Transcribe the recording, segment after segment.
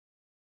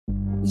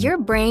Your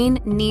brain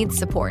needs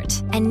support,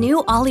 and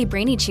new Ollie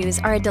Brainy Chews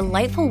are a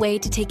delightful way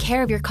to take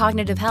care of your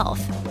cognitive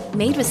health.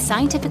 Made with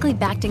scientifically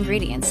backed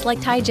ingredients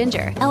like Thai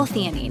ginger,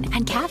 L-theanine,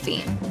 and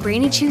caffeine,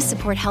 Brainy Chews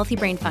support healthy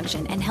brain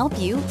function and help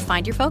you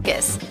find your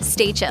focus,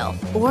 stay chill,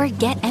 or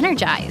get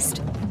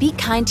energized. Be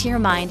kind to your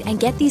mind and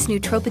get these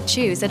nootropic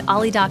chews at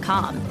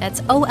ollie.com.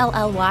 That's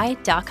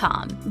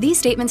OLLY.com. These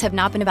statements have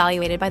not been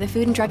evaluated by the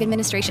Food and Drug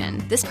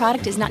Administration. This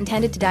product is not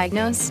intended to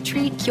diagnose,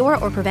 treat, cure,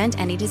 or prevent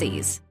any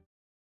disease.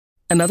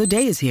 Another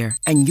day is here,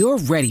 and you're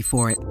ready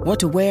for it. What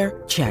to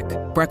wear? Check.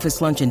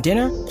 Breakfast, lunch, and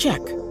dinner? Check.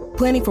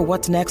 Planning for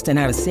what's next and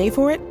how to save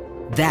for it?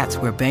 That's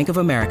where Bank of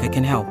America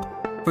can help.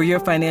 For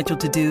your financial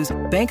to-dos,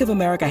 Bank of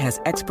America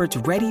has experts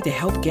ready to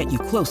help get you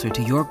closer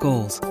to your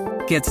goals.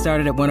 Get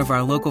started at one of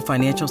our local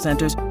financial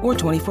centers or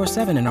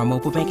 24/7 in our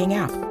mobile banking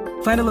app.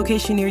 Find a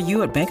location near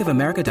you at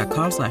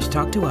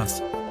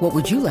bankofamerica.com/talktous. What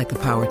would you like the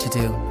power to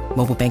do?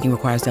 Mobile banking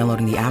requires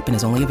downloading the app and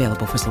is only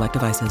available for select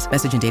devices.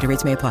 Message and data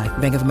rates may apply.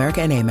 Bank of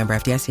America N.A., member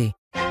FDIC.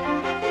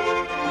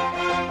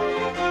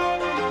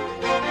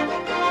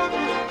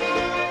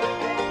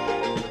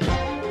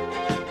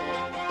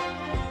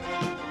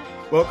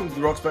 Welcome to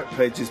the Rock's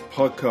Backpages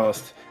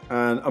podcast,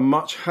 and a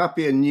much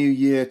happier new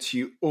year to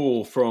you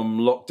all from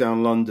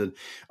lockdown London.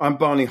 I'm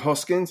Barney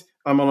Hoskins.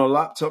 I'm on a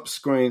laptop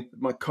screen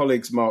with my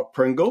colleagues Mark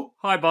Pringle.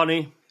 Hi,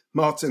 Barney.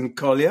 Martin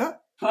Collier.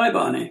 Hi,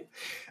 Barney.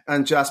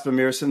 And Jasper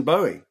Mearson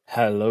Bowie.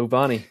 Hello,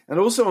 Barney. And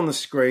also on the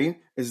screen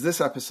is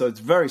this episode's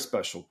very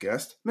special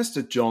guest,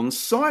 Mr. John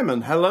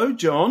Simon. Hello,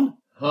 John.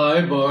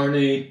 Hi,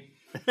 Barney.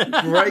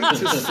 Great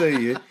to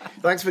see you.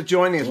 Thanks for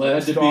joining us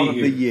at the start of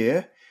the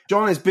year.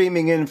 John is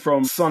beaming in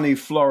from sunny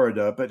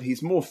Florida, but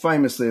he's more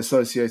famously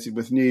associated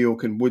with New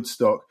York and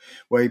Woodstock,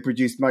 where he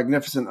produced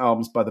magnificent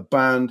albums by the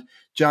band,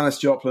 Janis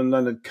Joplin,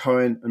 Leonard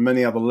Cohen, and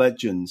many other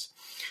legends.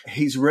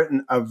 He's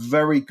written a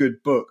very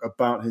good book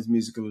about his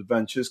musical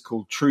adventures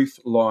called Truth,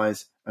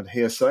 Lies, and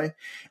Hearsay,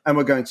 and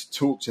we're going to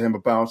talk to him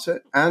about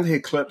it and hear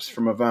clips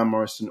from a Van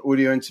Morrison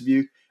audio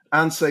interview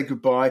and say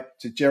goodbye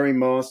to Jerry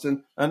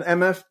Marsden and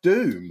MF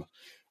Doom.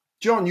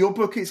 John, your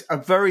book is a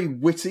very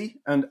witty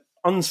and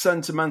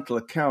unsentimental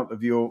account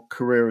of your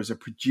career as a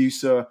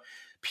producer,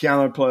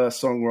 piano player,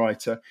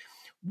 songwriter.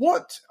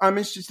 I'm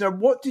interested to know,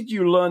 what did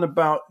you learn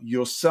about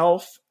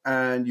yourself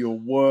and your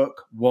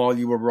work while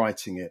you were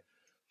writing it?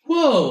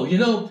 Whoa,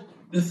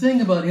 the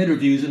thing about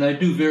interviews, and I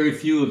do very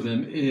few of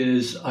them,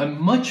 is I'm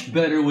much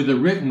better with a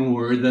written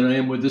word than I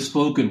am with the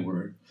spoken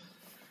word.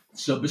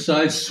 So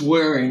besides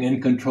swearing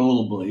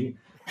uncontrollably,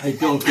 I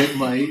don't get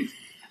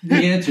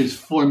the answers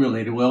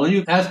formulated well. And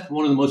you asked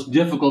one of the most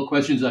difficult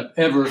questions I've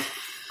ever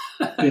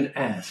been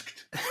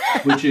asked,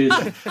 which is...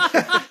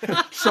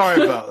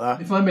 Sorry about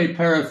that. If I may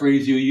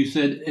paraphrase you, you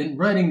said, in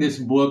writing this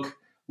book,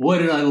 what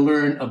did I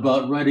learn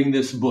about writing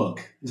this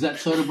book? Is that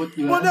sort of what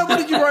you asked? Well, no, what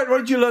did you write? What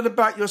did you learn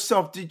about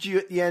yourself? Did you,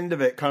 at the end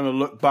of it, kind of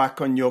look back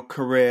on your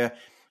career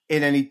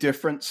in any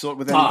different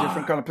with any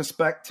different kind of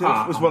perspective?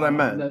 Was what I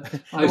meant.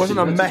 It wasn't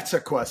a meta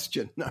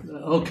question. No.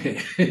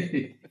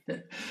 Okay.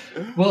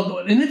 Well,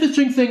 an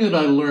interesting thing that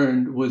I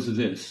learned was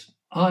this.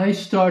 I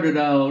started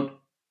out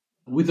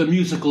with a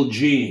musical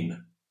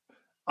gene.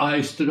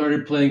 I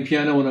started playing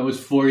piano when I was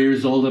 4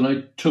 years old, and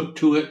I took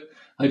to it.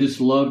 I just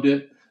loved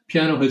it.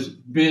 Piano has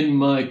been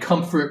my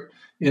comfort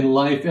in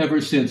life ever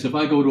since. If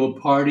I go to a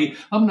party,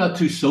 I'm not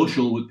too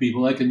social with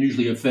people. I can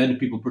usually offend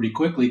people pretty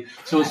quickly.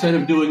 So instead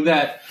of doing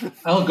that,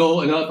 I'll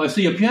go, and if I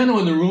see a piano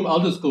in the room,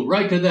 I'll just go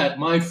right to that.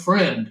 My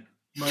friend,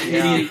 my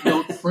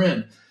 88-note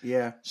friend.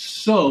 Yeah.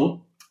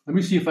 So let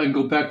me see if I can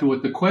go back to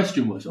what the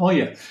question was. Oh,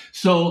 yeah.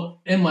 So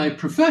in my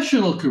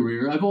professional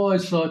career, I've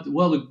always thought,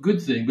 well, a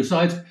good thing,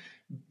 besides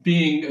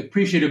being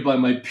appreciated by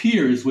my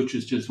peers, which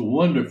is just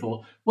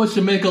wonderful, was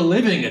to make a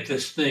living at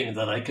this thing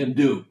that I can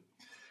do.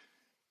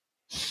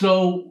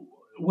 So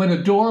when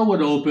a door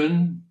would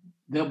open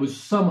that was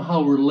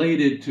somehow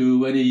related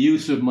to any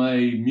use of my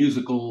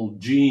musical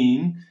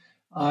gene,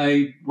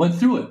 I went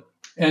through it.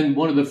 And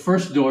one of the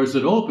first doors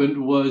that opened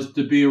was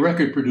to be a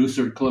record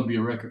producer at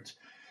Columbia Records.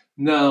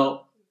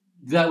 Now,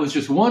 that was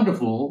just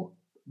wonderful,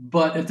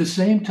 but at the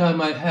same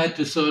time, I had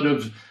to sort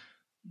of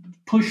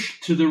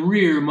push to the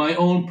rear my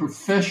own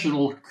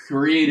professional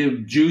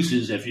creative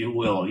juices, if you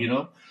will,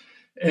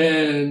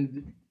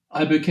 and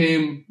I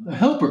became a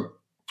helper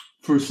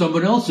for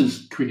someone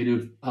else's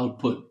creative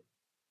output.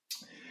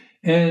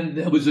 And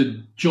it was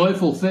a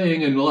joyful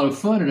thing and a lot of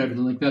fun and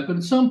everything like that.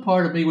 But some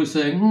part of me was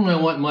saying, I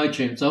want my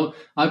chance.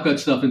 I've got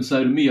stuff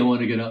inside of me I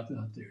want to get out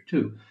there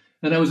too.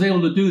 And I was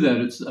able to do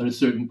that at a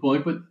certain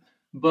point.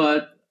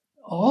 But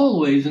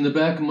always in the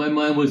back of my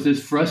mind was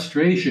this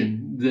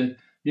frustration that,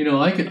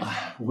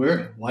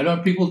 why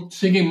aren't people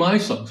singing my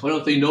songs? Why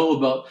don't they know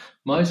about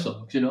my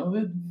songs?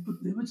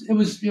 It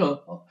was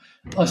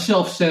a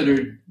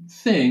self-centered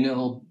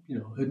thing,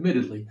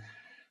 admittedly.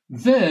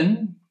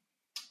 Then,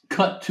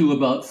 cut to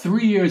about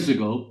 3 years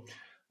ago,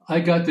 I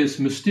got this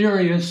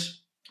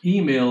mysterious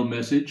email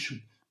message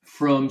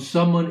from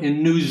someone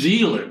in New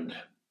Zealand.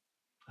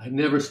 I'd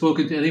never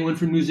spoken to anyone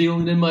from New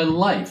Zealand in my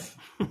life.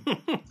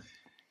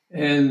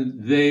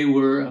 And they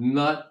were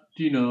not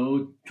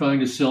trying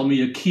to sell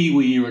me a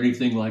kiwi or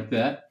anything like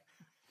that.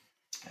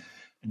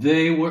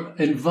 They were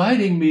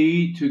inviting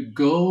me to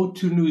go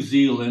to New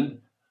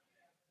Zealand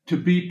to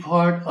be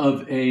part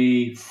of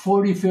a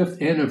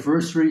 45th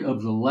anniversary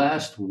of The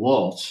Last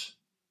Waltz.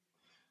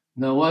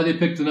 Now, why they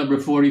picked the number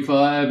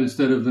 45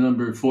 instead of the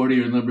number 40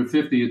 or the number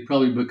 50 is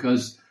probably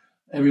because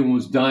everyone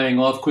was dying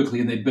off quickly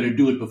and they'd better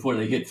do it before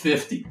they hit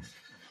 50.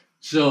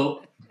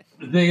 So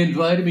they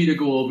invited me to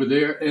go over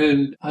there,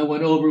 and I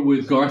went over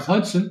with Garth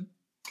Hudson,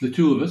 the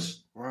two of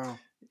us. Wow.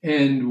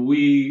 And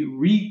we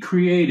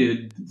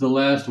recreated The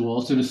Last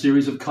Waltz in a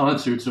series of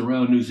concerts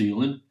around New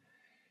Zealand.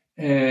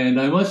 And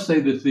I must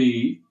say that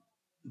the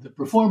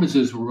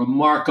performances were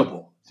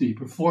remarkable. The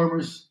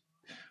performers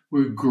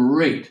were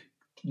great.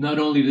 Not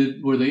only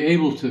were they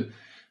able to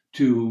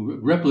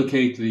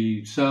replicate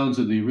the sounds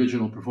of the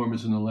original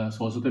performance in The Last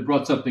Waltz, but they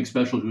brought something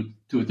special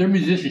to it. Their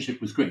musicianship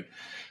was great.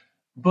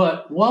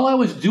 But while I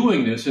was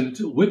doing this and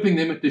whipping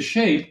them into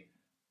shape,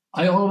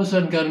 I all of a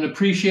sudden got an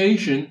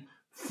appreciation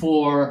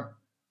for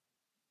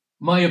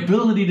my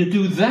ability to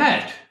do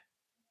that.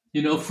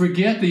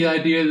 Forget the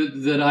idea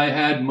that I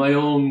had my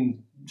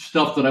own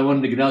stuff that I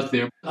wanted to get out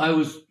there. I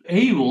was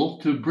able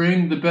to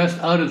bring the best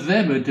out of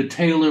them and to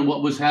tailor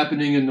what was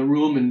happening in the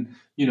room and,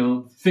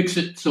 fix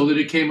it so that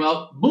it came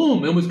out,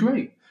 boom, it was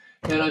great.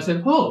 And I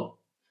said, oh,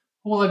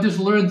 well, I just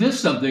learned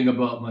something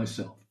about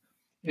myself.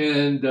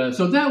 And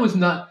so that was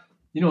not,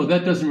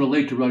 that doesn't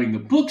relate to writing the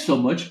book so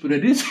much, but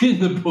it is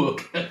in the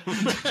book.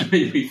 It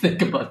made me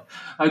think about it.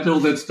 I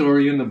told that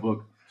story in the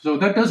book. So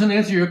that doesn't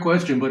answer your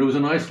question, but it was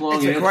a nice long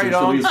answer. It's a great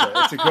answer.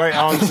 It's a great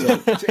answer.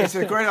 It's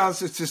a great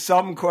answer to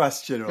some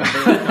question. And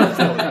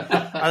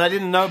I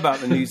didn't know about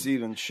the New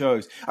Zealand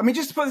shows. I mean,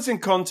 just to put this in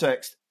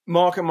context,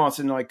 Mark and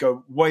Martin and I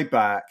go way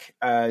back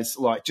as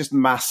just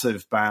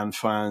massive band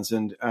fans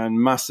and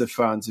massive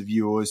fans of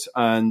yours.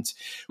 And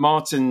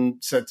Martin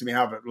said to me,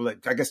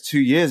 I guess 2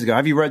 years ago,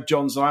 have you read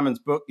John Simon's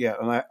book yet?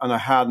 And I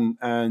hadn't.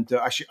 And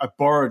actually, I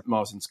borrowed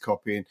Martin's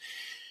copy and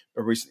I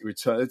recently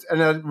returned it,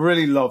 and I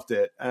really loved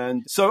it.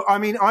 And so, I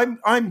mean,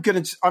 I'm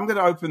going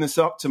to open this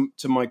up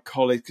to my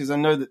colleagues because I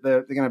know that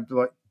they're going to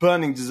have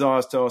burning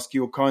desires to ask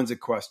you all kinds of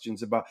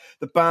questions about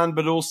the band,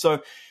 but also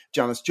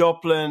Janis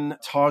Joplin,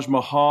 Taj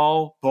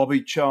Mahal,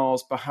 Bobby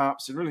Charles,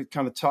 perhaps, and really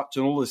kind of touch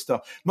on all this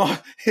stuff.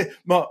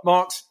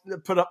 Mark's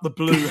put up the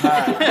blue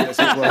hat, as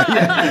it were.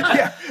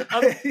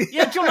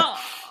 Yeah, John,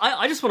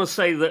 I just want to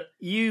say that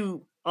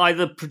you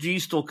either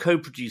produced or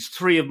co-produced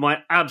 3 of my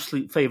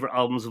absolute favourite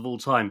albums of all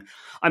time.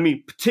 I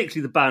mean,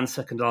 particularly the band's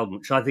second album,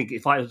 which I think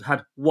if I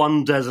had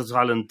one Desert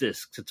Island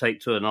disc to take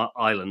to an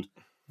island,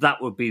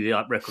 that would be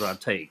the record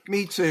I'd take.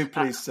 Me too,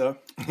 please, sir.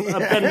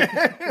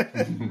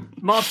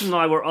 Martin and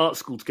I were at art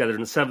school together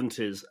in the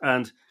 70s,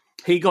 and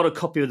he got a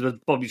copy of the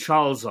Bobby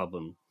Charles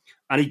album,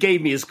 and he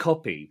gave me his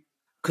copy,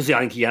 because I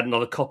think he had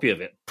another copy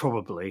of it,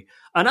 probably.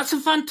 And that's a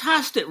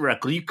fantastic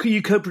record.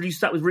 You co-produced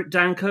that with Rick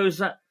Danko, is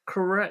that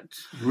correct?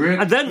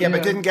 But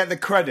didn't get the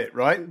credit,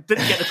 right?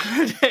 Didn't get the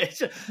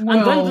credit.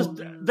 Well,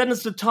 and then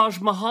there's the Taj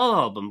Mahal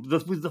album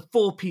with the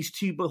 4-piece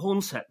tuba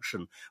horn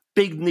section.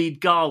 Big Need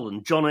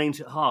Garland, John Ain't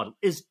It Hard.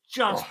 Is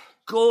just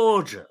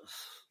gorgeous.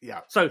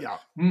 Yeah. So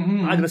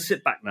I'm going to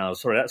sit back now.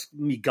 Sorry, that's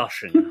me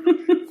gushing.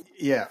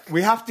 Yeah,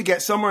 we have to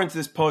get somewhere into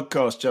this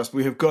podcast,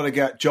 we have got to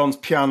get John's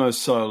piano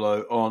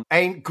solo on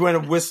Ain't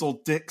Gonna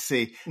Whistle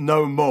Dixie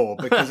No More,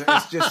 because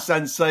it's just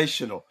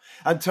sensational.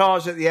 And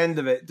Taj at the end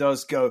of it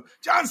does go,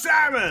 John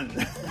Simon!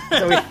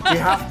 So we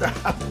have to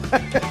have...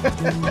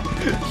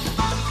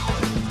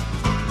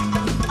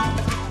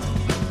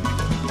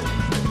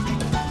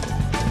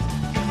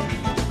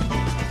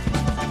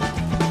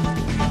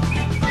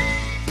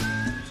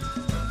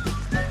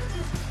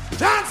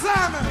 John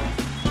Simon!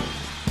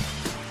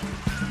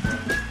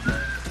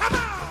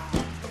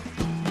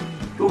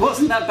 But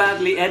wasn't that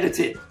badly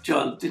edited,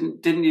 John?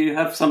 Didn't you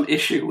have some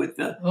issue with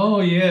the...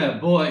 Oh, yeah,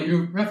 boy,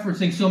 you're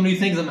referencing so many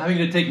things. I'm having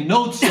to take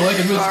notes so I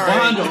can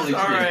respond to all these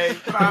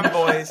things.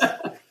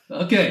 Fanboys.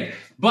 Okay,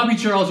 Bobby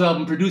Charles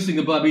album, producing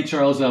the Bobby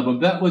Charles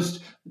album. That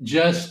was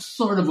just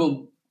sort of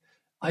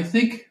I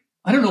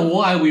don't know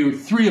why we were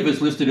 3 of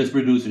us listed as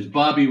producers,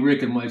 Bobby,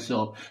 Rick, and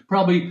myself.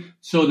 Probably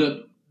so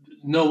that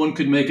no one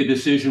could make a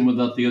decision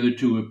without the other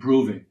 2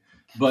 approving.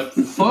 But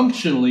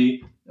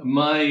functionally,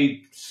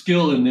 my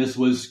skill in this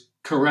was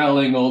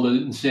corralling all the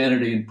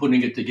insanity and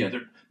putting it together,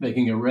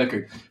 making a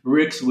record.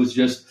 Rick's was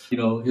just,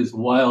 his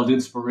wild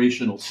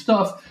inspirational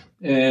stuff,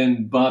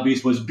 and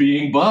Bobby's was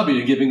being Bobby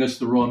and giving us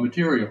the raw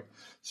material.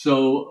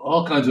 So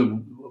all kinds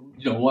of,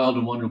 wild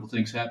and wonderful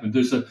things happened.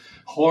 There's a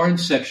horn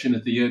section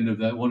at the end of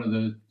that, one of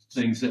the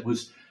things that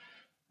was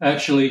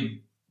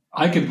actually,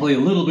 I can play a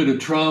little bit of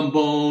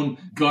trombone.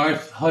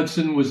 Garth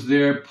Hudson was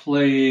there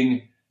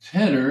playing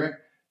tenor,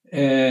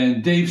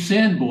 and Dave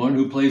Sanborn,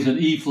 who plays an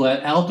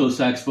E-flat alto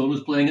saxophone,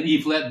 was playing an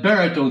E-flat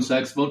baritone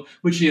saxophone,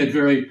 which he had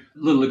very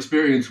little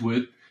experience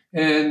with.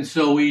 And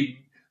so we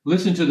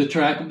listened to the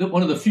track,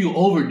 one of the few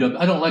overdub.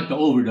 I don't like to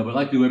overdub. I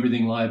like to do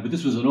everything live, but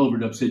this was an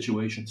overdub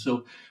situation.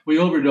 So we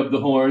overdubbed the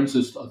horns,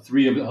 there's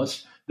 3 of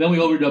us. Then we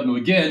overdubbed them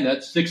again.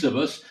 That's 6 of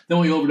us. Then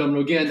we overdubbed them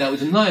again. That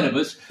was 9 of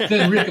us.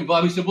 Then Rick and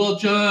Bobby said, well,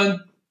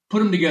 John, put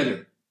them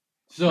together.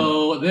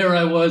 So there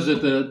I was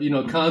at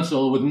the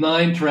console with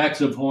 9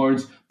 tracks of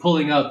horns,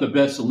 pulling out the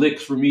best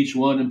licks from each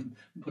one and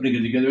putting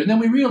it together. And then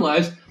we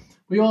realized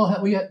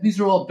these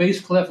are all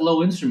bass clef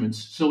low instruments,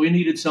 so we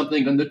needed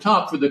something on the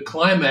top for the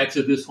climax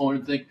of this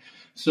horn thing.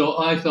 So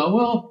I thought,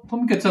 well,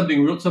 let me get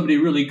somebody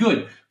really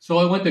good. So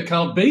I went to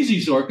Count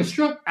Basie's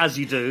orchestra. As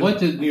you do. Went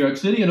to New York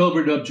City and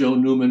overdubbed Joe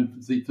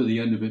Newman for the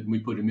end of it, and we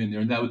put him in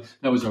there. And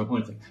that was our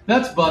horn thing.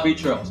 That's Bobby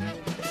Charles.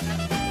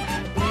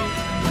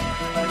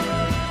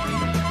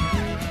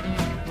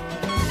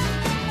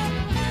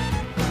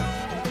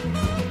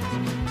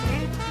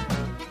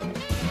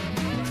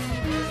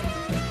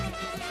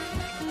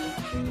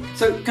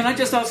 So can I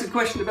just ask a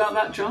question about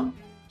that, John?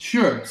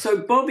 Sure. So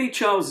Bobby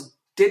Charles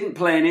didn't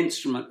play an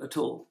instrument at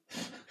all?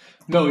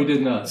 No, he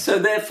did not. So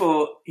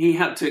therefore, he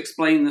had to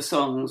explain the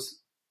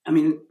songs. I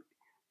mean,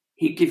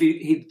 he'd give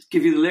you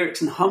the lyrics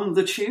and hum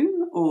the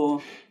tune,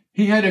 or?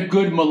 He had a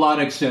good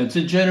melodic sense,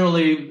 and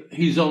generally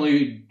he's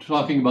only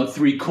talking about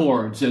 3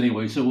 chords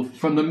anyway. So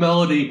from the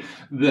melody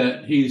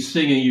that he's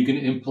singing, you can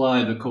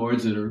imply the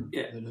chords that are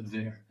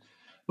there.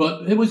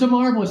 But it was a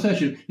marvelous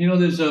session.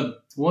 There's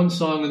one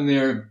song in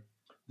there.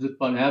 Is it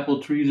about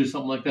apple trees or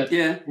something like that?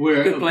 Yeah,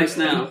 Good Place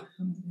Now.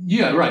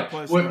 Yeah, right.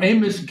 Where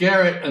Amos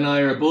Garrett and I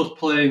are both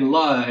playing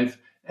live,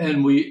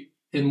 and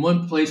in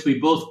one place we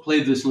both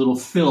played this little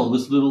fill,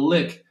 this little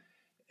lick.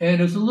 And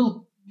it was a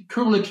little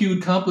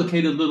curlicued,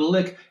 complicated little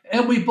lick,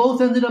 and we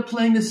both ended up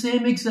playing the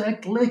same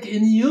exact lick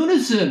in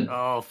unison.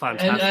 Oh,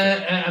 fantastic.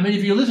 And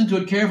if you listen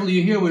to it carefully,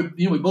 you hear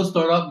we both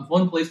start out in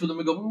one place, but then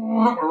we go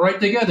right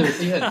together at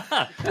the end.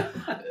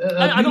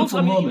 A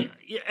beautiful moment.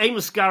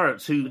 Amos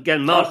Garrett, who,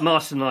 again, Martin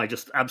and I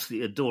just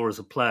absolutely adore as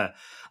a player.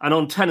 And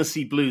on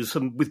Tennessee Blues,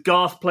 with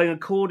Garth playing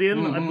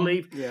accordion, I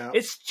believe. Yeah.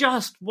 It's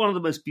just one of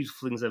the most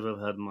beautiful things I've ever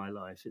heard in my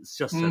life. It's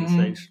just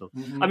sensational.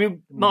 I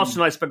mean, Martin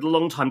and I spent a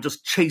long time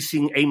just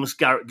chasing Amos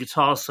Garrett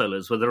guitar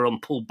solos, whether on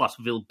Paul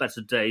Butterfield,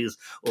 Better Days,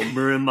 or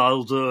Miriam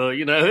Mulder,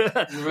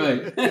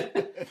 Right.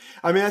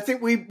 I mean, I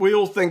think we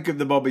all think of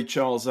the Bobby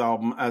Charles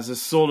album as a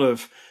sort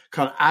of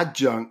kind of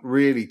adjunct,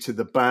 really, to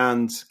the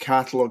band's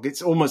catalogue.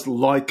 It's almost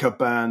like a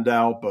band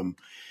album.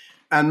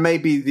 And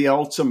maybe the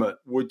ultimate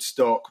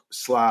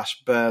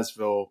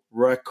Woodstock/Bearsville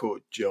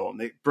record, John.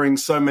 It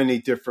brings so many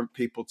different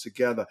people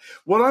together.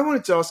 What I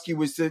wanted to ask you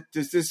was that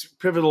there's this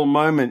pivotal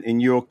moment in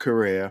your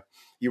career.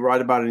 You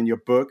write about it in your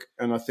book,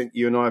 and I think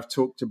you and I have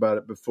talked about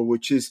it before,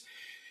 which is,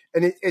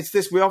 and it's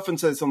this, we often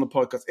say this on the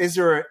podcast, is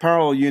there a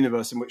parallel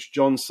universe in which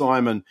John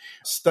Simon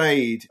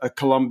stayed a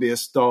Columbia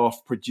staff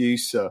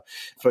producer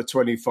for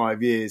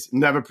 25 years,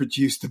 never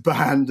produced a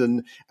band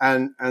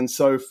and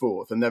so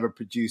forth, and never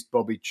produced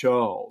Bobby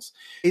Charles?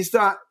 Is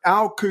that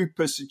Al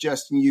Cooper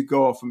suggesting you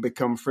go off and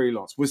become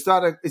freelance? Is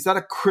that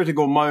a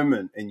critical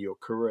moment in your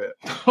career?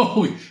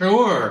 Oh,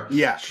 sure.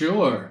 Yeah.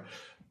 Sure.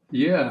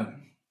 Yeah.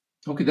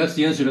 Okay, that's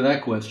the answer to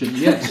that question.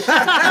 Yes.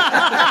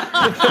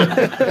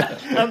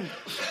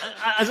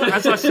 As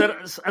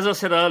I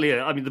said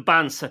earlier, I mean, the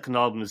band's second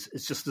album is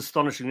just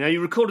astonishing. Now,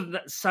 you recorded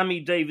that Sammy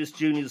Davis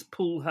Jr.'s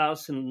Pool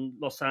House in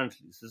Los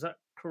Angeles. Is that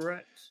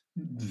correct?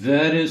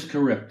 That is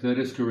correct.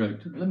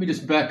 Let me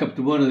just back up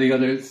to one of the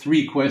other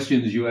 3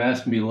 questions you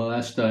asked me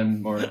last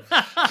time, Mark.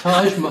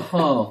 Taj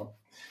Mahal.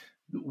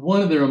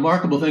 One of the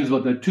remarkable things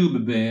about that tuba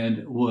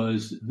band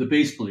was the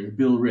bass player,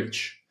 Bill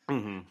Rich.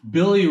 Mm-hmm.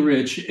 Billy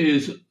Rich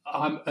is,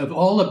 of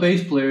all the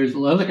bass players,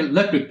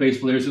 electric bass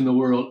players in the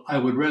world, I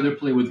would rather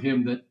play with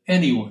him than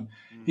anyone.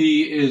 Mm-hmm.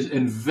 He is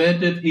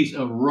inventive. He's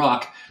a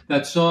rock.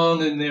 That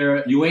song in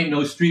there, You Ain't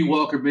No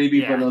Streetwalker,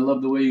 Baby, but I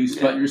love the way you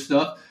cut your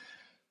stuff.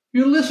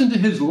 You listen to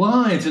his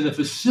lines and the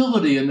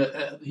facility and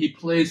he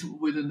plays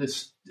within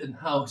this, and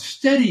how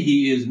steady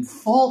he is and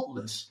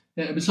faultless.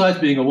 And besides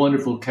being a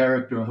wonderful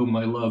character whom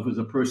I love as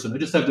a person, I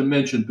just have to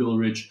mention Bill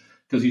Rich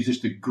because he's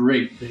just a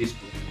great bass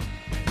player.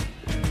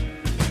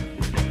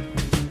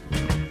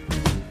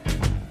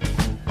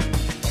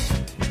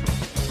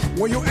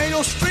 Well, you ain't no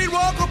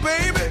streetwalker,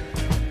 baby.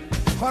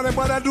 Honey,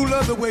 but I do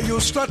love the way you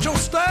strut your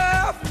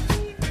stuff.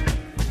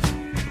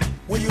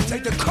 When you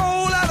take the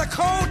cold out of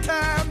cold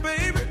time,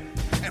 baby,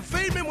 and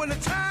feed me when the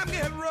time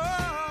get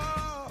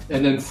rough.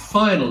 And then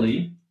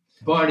finally,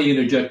 Barney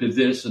interjected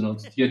this, and I'll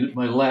get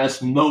my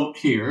last note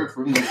here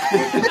from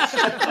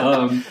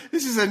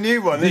this is a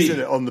new one, isn't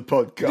it, on the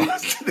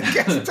podcast? The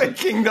guest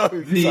taking notes.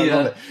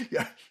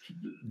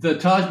 The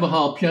Taj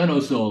Mahal piano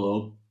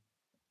solo,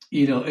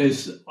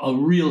 is a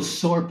real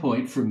sore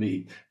point for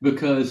me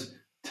because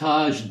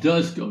Taj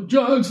does go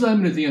John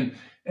Simon at the end.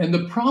 And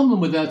the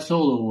problem with that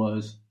solo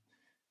was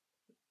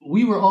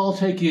we were all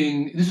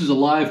taking, this is a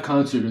live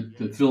concert at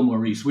the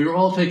Fillmore East, we were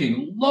all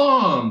taking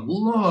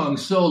long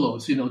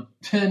solos,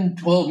 10,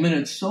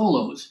 12-minute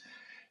solos.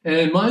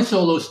 And my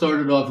solo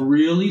started off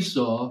really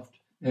soft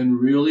and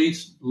really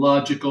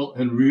logical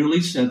and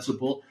really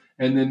sensible,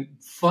 and then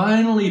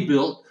finally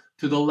built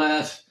to the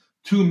last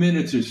 2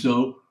 minutes or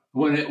so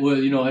when it was,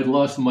 I'd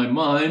lost my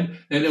mind,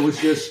 and it was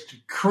just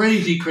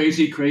crazy,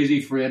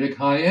 frantic,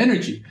 high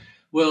energy.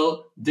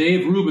 Well,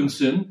 Dave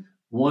Rubinson,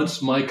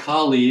 once my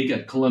colleague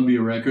at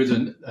Columbia Records,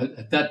 and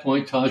at that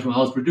point Taj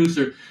Mahal's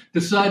producer,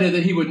 decided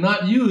that he would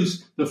not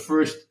use the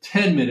first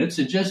 10 minutes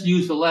and just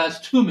use the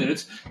last 2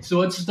 minutes.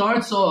 So it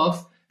starts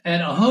off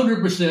at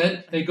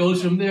 100% and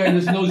goes from there, and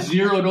there's no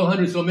 0 to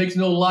 100, so it makes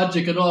no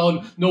logic at all.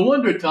 And no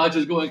wonder Taj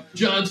is going,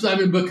 John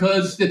Simon,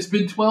 because it's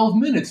been 12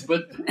 minutes.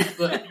 But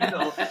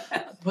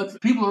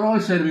people are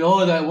always saying to me,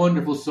 oh, that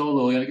wonderful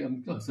solo. I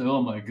say,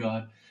 oh my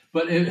God.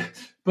 But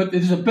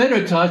there's a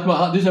better Taj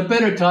Mahal. There's a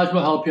better Taj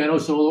Mahal piano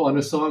solo on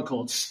a song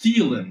called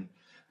 "Stealin'"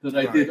 that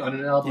I did on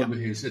an album of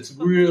his. It's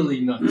really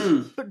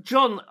nice. But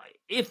John,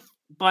 if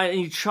by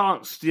any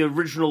chance the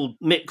original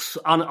mix,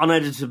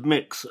 unedited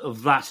mix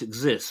of that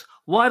exists,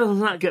 why doesn't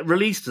that get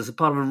released as a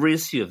part of a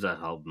reissue of that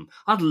album?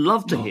 I'd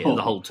love to hear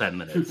the whole 10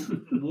 minutes.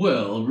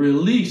 Well,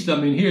 released. I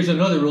mean, here's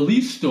another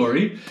release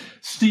story.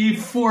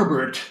 Steve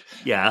Forbert,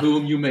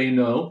 whom you may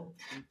know.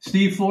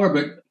 Steve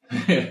Forbert.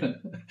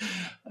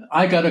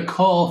 I got a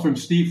call from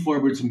Steve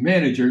Forbert's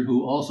manager,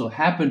 who also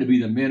happened to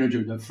be the manager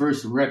of the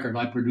first record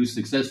I produced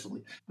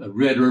successfully, The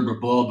Red Rubber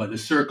Ball by The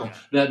Circle.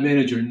 That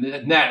manager,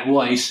 Nat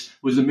Weiss,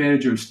 was the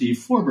manager of Steve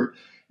Forbert.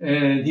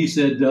 And he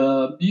said,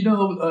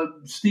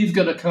 Steve's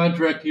got a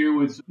contract here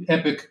with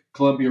Epic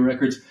Columbia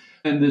Records.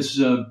 And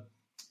this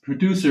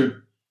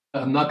producer,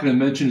 I'm not going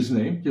to mention his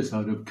name, just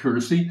out of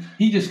courtesy,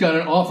 he just got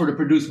an offer to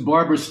produce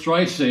Barbra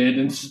Streisand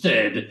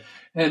instead.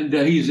 And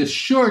he's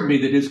assured me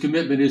that his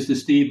commitment is to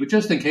Steve, but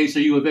just in case,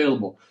 are you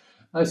available?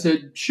 I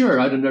said, sure.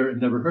 I'd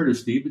never heard of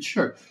Steve, but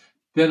sure.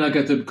 Then I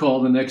got the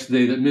call the next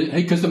day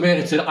because the man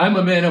had said, I'm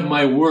a man of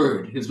my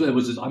word.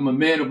 I'm a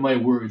man of my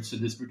word,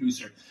 said this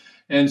producer.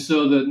 And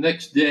so the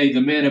next day,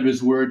 the man of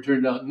his word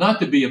turned out not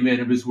to be a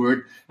man of his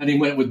word, and he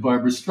went with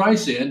Barbra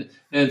Streisand.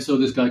 And so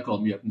this guy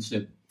called me up and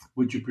said,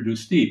 would you produce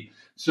Steve?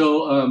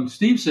 So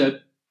Steve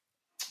said,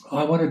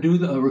 I want to do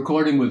the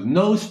recording with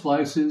no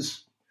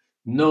splices,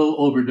 no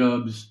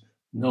overdubs,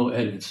 no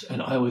edits.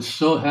 And I was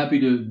so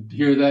happy to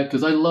hear that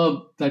because I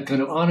love that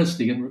kind of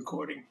honesty in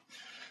recording.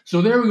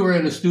 So there we were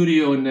in a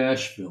studio in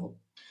Nashville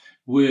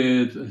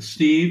with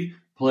Steve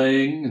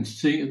playing and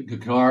singing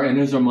guitar and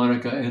his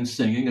harmonica and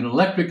singing, an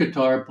electric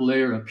guitar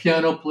player, a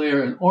piano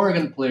player, an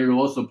organ player who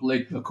also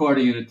played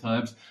accordion at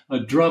times, a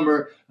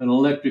drummer, an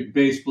electric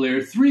bass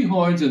player, 3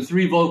 horns and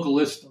 3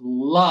 vocalists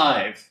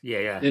live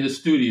in a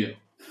studio.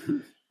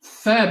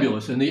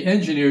 Fabulous. And the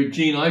engineer,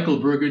 Gene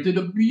Eichelberger, did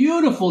a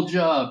beautiful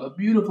job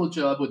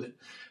with it.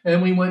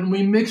 And we went and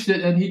we mixed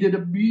it, and he did a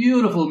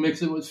beautiful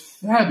mix. It was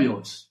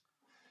fabulous.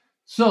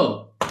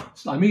 So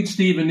I meet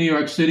Steve in New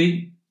York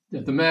City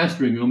at the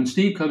mastering room, and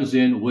Steve comes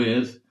in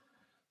with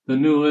the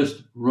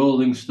newest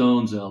Rolling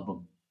Stones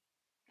album.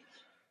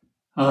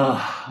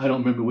 I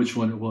don't remember which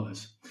one it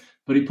was.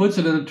 But he puts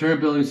it in the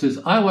turntable and he says,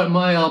 I want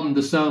my album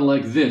to sound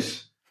like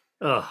this.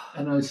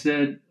 And I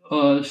said,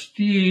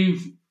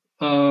 Steve,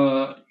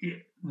 that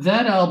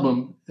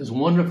album, as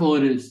wonderful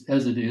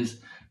as it is,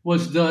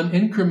 was done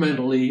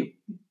incrementally,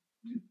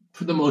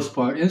 for the most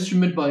part,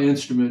 instrument by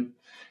instrument,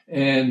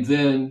 and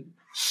then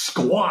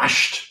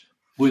squashed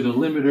with a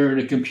limiter and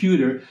a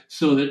computer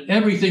so that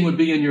everything would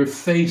be in your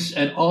face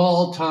at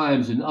all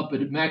times and up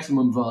at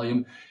maximum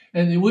volume,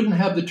 and it wouldn't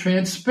have the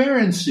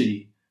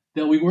transparency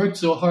that we worked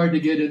so hard to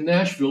get in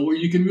Nashville, where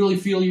you can really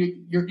feel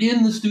you're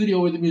in the studio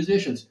with the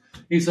musicians.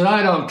 He said,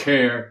 I don't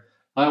care.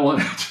 I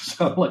want it to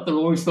sound like the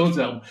Rolling Stones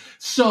album.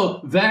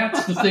 So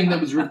that's the thing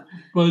that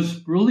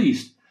was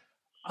released.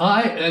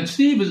 And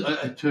Steve, is,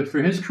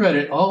 for his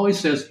credit, always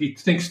says he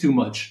thinks too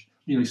much.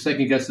 He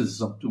second guesses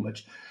something too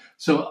much.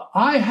 So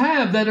I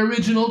have that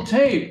original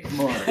tape,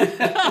 Mark.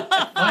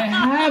 I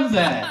have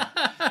that.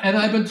 And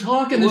I've been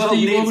talking to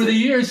Steve over the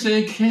years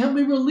saying, can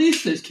we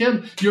release this?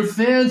 Your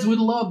fans would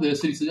love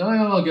this. And he said,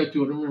 I'll get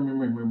to it.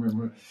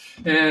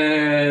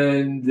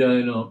 And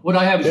what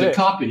I have is a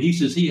copy. He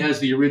says he has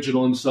the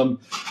original in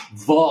some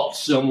vault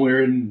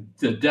somewhere in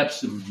the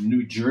depths of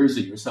New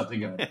Jersey or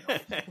something.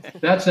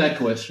 That's that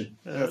question.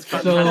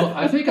 So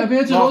I think I've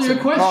answered all your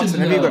questions.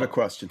 Martin, have you got a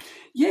question?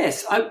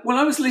 Yes. I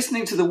was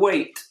listening to The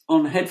Weight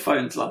on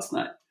headphones last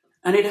night,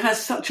 and it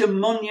has such a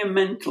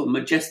monumental,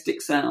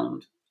 majestic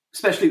sound,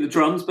 especially the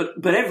drums, but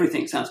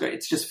everything sounds great.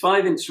 It's just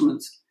 5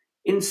 instruments,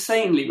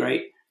 insanely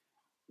great,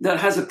 that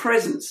has a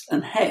presence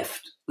and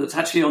heft that's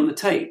actually on the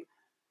tape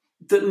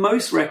that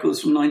most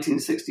records from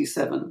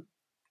 1967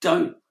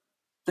 don't.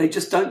 They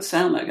just don't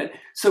sound that good.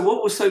 So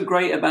what was so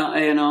great about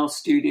A&R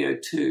Studio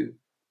 2?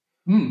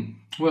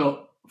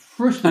 Well,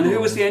 first of all... And who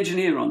was the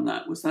engineer on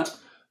that? Was that...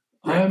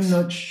 I'm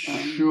not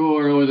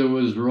sure whether it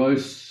was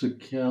Royce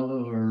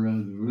Sakala or...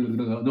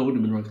 no, it would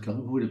have been Royce Sakala.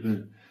 It would have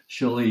been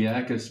Shelley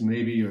Yakis,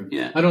 maybe. Or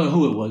I don't know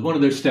who it was. One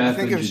of their staff engineers.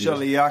 I think it was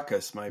Shelley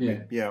Yakis,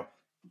 maybe. Yeah.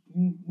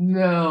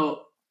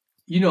 Now,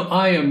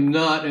 I am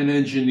not an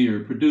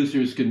engineer.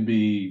 Producers can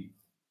be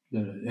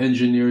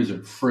engineers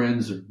or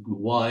friends or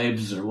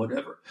wives or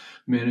whatever,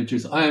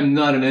 managers. I am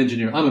not an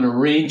engineer. I'm an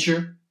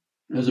arranger.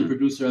 As a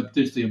producer, I'm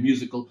just a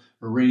musical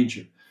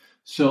arranger.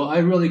 So I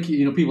really,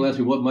 people ask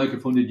me, what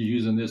microphone did you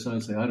use on this? And I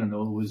say, I don't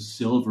know, it was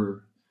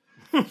silver,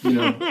 But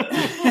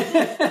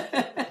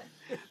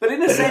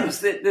in a sense,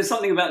 there's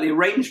something about the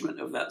arrangement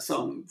of that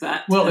song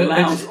that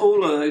allows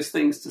all of those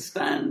things to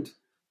stand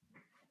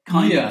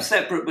kind of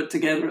separate but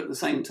together at the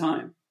same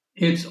time.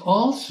 It's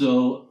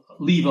also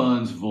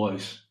Levon's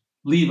voice.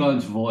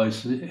 Levon's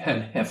voice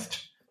had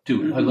heft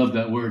to it. Mm-hmm. I love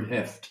that word,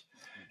 heft.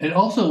 And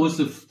also was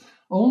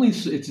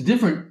it's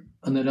different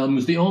on that album. It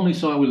was the only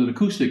song with an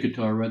acoustic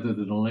guitar rather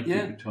than an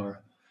electric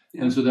guitar.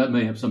 Yeah. And so that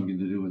may have something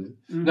to do with it.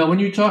 Mm-hmm. Now, when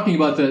you're talking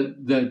about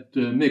that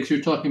mix,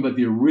 you're talking about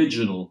the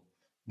original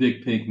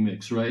Big Pink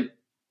mix, right?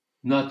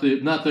 Not the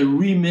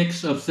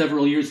remix of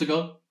several years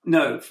ago?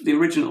 No, the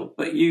original.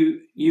 But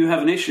you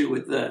have an issue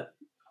with the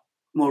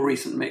more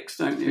recent mix,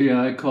 don't you?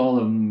 Yeah, I call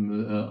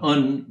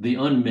them the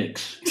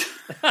unmix.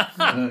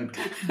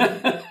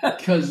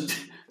 Because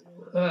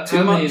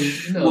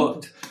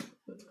what?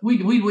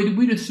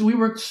 We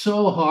worked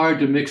so hard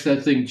to mix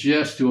that thing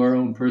just to our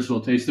own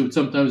personal taste.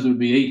 Sometimes it would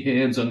be 8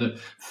 hands on the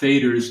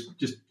faders,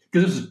 just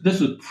because this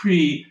was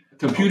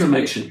pre-computer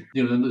mixing.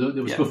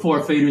 It was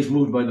before faders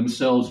moved by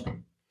themselves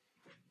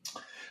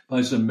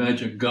by some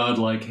magic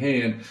godlike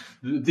hand.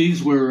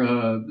 These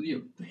were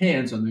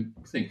hands on the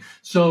thing.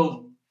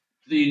 So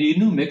the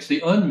new mix,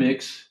 the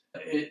unmix,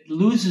 it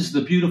loses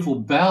the beautiful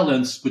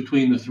balance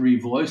between the three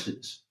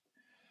voices,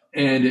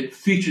 and it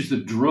features the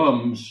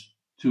drums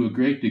to a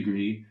great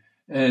degree,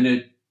 and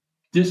it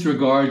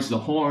disregards the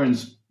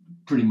horns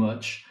pretty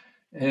much.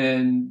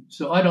 And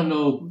so I don't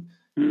know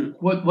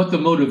what the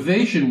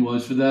motivation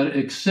was for that,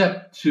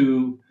 except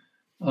to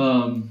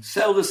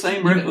sell the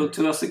same record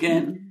to us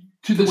again.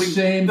 To the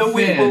same fans. That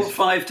we bought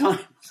 5 times.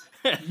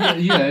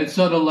 It's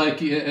sort of like,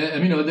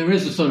 there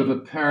is a sort of a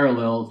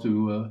parallel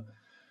to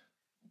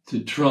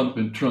Trump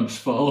and Trump's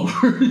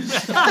followers.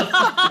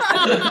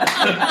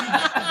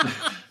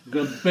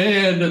 The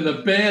band and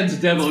the band's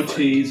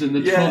devotees and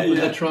the Trump and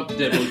the Trump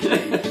devotees.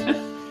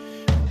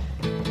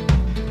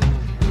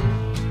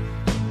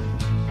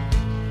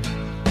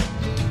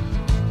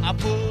 I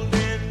pulled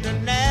into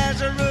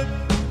Nazareth,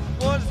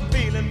 was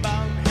feeling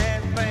about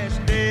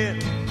half-past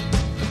dead.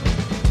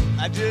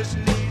 I just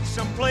need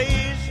some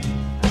place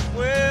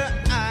where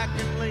I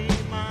can lay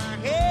my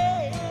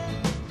head.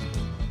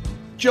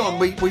 John,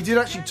 we did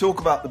actually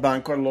talk about the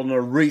band quite a lot on a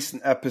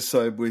recent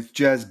episode with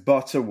Jez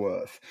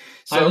Butterworth.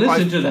 So I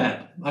listened to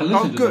that. I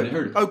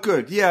heard it. Oh,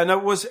 good. Yeah,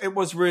 no, it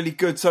was really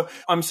good. So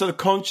I'm sort of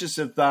conscious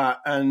of that,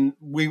 and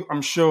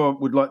I'm sure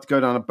would like to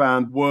go down a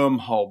band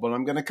wormhole, but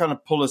I'm going to kind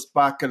of pull us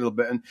back a little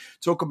bit and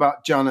talk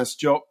about Janis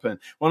Joplin.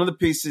 One of the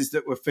pieces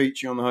that we're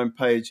featuring on the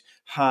homepage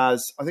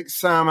has, I think,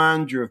 Sam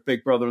Andrew of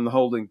Big Brother and the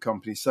Holding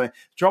Company saying,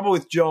 the trouble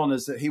with John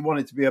is that he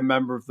wanted to be a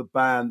member of the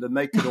band and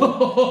they could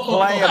all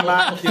play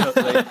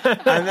immaculately.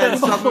 And then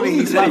suddenly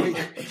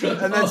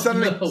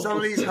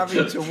he's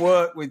having to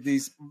work with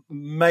these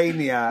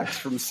maniacs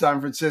from San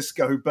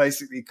Francisco who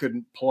basically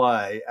couldn't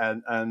play.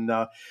 And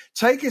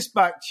take us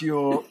back to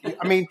your.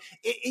 I mean,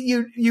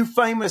 you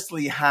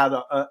famously had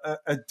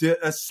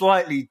a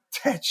slightly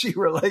tetchy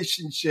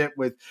relationship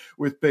with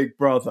Big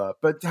Brother,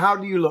 but how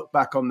do you look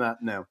back on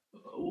that now?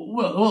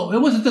 Well, it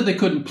wasn't that they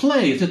couldn't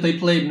play; it's that they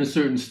played in a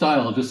certain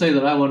style. To say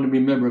that I wanted to be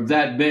a member of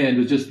that band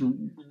was just.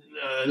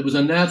 It was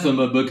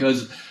anathema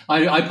because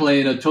I play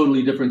in a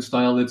totally different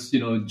style that's,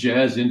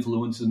 jazz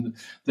influence, and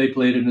they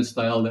played in a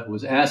style that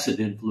was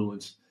acid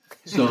influence.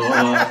 So,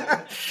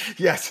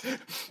 yes,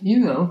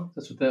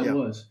 that's what that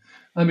was.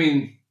 I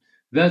mean,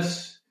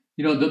 that's,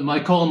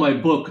 I call my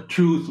book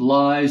Truth,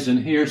 Lies,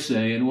 and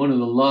Hearsay. And one of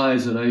the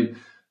lies that I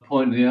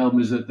point in the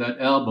album is that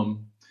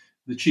album,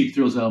 the Cheap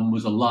Thrills album,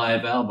 was a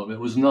live album.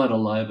 It was not a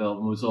live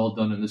album. It was all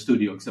done in the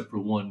studio except for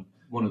one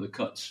of the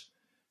cuts.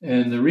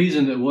 And the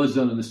reason it was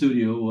done in the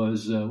studio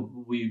was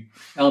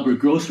Albert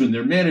Grossman,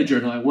 their manager,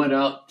 and I went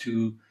out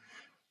to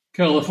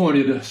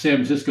California, to San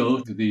Francisco,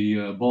 to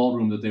the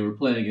ballroom that they were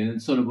playing in, and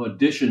sort of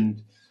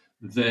auditioned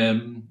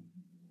them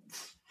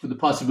for the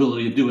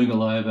possibility of doing a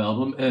live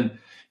album. And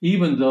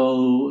even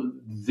though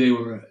they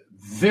were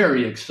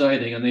very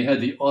exciting and they had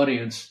the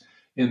audience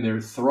in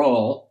their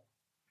thrall,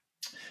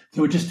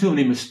 there were just too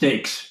many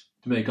mistakes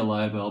to make a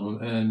live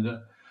album.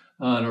 And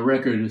on a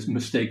record,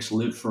 mistakes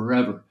live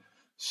forever.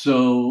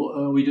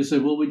 So we just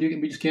said, well, we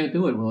just can't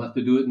do it. We'll have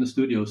to do it in the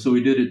studio. So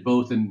we did it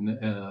both in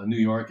New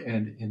York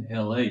and in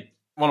L.A.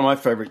 One of my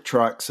favorite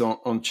tracks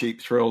on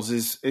Cheap Thrills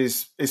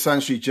is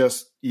essentially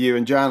just you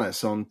and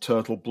Janis on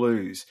Turtle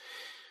Blues.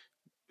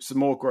 Some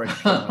more great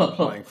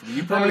playing for you.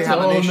 You probably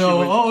have an issue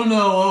with... Oh,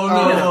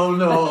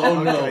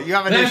 no. You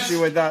have an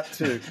issue with that,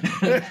 too.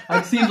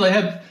 It seems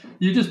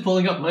you're just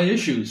pulling up my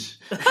issues.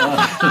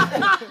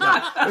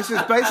 This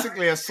is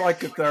basically a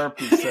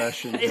psychotherapy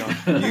session,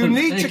 John. You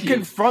need to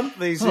confront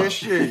these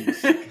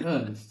issues.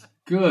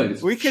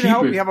 Good. We can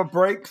help you have a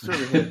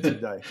breakthrough here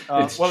today.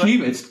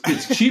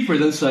 It's cheaper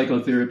than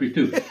psychotherapy,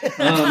 too.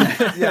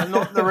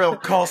 Not the real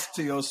cost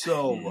to your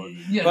soul.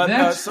 Yeah, but,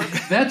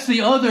 that's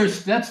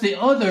the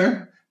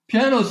other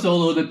piano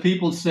solo that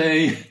people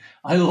say,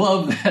 I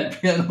love that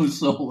piano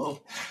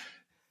solo.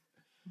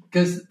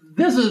 Because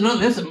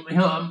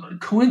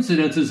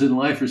coincidences in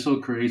life are so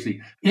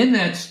crazy. In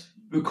that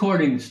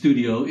recording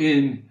studio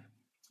in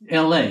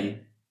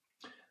L.A.,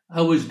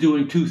 I was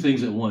doing two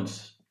things at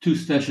once, two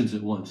sessions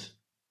at once.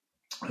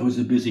 I was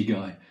a busy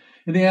guy.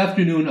 In the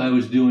afternoon, I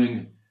was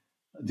doing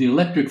the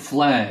Electric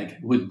Flag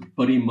with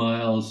Buddy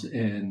Miles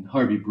and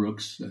Harvey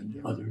Brooks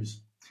and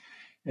others.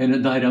 And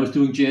at night, I was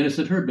doing Janis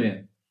and her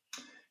band.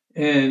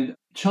 And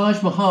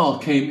Taj Mahal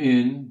came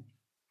in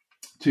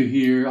to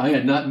hear. I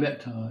had not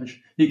met Taj.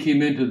 He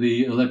came into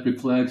the Electric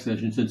Flag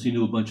session since he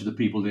knew a bunch of the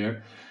people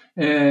there.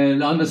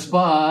 And on the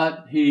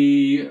spot,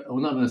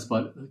 not on the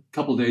spot, a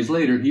couple of days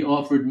later, he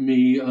offered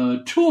me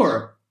a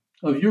tour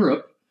of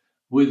Europe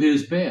with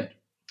his band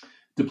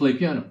to play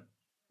piano.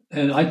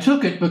 And I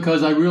took it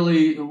because I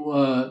really,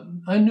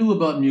 I knew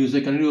about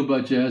music, I knew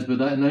about jazz,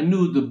 and I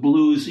knew the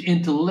blues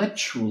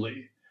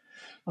intellectually.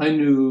 I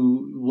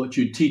knew what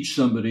you teach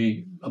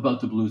somebody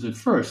about the blues at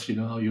first,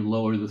 how you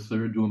lower the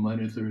third to a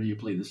minor third, you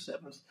play the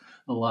seventh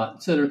a lot,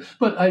 etc.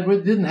 But I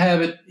didn't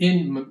have it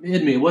in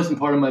me. It wasn't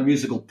part of my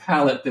musical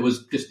palette that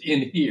was just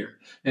in here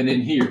and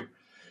in here.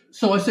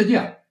 So I said,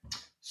 yeah.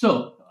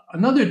 So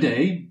another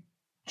day,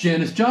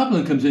 Janis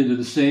Joplin comes into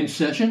the same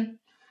session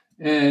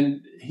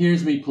and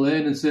hears me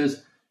playing and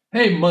says,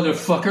 "Hey,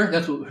 motherfucker,"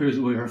 that's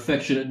her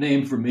affectionate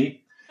name for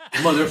me,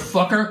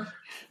 "motherfucker,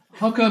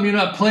 how come you're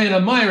not playing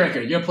on my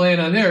record? You're playing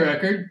on their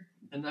record."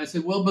 And I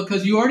said, "Well,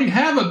 because you already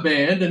have a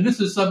band, and this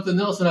is something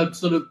else, and I'm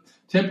sort of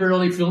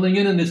temporarily filling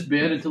in this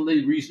band until they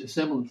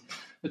reassemble,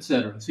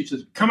 etc." So she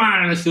says, "Come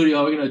on in the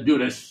studio, we're going to do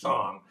this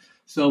song."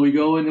 So we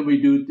go in and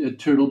we do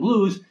Turtle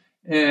Blues.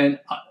 And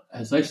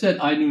as I said,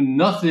 I knew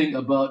nothing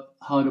about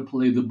how to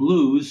play the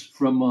blues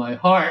from my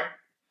heart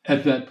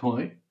at that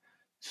point.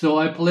 So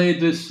I played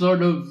this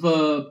sort of,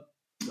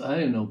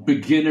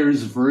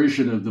 beginner's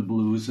version of the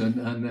blues on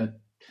that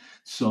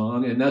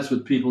song. And that's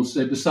what people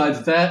say.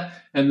 Besides that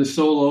and the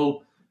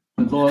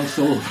long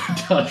solo for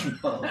Taj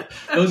Mahal.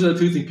 Those are the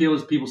two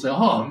things people say,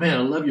 "Oh man,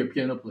 I love your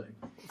piano playing."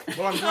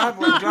 Well, I'm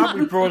glad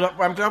we brought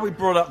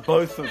up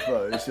both of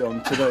those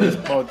on today's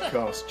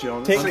podcast,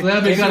 John. I'm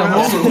glad we got them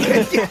over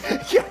with.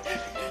 Yeah.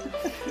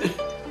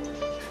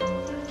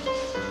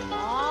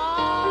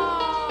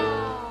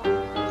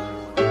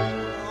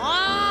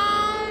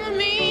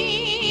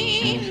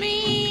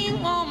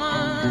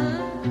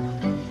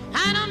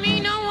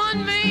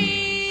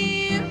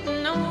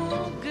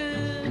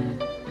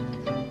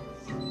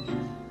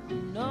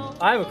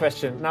 I have a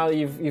question. Now that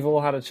you've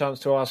all had a chance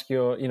to ask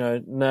your,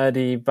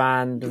 nerdy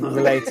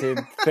band-related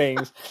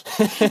things.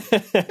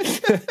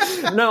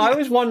 No, I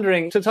was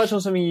wondering, to touch on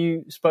something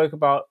you spoke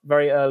about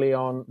very early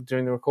on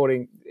during the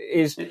recording,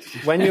 is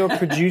when you're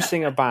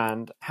producing a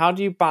band, how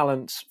do you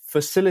balance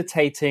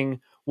facilitating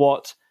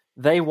what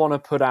they want to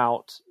put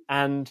out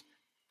and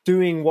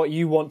doing what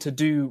you want to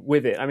do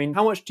with it? I mean,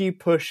 how much do you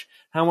push?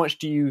 How much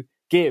do you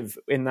give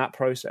in that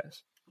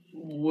process?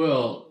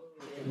 Well,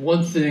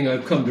 one thing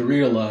I've come to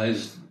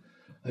realize,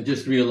 I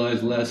just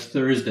realized last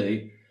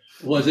Thursday,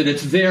 was that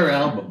it's their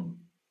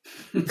album.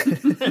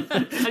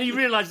 And you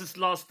realised this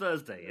last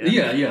Thursday,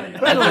 yeah? Yeah.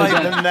 Better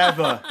late than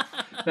never.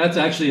 That's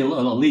actually a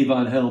Lee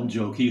Von Helm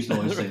joke. He used to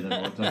always say that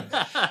all the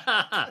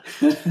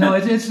time. No,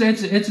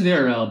 it's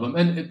their album.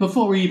 And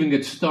before we even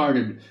get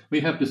started, we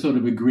have to sort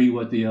of agree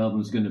what the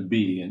album's going to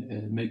be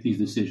and make these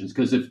decisions.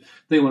 Because if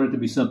they want it to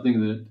be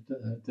something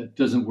that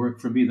doesn't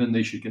work for me, then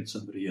they should get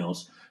somebody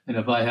else. And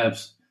if I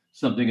have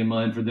something in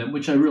mind for them,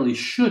 which I really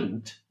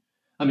shouldn't,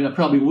 I mean, I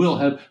probably will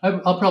have.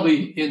 I'll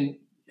probably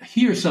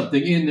hear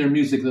something in their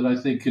music that I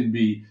think can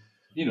be,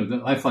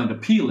 that I find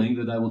appealing,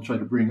 that I will try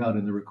to bring out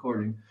in the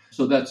recording.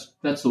 So that's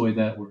the way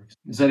that works.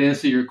 Does that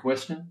answer your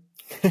question?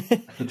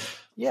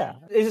 Yeah.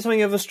 Is it something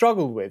you ever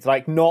struggled with,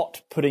 like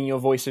not putting your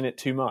voice in it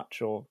too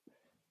much, or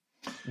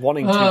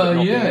wanting to?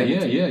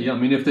 Yeah. I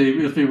mean, if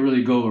they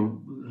really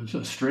go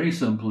astray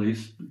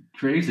someplace,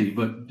 crazy.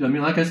 But I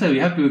mean, like I said, we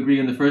have to agree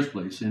in the first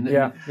place, and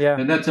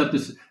that's up to.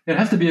 It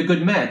has to be a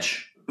good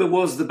match. But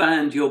was the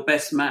band your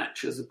best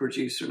match as a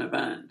producer in a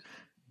band?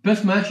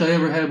 Best match I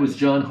ever had was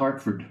John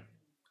Hartford.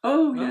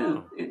 Oh,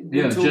 yeah.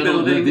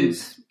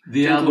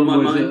 The album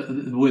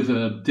was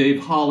with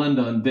Dave Holland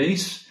on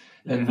bass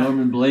and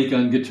Norman Blake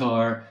on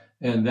guitar,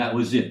 and that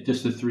was it.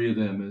 Just the three of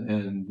them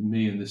and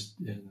me in the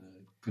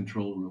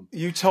control room.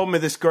 You told me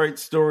this great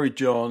story,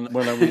 John,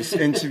 when I was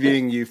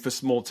interviewing you for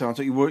Small Town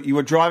Talk. You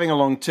were driving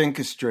along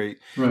Tinker Street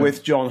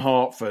with John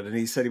Hartford, and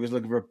he said he was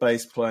looking for a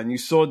bass player. And you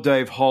saw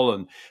Dave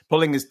Holland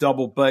pulling his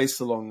double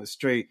bass along the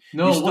street.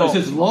 No, it was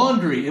his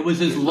laundry. It was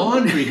his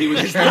laundry he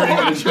was carrying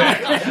on his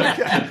back.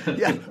 Okay.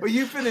 Yeah, well,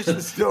 you finished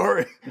the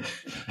story.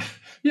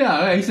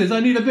 Yeah, he says, "I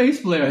need a bass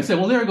player." I said,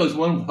 "Well, there goes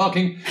one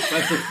walking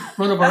at the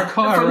front of our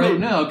car right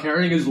now,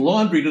 carrying his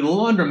laundry to the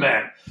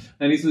laundromat."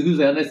 And he said, "Who's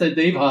that?" And I said,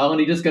 "Dave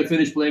Holland. He just got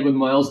finished playing with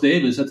Miles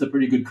Davis. That's a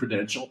pretty good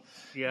credential."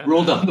 Yeah.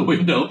 Rolled down the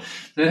window.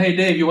 Said, "Hey,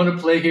 Dave, you want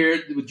to play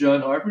here with John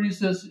Hartford?" He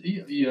says,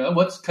 "Yeah.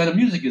 What kind of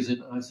music is it?"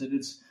 And I said,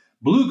 "It's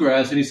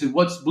bluegrass." And he said,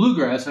 "What's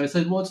bluegrass?" And I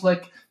said, "Well, it's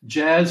like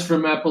jazz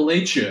from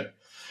Appalachia."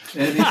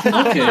 And he said,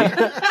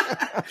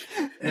 "Okay."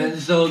 And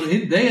so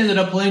they ended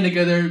up playing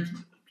together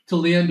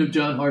till the end of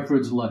John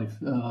Hartford's life.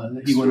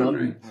 He went out,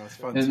 and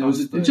it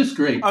was just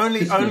great.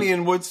 Only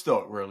in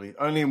Woodstock, really.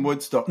 Only in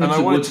Woodstock. That's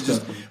and I wanted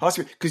Woodstock. to just ask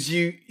you, because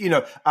you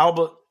know,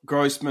 Albert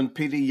Grossman,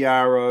 Peter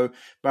Yarrow,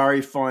 Barry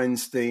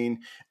Feinstein,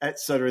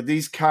 etc.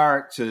 These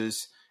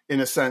characters, in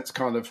a sense,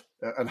 kind of,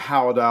 and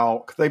Howard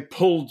Alk, they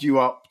pulled you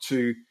up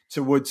to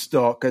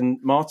Woodstock, and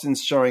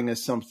Martin's showing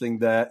us something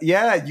there.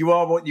 Yeah, You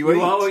Are What You Eat.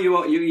 You are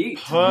what you eat.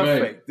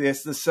 Perfect. Right.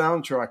 It's the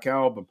soundtrack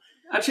album.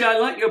 Actually, I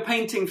like your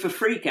painting for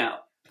Freak Out,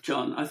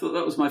 John. I thought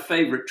that was my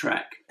favourite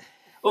track.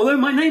 Although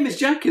My Name is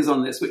Jack is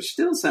on this, which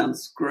still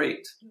sounds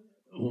great.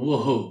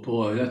 Whoa,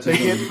 boy, that's big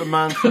hit for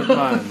Manfred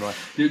Mann, right?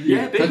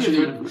 Yeah, big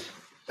hit.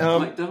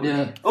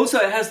 Yeah. Also,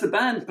 it has the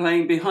band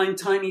playing behind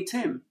Tiny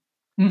Tim.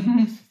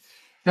 Mm-hmm.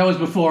 That was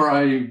before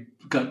I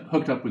got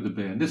hooked up with the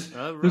band. This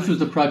was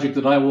the project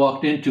that I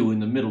walked into in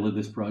the middle of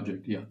this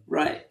project. Yeah,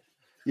 right.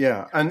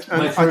 Yeah, and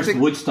my first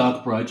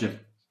Woodstock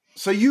project.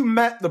 So you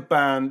met the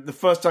band. The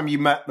first time you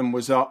met them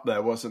was up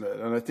there, wasn't it?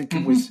 And I think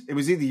it was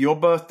either your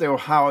birthday or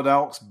Howard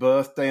Alk's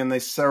birthday, and they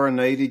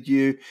serenaded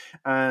you.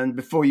 And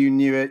before you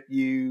knew it,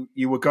 you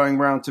were going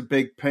round to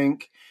Big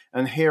Pink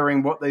and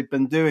hearing what they'd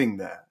been doing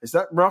there. Is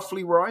that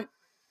roughly right?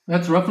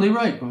 That's roughly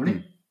right,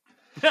 Barney.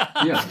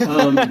 Yeah,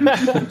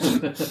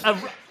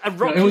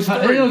 it was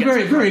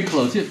very, very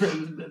close.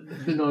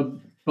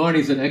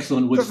 Barney's an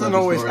excellent Woodstock. Doesn't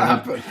always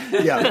happen.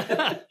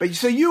 Yeah, but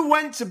so you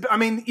went to. I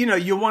mean,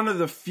 you're one of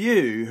the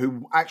few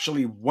who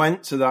actually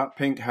went to that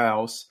Pink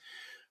house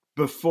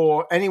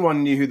before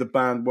anyone knew who the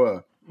band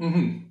were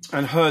and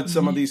heard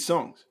some of these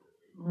songs.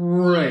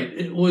 Right.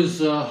 It was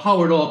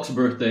Howard Alk's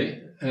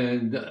birthday,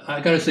 and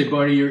I got to say,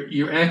 Barney,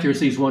 your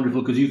accuracy is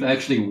wonderful because you've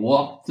actually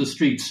walked the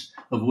streets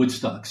of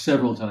Woodstock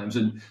several times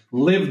and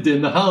lived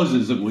in the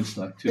houses of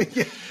Woodstock too.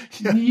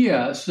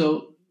 Yeah.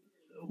 So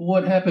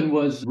what happened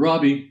was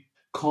Robbie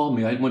called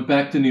me. I went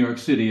back to New York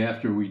City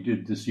after we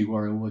did this You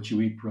Are What You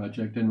Eat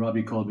project, and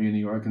Robbie called me in New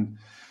York and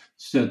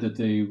said that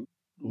they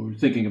were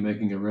thinking of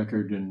making a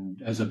record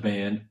and as a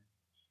band,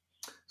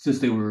 since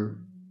they were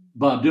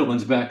Bob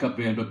Dylan's backup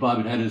band, but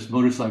Bob had his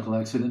motorcycle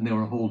accident and they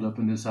were holed up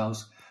in this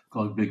house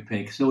called Big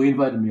Pink. So he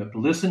invited me up to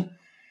listen,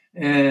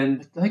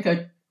 and I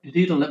think he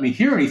didn't let me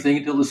hear anything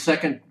until the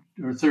second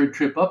or third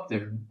trip up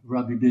there,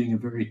 Robbie being a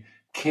very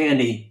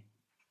canny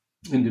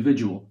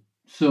individual.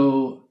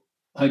 So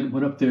I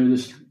went up there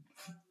this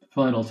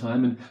final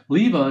time, and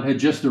Levon had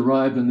just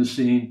arrived on the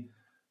scene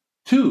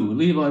too.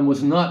 Levon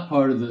was not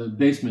part of the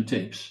Basement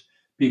Tapes.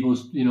 People,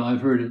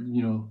 I've heard it,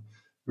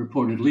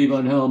 reported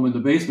Levon Helm in the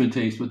Basement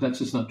Tapes, but that's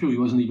just not true. He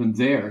wasn't even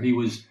there. He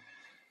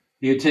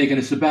had taken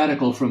a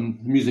sabbatical from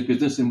the music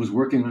business and was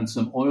working on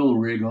some oil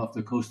rig off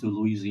the coast of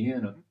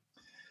Louisiana.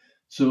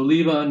 So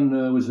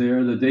Levon was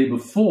there the day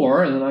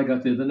before, and then I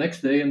got there the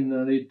next day,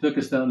 and they took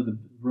us down to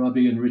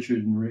Robbie and Richard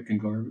and Rick and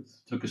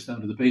Garth took us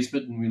down to the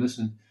basement, and we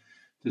listened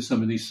to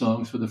some of these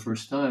songs for the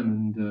first time,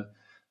 and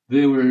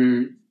they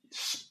were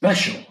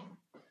special.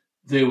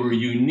 They were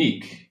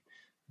unique.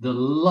 A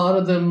lot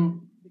of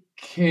them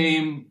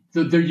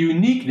their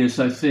uniqueness,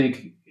 I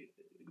think,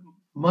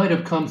 might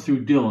have come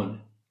through Dylan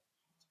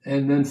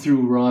and then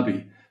through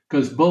Robbie,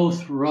 because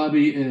both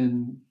Robbie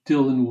and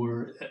Dylan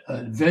were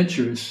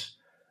adventurous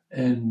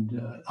and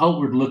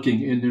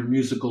outward-looking in their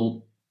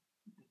musical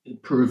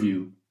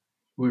purview,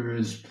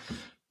 whereas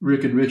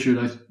Rick and Richard,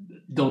 I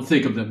don't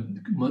think of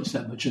them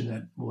that much in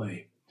that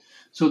way.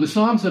 So the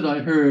songs that I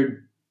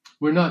heard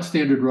were not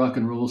standard rock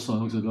and roll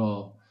songs at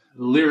all.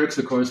 The lyrics,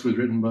 of course, were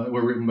written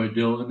by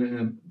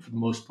Dylan for the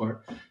most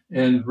part.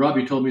 And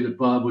Robbie told me that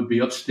Bob would be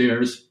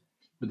upstairs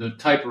with a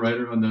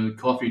typewriter on the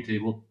coffee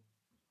table,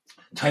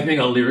 typing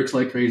out lyrics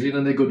like crazy, and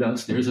then they go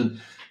downstairs and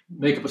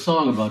make up a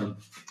song about them.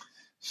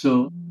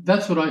 So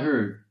that's what I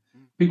heard.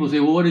 People say,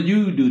 well, what did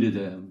you do to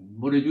them?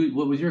 What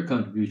was your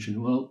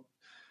contribution? Well,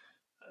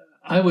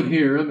 I would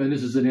hear them, and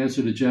this is an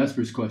answer to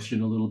Jasper's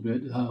question a little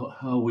bit,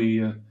 how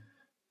we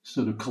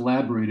sort of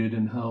collaborated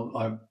and how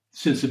our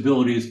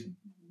sensibilities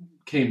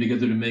came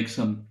together to make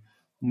some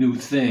new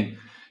thing.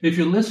 If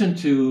you listen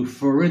to,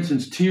 for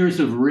instance, Tears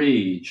of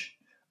Rage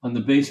on the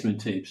Basement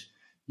Tapes,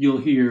 you'll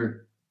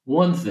hear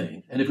one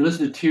thing. And if you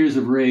listen to Tears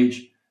of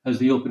Rage as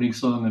the opening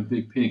song on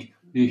Big Pink,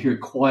 you hear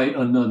quite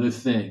another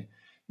thing.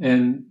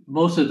 And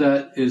most of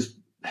that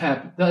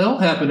that all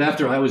happened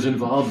after I was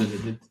involved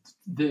in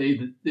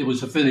it. It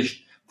was a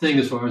finished thing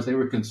as far as they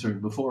were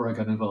concerned before I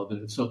got involved in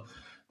it. So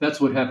that's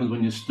what happens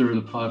when you stir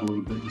the pot a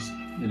little bit,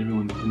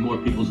 and more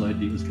people's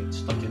ideas get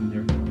stuck in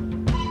there.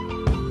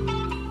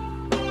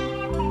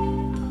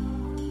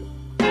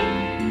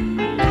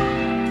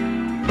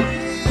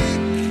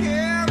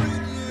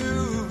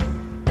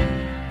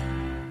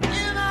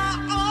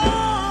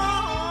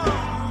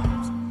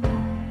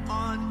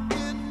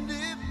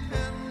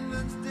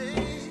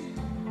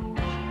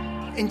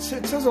 In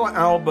terms of like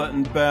Albert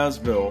and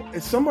Bearsville,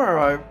 it's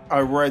somewhere I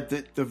read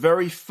that the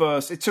very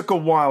first, it took a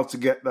while to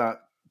get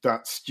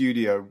that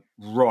studio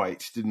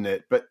right, didn't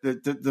it? But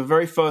the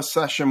very first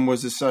session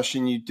was a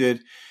session you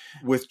did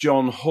with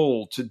John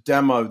Hall to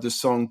demo the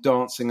song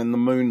Dancing in the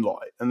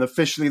Moonlight. And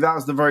officially that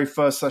was the very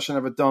first session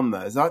ever done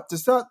there.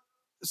 Does that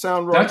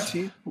sound right to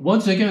you?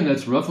 Once again,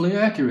 that's roughly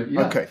accurate.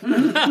 Yeah. Okay.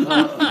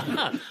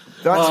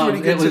 That's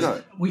really good to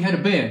know. We had a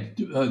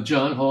band,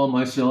 John Hall,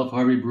 myself,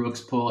 Harvey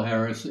Brooks, Paul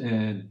Harris,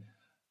 and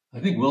I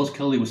think Wells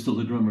Kelly was still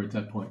the drummer at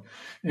that point.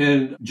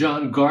 And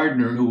John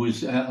Gardner, who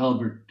was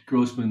Albert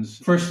Grossman's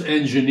first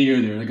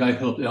engineer there, the guy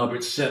who helped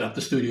Albert set up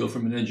the studio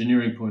from an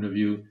engineering point of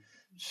view,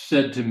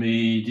 said to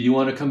me, do you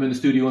want to come in the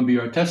studio and be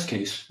our test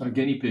case, our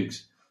guinea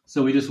pigs?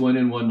 So we just went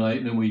in one night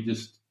and then we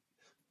just,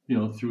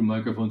 threw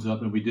microphones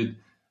up and we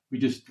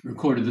just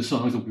recorded the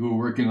songs that we were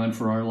working on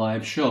for our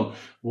live show,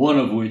 one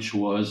of which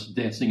was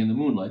Dancing in the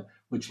Moonlight,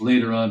 which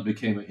later on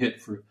became a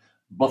hit for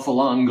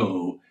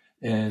Buffalongo,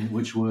 and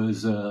which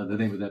was the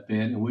name of that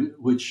band, and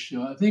which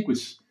I think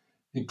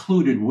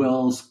included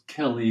Wells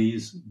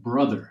Kelly's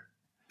brother.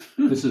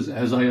 This is,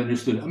 as I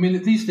understood it. I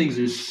mean, these things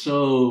are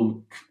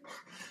so,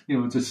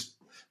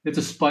 it's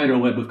a spider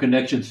web of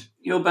connections.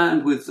 Your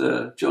band with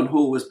John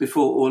Hall was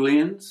before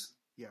Orleans?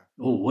 Yeah.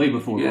 Oh, way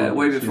before. Yeah, Orleans,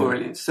 way before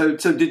Orleans. So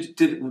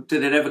did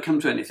it ever come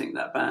to anything,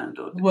 that band?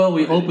 Well,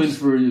 we opened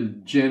for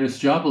Janis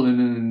Joplin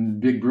and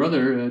Big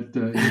Brother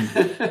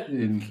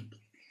in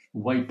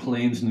White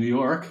Plains, New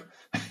York,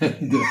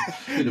 and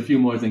did a few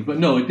more things. But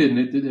no, it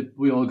didn't.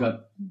 We all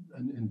got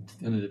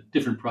in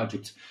different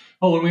projects.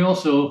 Oh, and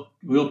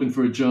we opened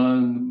for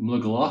John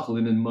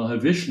McLaughlin and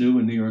Mahavishnu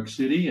in New York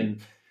City, and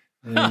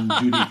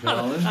Judy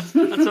Collins.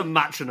 That's a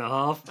match and a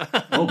half.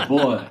 Oh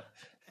boy,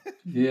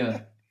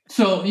 yeah.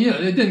 So,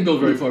 it didn't go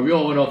very far. We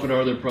all went off on our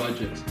other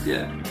projects.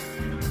 Yeah.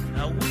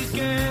 We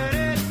get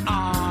it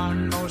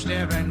on most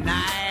every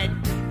night.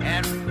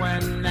 And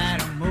when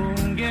that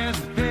moon gets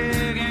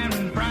big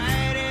and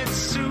bright, it's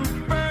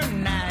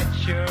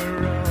supernatural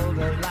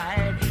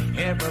delight.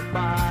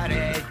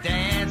 Everybody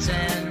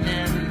dancing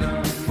in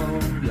the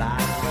moonlight.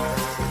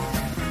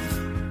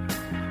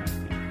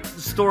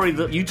 The story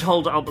that you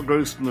told Albert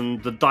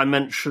Grossman, the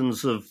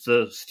dimensions of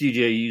the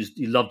studio you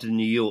loved in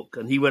New York,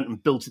 and he went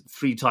and built it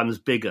 3 times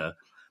bigger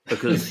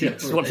because he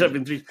wanted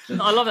everything.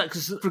 I love that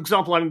because, for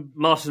example,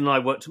 Martin and I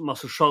worked at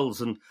Muscle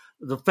Shoals, and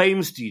the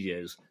Fame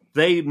Studios,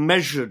 they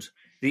measured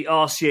the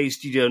RCA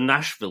studio in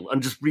Nashville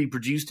and just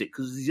reproduced it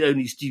because it's the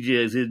only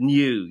studios they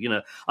knew.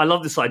 I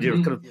love this idea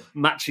of kind of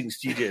matching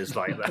studios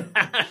like that.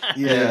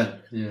 Yeah,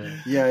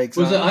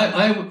 exactly.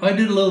 I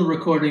did a little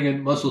recording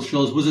in Muscle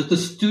Shoals. Was it the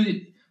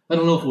studio? I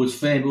don't know if it was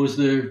Fame. It was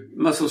the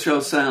Muscle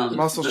Shoals Sound.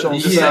 Muscle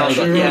Shoals Sound.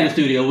 The early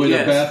studio where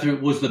the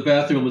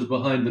bathroom was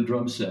behind the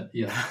drum set.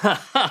 Yeah,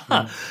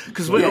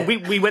 because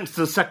we went to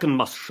the second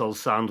Muscle Shoals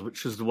Sound,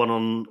 which is the one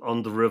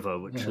on the river,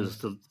 which is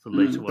the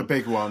later one, the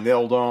big one, the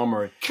old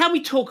Armory. Can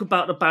we talk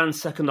about the band's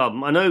second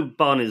album? I know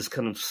Barney's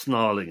kind of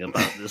snarling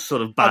about this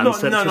sort of band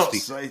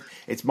centricity.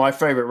 It's my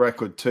favourite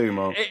record too,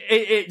 Mark.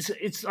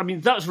 It's. I mean,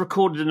 that was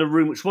recorded in a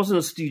room which wasn't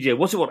a studio.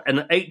 Was it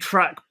an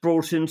 8-track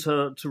brought in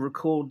to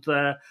record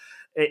there?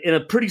 In a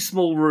pretty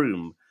small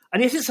room,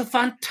 and yet it's a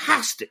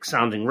fantastic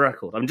sounding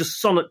record. I mean,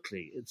 just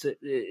sonically, it's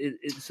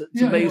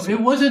amazing. It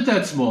wasn't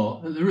that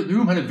small. The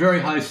room had a very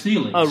high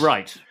ceiling. Oh,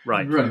 right,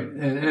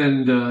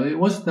 and it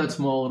wasn't that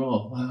small at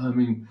all. I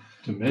mean,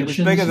 dimensions.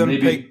 It was bigger than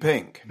Big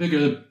Pink.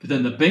 Bigger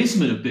than the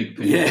basement of Big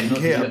Pink.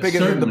 Yeah, bigger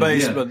than the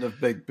basement of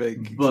Big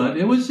Pink. But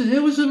it was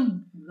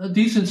a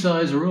decent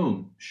sized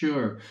room,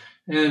 sure,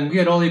 and we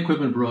had all the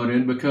equipment brought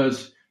in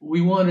because we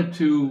wanted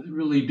to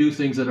really do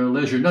things at our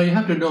leisure. Now, you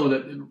have to know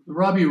that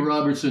Robbie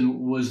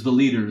Robertson was the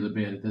leader of the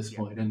band at this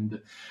point.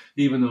 And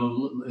even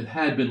though it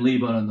had been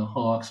Levon and the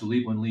Hawks,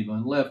 when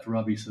Levon left,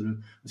 Robbie sort of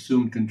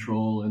assumed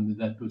control, and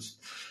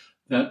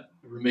that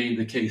remained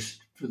the case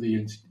for the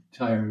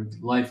entire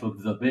life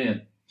of the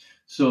band.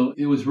 So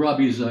it was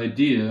Robbie's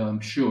idea, I'm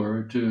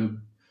sure, to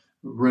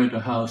rent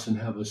a house and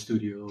have a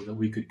studio that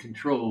we could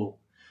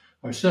control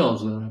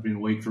ourselves without having to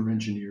wait for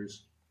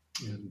engineers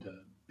and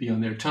be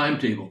on their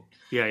timetable.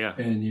 Yeah.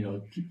 And,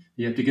 you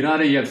have to get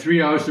out of it. You have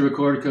 3 hours to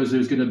record because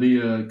there's going to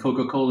be a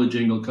Coca-Cola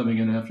jingle coming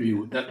in after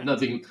you.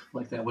 Nothing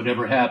like that would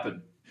ever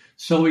happen.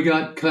 So we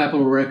got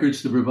Capitol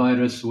Records to provide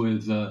us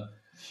with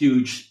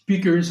huge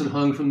speakers that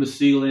hung from the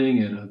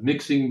ceiling and a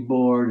mixing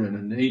board and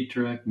an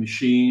 8-track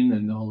machine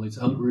and all this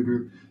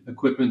outrigger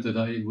equipment that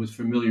I was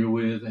familiar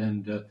with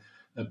and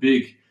a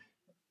big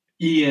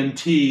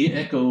EMT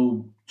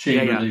echo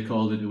chamber, they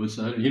called it. It was,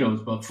 it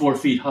was about 4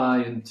 feet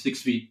high and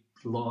 6 feet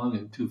long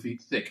and 2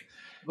 feet thick.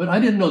 But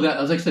I didn't know that.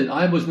 As I said,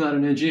 I was not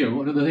an engineer.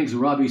 One of the things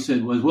Robbie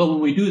said was, well,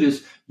 when we do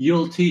this,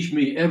 you'll teach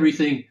me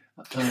everything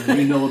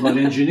you know about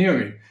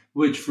engineering,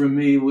 which for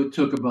me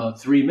took about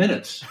 3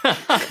 minutes.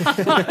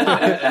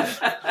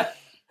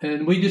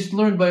 And we just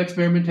learned by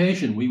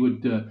experimentation. We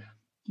would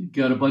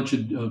got a bunch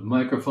of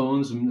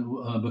microphones,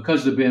 and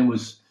because the band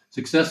was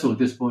successful at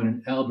this point,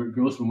 and Albert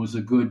Grossman was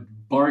a good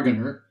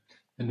bargainer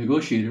and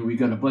negotiator, we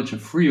got a bunch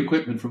of free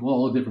equipment from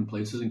all the different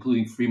places,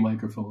 including free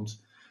microphones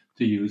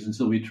to use. And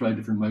so we tried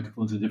different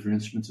microphones and different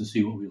instruments and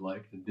see what we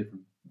liked and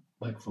different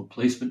microphone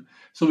placement.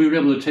 So we were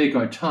able to take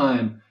our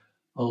time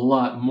a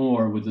lot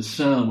more with the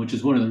sound, which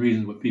is one of the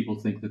reasons why people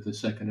think that the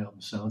second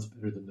album sounds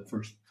better than the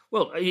first.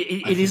 Well,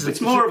 it is.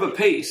 It's more of a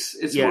piece.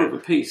 It's more of a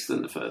piece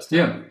than the first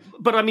album.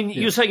 But I mean,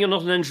 you're saying you're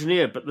not an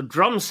engineer, but the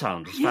drum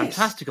sound is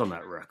fantastic on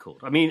that record.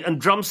 I mean, and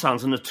drum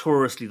sounds are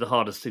notoriously the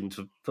hardest thing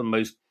for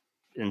most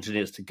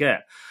engineers to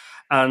get.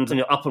 And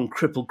up on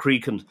Cripple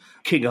Creek and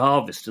King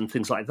Harvest and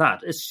things like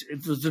that. It's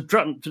the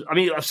drum. I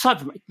mean, aside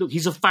from look,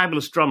 he's a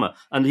fabulous drummer,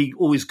 and he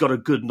always got a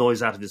good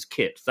noise out of his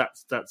kit.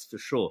 That's for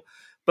sure.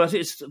 But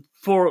it's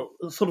for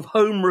a sort of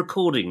home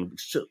recording,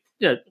 which,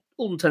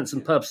 all intents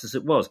and purposes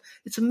it was.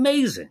 It's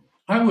amazing.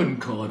 I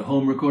wouldn't call it a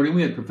home recording.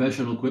 We had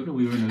professional equipment.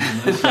 We were in a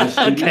nice size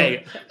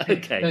studio.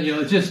 Okay. And,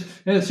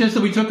 it's just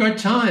that we took our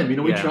time.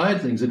 We tried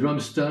things. The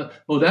drum stuff.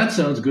 Oh, that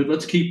sounds good.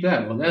 Let's keep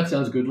that. Well, that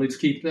sounds good. Let's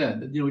keep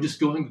that.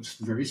 Just going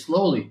very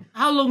slowly.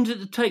 How long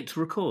did it take to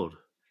record?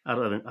 Out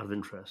of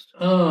interest.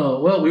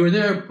 Oh, well, we were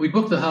there. We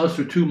booked the house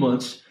for 2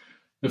 months.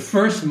 The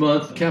first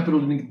month, Capitol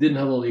didn't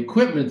have all the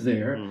equipment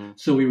there,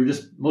 so we were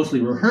just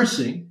mostly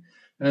rehearsing.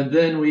 And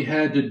then we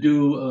had to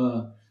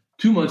do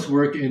 2 months'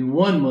 work in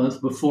 1 month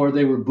before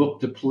they were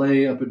booked to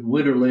play up at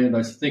Winterland,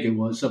 I think it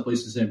was,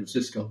 someplace in San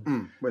Francisco.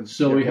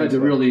 We had to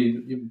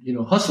really,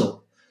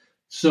 hustle.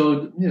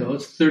 So,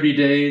 it's 30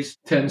 days,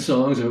 10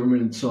 songs, however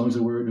many songs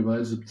there were,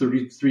 divided up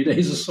 33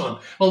 days a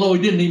song. Although we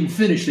didn't even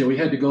finish there. We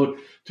had to go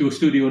to a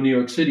studio in New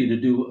York City to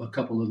do a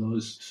couple of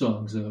those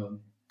songs.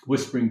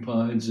 Whispering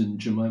Pines and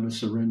Jemima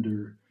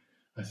Surrender,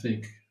 I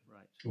think,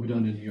 were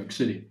done in New York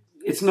City.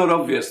 It's not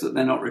obvious that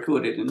they're not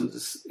recorded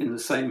in the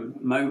same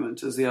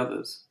moment as the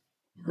others.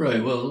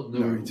 Right. Well, they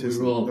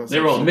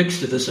were all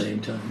mixed at the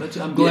same time. But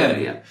I'm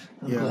glad.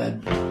 I'm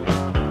glad.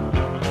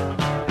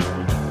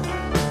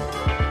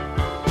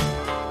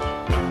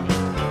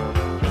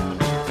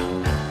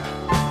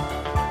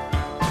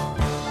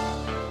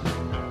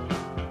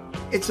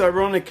 It's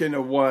ironic in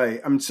a way.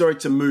 I'm sorry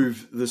to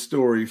move the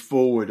story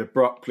forward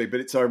abruptly, but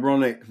it's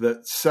ironic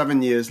that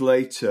 7 years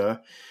later,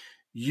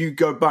 you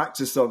go back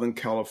to Southern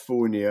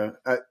California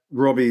at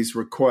Robbie's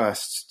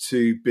request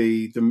to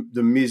be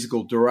the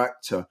musical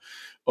director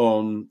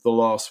on The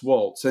Last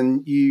Waltz.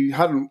 And you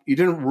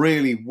didn't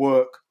really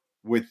work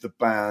with the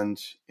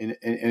band in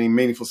any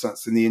meaningful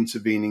sense in the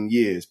intervening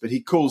years, but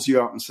he calls you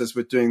up and says,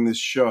 we're doing this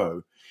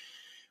show.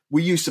 Were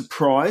you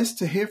surprised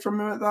to hear from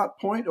him at that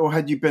point, or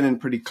had you been in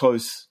pretty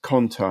close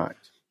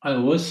contact? I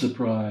was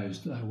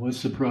surprised. I was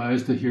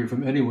surprised to hear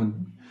from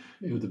anyone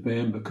with the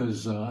band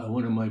because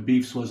one of my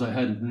beefs was I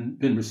hadn't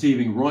been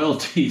receiving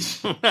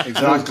royalties. Exactly.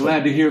 I was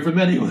glad to hear from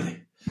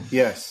anyone.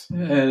 Yes.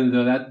 And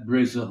that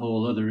raises a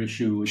whole other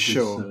issue, which is...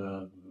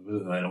 we'll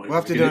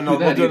have to do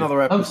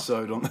another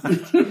episode on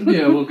that.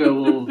 Yeah, we'll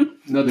go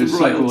another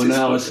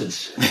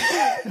psychoanalysis.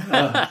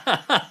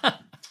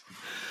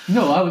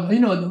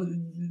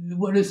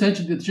 What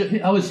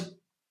essentially, I was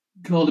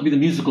called to be the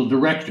musical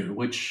director,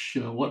 which,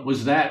 what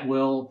was that?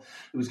 Well,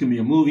 it was going to be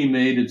a movie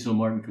made, and so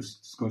Martin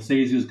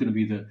Scorsese was going to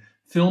be the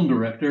film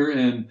director,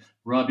 and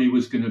Robbie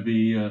was going to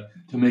be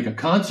to make a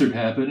concert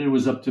happen. It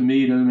was up to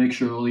me to make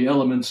sure all the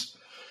elements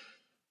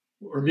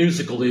were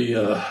musically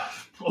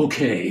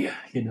okay,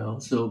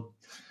 So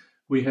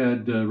we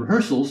had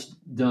rehearsals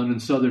down in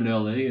southern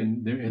LA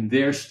and in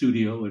their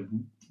studio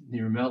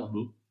near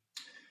Malibu.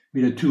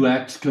 We had 2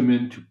 acts come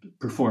in, 2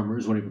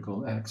 performers, what do you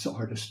call acts,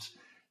 artists,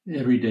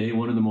 every day,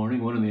 one in the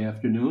morning, one in the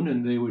afternoon,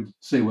 and they would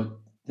say what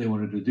they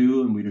wanted to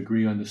do, and we'd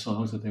agree on the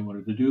songs that they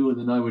wanted to do, and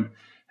then I would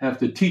have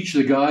to teach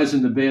the guys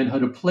in the band how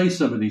to play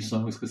some of these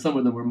songs, because some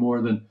of them were more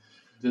than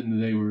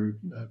they were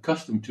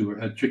accustomed to or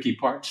had tricky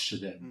parts to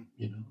them,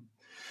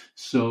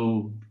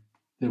 So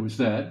there was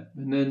that.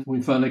 And then we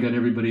finally got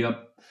everybody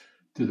up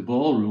to the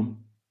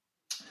ballroom.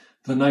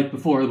 The night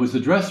before, it was the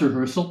dress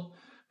rehearsal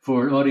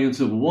for an audience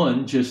of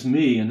 1, just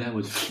me, and that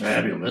was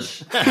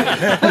fabulous.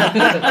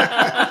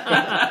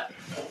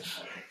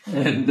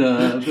 And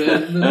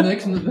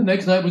the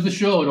next night was the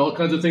show, and all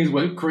kinds of things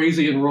went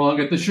crazy and wrong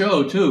at the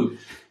show too.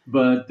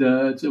 But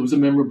it was a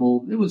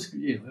memorable. It was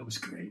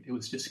great. It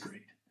was just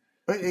great.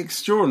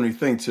 Extraordinary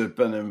thing to have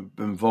been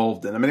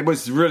involved in. I mean, it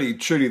was really,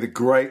 truly the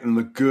great and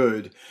the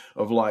good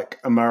of like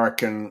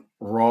American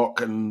rock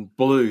and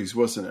blues,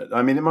 wasn't it?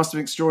 I mean, it must have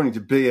been extraordinary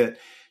to be at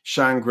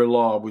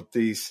Shangri-La with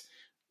these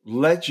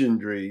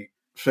legendary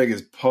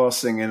figures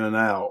passing in and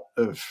out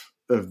of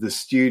the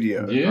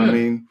studio. Yeah, I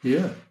mean,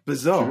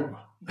 bizarre.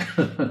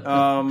 Sure.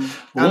 And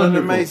an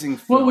amazing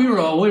film. Well,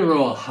 we were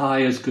all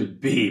high as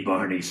could be,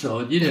 Barney.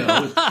 So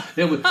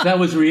that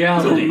was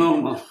reality.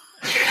 Normal.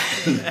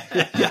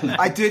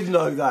 I did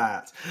know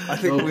that. I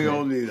think we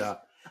all knew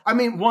that. I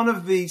mean, one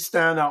of the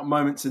standout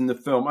moments in the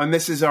film, and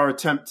this is the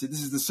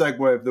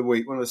segue of the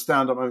week, one of the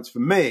standout moments for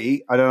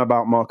me, I don't know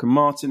about Mark and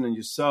Martin and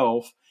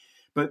yourself,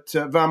 but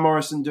Van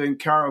Morrison doing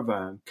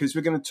Caravan, because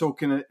we're going to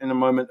talk in a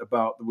moment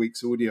about the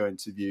week's audio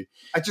interview.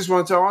 I just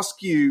wanted to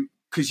ask you,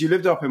 because you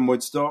lived up in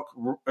Woodstock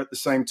at the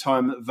same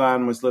time that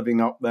Van was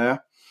living up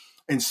there,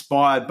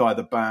 inspired by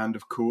the band,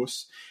 of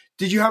course.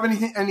 Did you have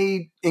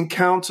any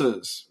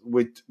encounters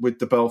with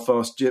the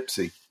Belfast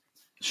Gypsy?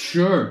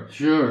 Sure.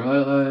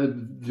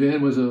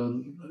 Van was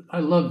I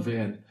love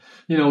Van.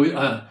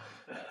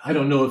 I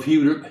don't know if he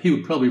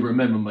would probably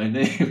remember my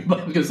name. I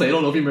was going to say, I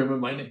don't know if he remembered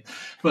my name.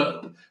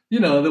 But,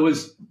 there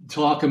was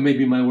talk of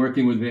maybe my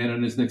working with Van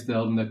on his next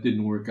album that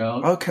didn't work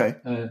out. Okay.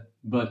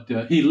 But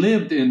he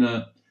lived in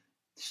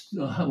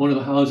one of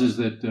the houses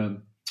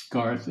that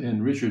Garth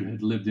and Richard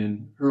had lived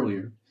in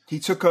earlier. He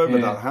took over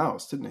that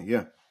house, didn't he?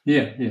 Yeah.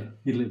 Yeah,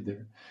 he lived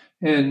there.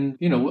 And,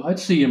 I'd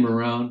see him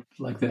around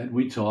like that.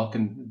 We'd talk,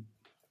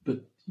 but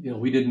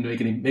we didn't make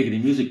any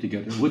music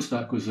together.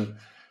 Woodstock was a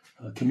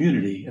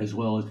community as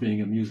well as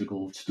being a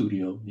musical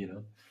studio,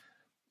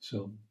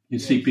 So you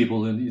see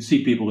people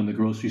in the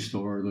grocery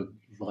store, the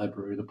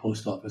library, the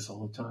post office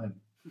all the time.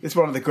 It's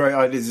one of the great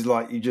ideas. Is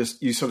like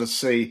you sort of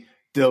see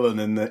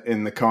Dylan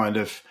in the kind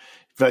of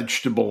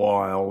vegetable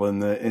aisle in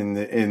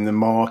the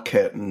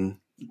market, and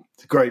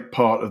it's a great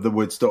part of the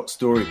Woodstock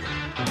story.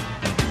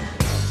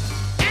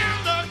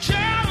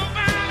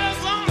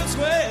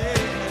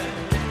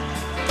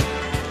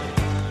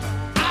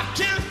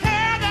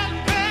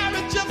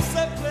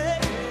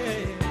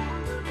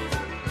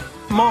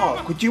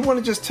 Mark, would you want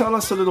to just tell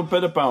us a little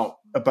bit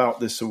about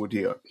this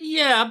audio?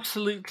 Yeah,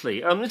 absolutely.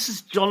 This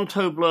is John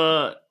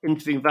Tobler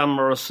interviewing Van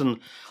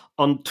Morrison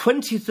on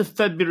 20th of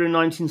February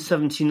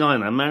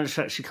 1979. I managed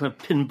to actually kind of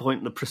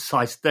pinpoint the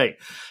precise date.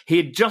 He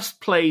had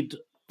just played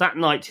that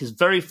night his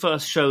very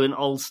first show in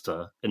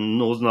Ulster in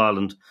Northern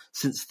Ireland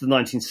since the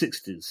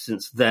 1960s,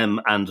 since Them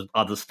and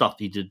other stuff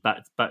he did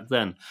back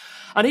then.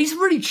 And he's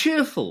really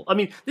cheerful. I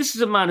mean, this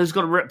is a man who's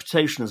got a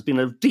reputation as being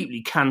a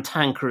deeply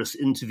cantankerous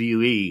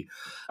interviewee,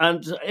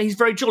 and he's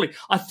very jolly.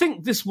 I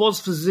think this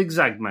was for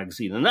Zigzag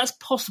magazine, and that's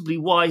possibly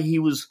why he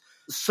was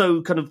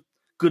so kind of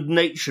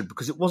good-natured,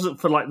 because it wasn't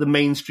for like the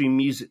mainstream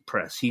music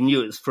press. He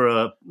knew it was for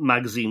a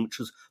magazine which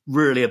was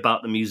really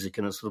about the music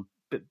in a sort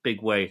of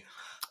big way.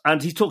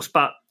 And he talks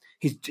about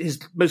his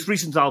most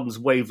recent album's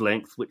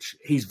Wavelength, which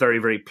he's very,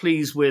 very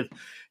pleased with.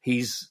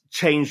 He's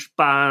changed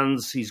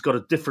bands. He's got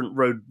a different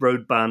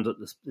road band at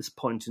this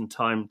point in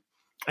time.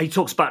 He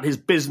talks about his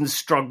business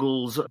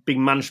struggles,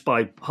 being managed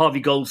by Harvey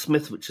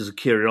Goldsmith, which is a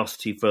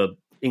curiosity for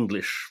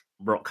English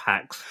rock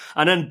hacks.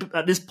 And then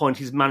at this point,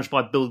 he's managed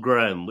by Bill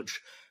Graham,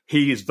 which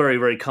he is very,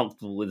 very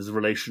comfortable with his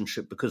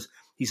relationship, because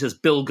he says,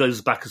 Bill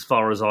goes back as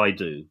far as I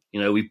do.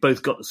 We've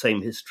both got the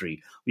same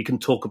history. We can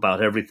talk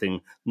about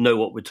everything, know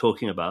what we're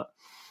talking about.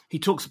 He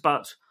talks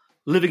about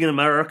living in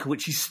America,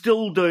 which he's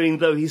still doing,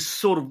 though he's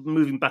sort of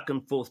moving back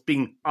and forth,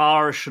 being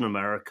Irish in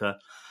America.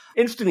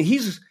 Interestingly, he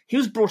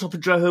was brought up a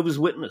Jehovah's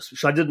Witness,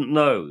 which I didn't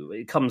know.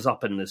 It comes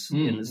up in this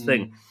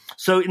thing.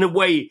 So in a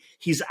way,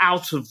 he's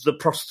out of the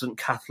Protestant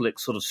Catholic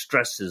sort of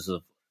stresses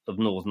of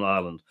Northern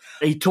Ireland.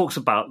 He talks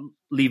about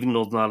leaving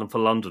Northern Ireland for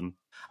London.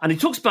 And he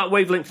talks about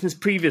Wavelength in his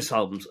previous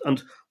albums.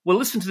 And we'll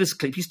listen to this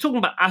clip. He's talking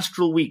about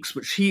Astral Weeks,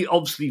 which he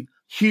obviously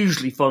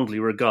hugely fondly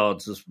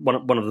regards as one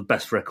of the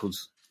best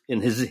records in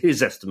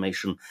his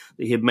estimation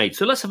that he had made.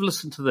 So let's have a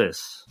listen to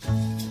this.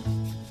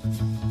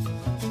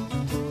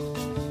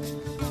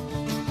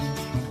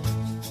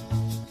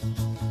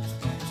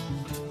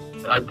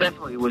 I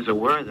definitely was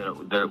aware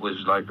that it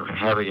was like a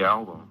heavy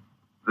album.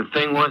 The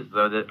thing was,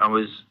 though, that I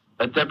was,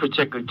 at that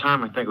particular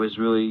time, I think it was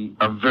really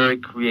a very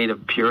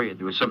creative period.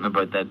 There was something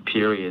about that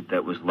period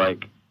that was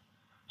like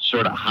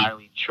sort of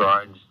highly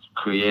charged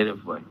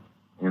creatively.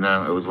 It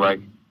was like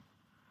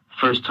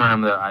first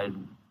time that I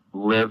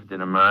lived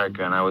in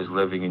America, and I was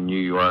living in New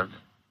York,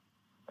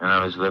 and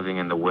I was living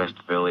in the West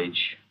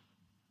Village,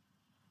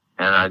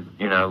 and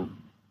a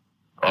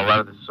lot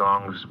of the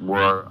songs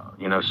were,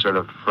 sort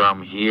of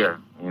from here,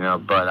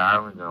 Bud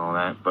Ireland and all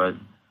that, but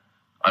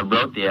I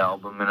wrote the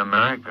album in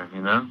America,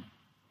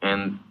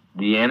 and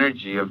the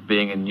energy of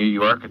being in New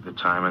York at the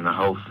time and the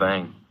whole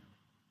thing,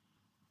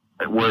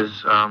 it was,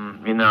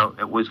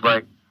 it was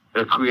like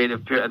a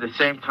creative period. At the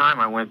same time,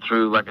 I went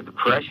through like a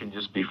depression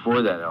just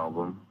before that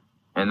album.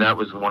 And that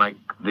was when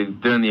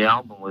doing the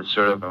album was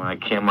sort of when I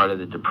came out of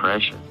the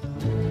depression.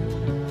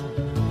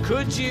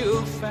 Could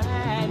you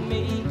find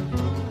me?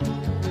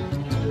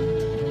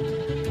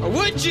 Or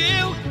would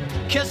you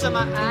kiss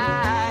my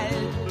eyes?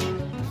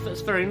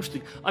 That's very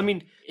interesting. I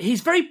mean,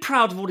 he's very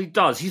proud of what he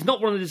does. He's not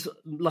one of these,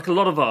 like a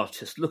lot of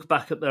artists, look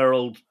back at their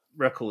old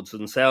records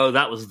and say, oh,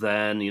 that was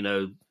then,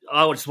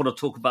 I just want to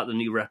talk about the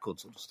new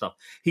records sort of stuff.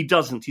 He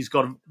doesn't. He's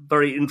got a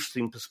very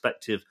interesting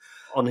perspective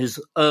on his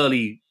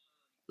early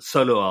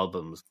solo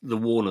albums, the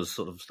Warners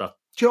sort of stuff.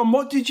 John,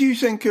 what did you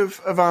think of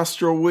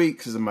Astral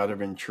Weeks as a matter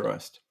of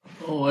interest?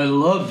 Oh, I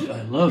loved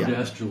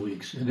Astral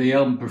Weeks, and the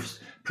album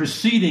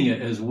preceding it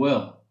as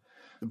well.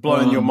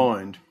 Blowing Your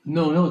Mind.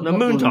 No,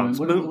 Moondance.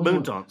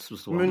 Moondance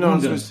was the one.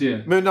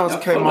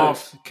 Moondance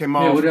came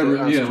after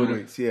Astral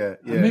Weeks. Yeah.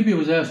 Maybe it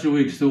was Astral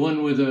Weeks, the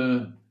one with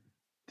the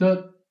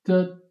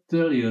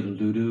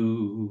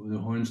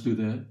horns do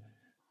that.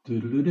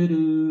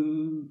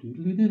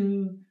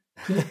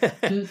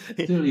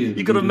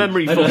 You've got a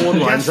memory for horn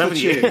lines,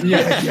 haven't you?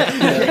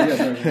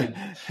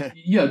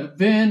 Yeah,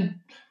 Van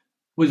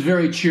was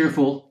very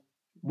cheerful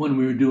when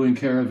we were doing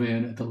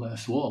Caravan at the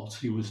Last Waltz.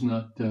 He was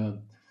not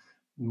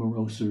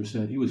Moroser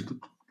said. He was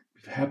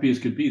happy as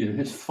could be there.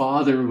 His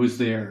father was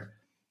there.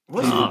 He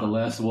did the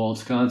Last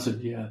Waltz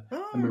concert. Yeah,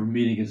 I remember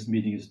meeting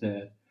his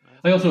dad.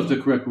 I also have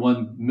to correct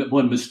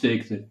one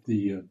mistake that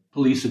the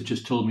police have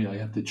just told me I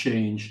have to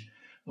change,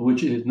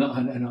 which is not.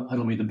 I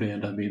don't mean the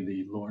band. I mean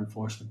the law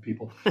enforcement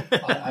people.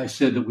 I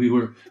said we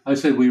were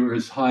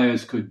as high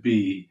as could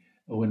be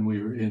when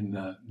we were in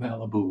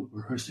Malibu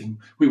rehearsing.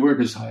 We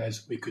weren't as high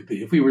as we could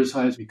be. If we were as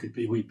high as we could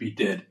be, we'd be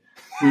dead.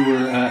 We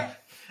were.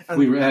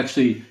 We were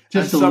actually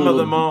just and a some little. Some of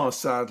them are,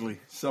 sadly.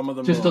 Some of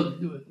them are.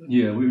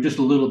 We were just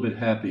a little bit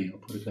happy. I'll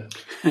put it that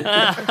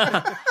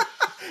way.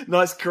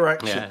 Nice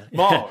correction. Yeah.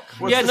 Mark,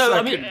 what's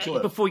the second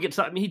clip? Before we get to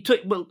that,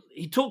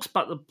 he talks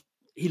about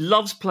he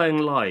loves playing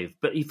live,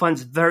 but he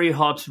finds it very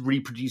hard to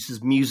reproduce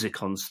his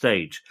music on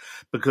stage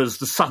because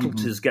the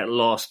subtleties get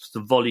lost, the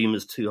volume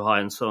is too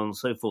high, and so on and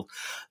so forth.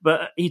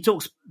 But he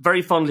talks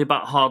very fondly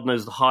about Hard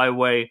Knows the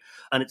Highway,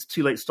 and It's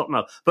Too Late to Stop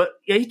Now. But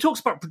yeah, he talks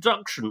about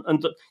production,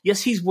 and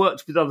yes, he's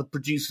worked with other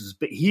producers,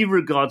 but he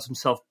regards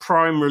himself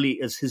primarily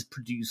as his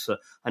producer,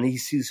 and he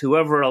sees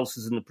whoever else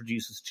is in the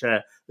producer's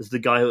chair as the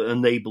guy who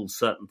enables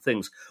certain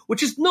things,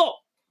 which is not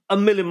a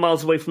million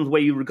miles away from the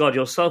way you regard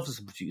yourself as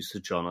a producer,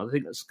 John. I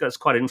think that's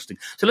quite interesting.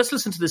 So let's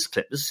listen to this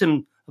clip. This is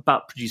him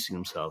about producing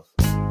himself.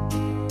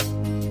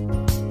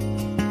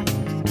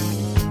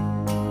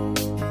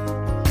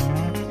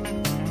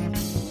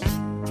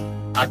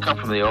 I come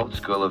from the old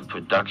school of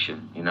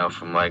production,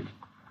 from like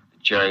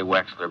Jerry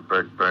Wexler,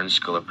 Burt Burns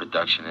school of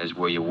production, is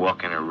where you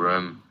walk in a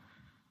room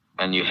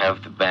and you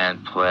have the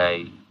band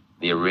play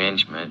the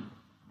arrangement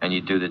and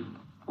you do the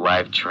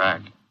live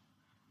track.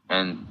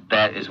 And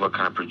that is what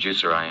kind of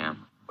producer I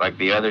am. Like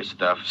the other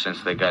stuff,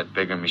 since they got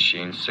bigger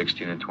machines,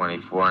 16 and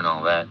 24 and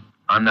all that,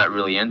 I'm not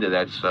really into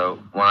that. So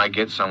when I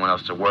get someone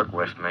else to work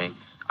with me,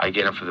 I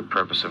get them for the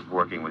purpose of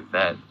working with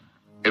that.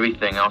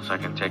 Everything else I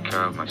can take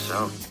care of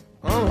myself.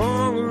 I'm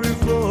hungry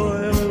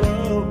for your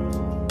love.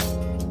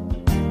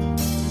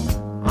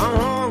 I'm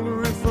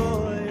hungry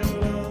for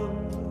your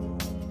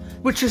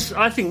love. Which is,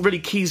 I think, really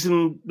keys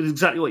in with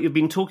exactly what you've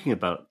been talking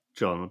about,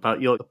 John,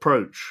 about your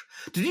approach.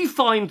 Did you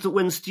find that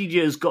when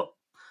studios got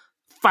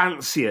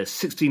fancier,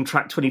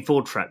 16-track,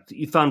 24-track, that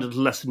you found it a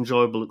less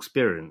enjoyable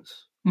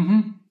experience?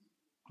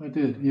 I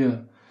did,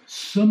 yeah.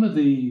 Some of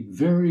the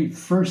very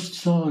first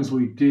songs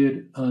we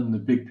did on the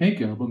Big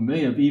Pink album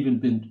may have even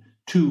been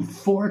 2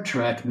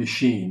 4-track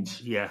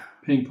machines,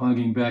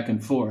 ping-ponging back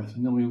and forth.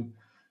 And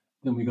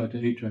then we got to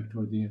 8-track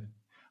toward the end.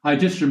 I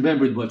just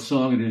remembered what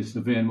song it is,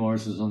 the Van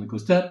Morrison's on. It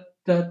goes,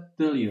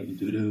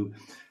 da-da-da-da-do-do.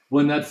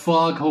 When that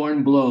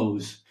foghorn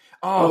blows.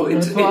 Oh,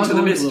 into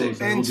the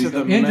Mystic. Into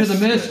the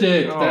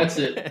Mystic. Oh. That's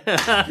it.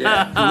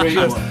 Yeah, great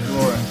one.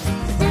 All right.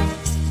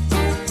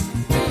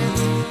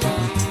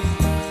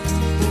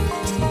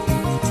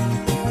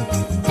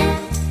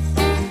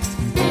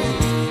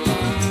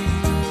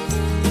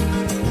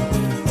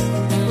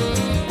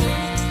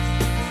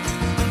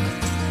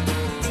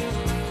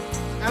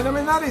 And I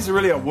mean, that is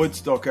really a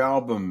Woodstock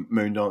album,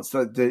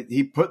 Moondance.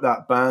 He put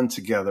that band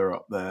together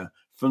up there.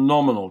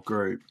 Phenomenal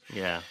group.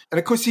 Yeah. And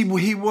of course, he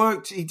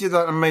did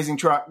that amazing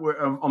track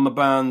on the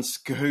band's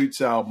Cahoots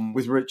album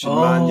with Richard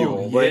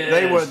Manuel.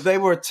 Yes. They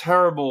were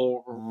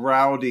terrible,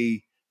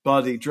 rowdy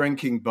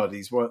drinking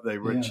buddies, weren't they,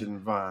 Richard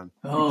and Van?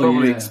 You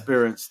probably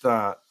experienced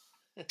that.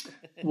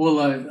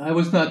 Well, I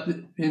was not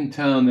in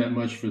town that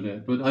much for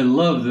that, but I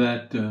love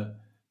that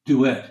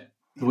duet,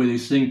 the way they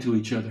sing to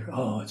each other.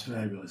 Oh, it's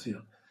fabulous,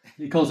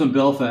 He calls him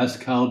Belfast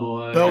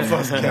Cowboy.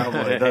 Belfast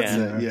Cowboy, that's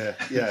it.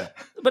 Yeah.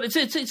 But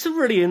it's a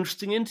really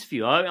interesting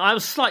interview. I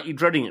was slightly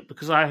dreading it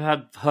because I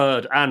had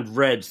heard and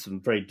read some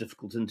very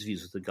difficult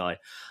interviews with the guy.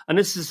 And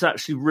this is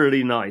actually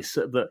really nice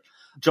that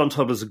John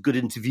Tobler's a good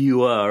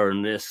interviewer,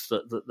 and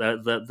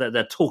that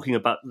they're talking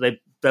about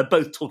they're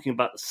both talking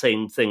about the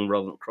same thing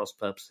rather than cross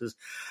purposes.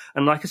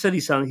 And like I said, he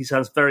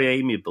sounds very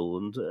amiable,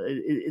 and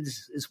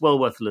it's well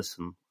worth a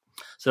listen.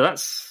 So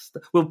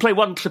we'll play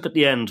one clip at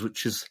the end,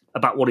 which is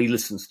about what he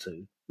listens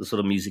to, the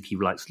sort of music he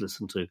likes to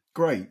listen to.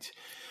 Great.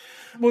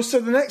 Well, so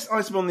the next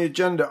item on the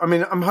agenda, I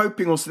mean, I'm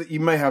hoping also that you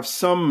may have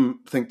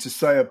something to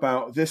say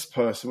about this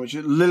person, which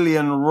is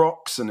Lillian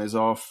Roxon is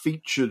our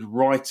featured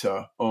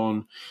writer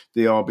on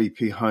the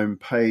RBP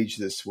homepage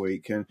this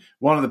week. And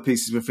one of the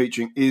pieces we're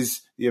featuring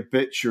is the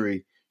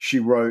obituary she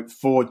wrote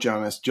for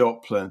Janis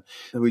Joplin.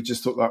 And we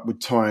just thought that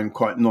would tie in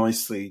quite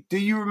nicely. Do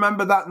you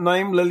remember that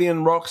name,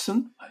 Lillian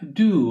Roxon? I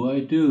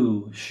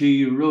do.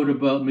 She wrote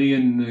about me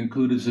and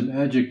included some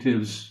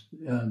adjectives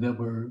that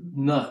were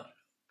not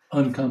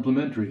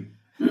uncomplimentary.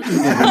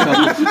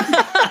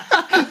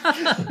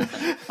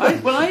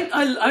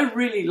 I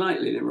really like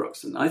Lillian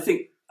Roxon.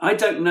 I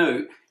don't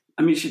know.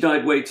 I mean, she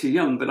died way too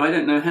young, but I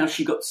don't know how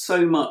she got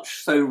so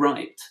much so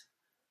right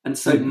and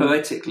so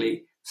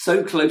poetically,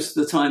 so close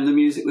to the time the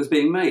music was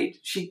being made.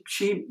 She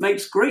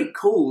makes great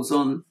calls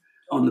on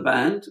the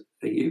band,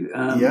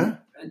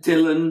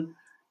 Dylan,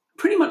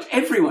 pretty much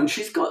everyone.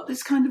 She's got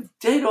this kind of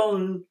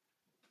dead-on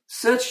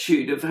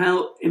certitude of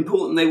how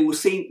important they will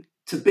seem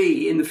to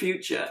be in the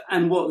future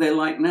and what they're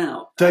like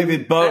now.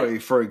 David Bowie,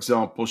 for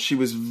example, she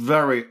was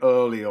very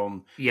early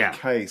on the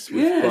case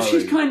with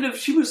Bowie.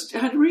 She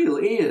had real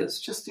ears,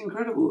 just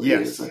incredible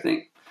ears, I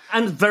think.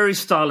 And very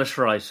stylish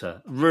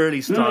writer,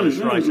 really stylish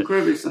writer.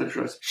 Incredibly stylish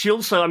writer. She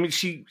also,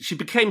 she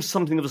became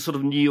something of a sort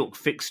of New York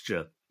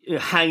fixture,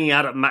 hanging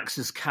out at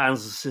Max's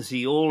Kansas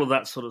City, all of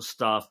that sort of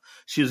stuff.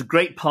 She was a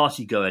great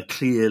party goer,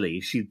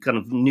 clearly. She kind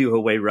of knew her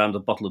way around a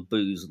bottle of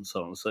booze and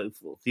so on and so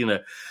forth,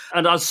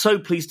 And I was so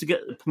pleased to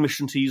get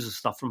permission to use the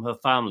stuff from her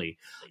family.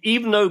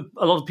 Even though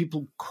a lot of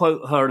people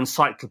quote her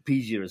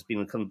encyclopedia as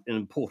being an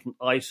important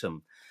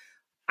item,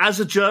 as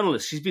a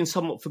journalist, she's been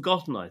somewhat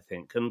forgotten, I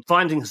think, and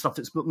finding her stuff,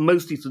 it's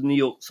mostly for the New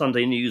York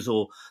Sunday News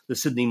or the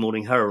Sydney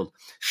Morning Herald.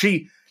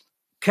 She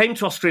came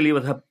to Australia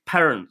with her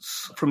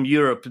parents from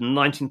Europe in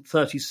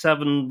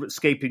 1937,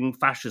 escaping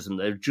fascism.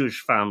 They're a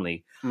Jewish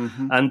family.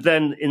 Mm-hmm. And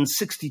then in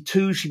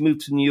 1962, she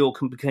moved to New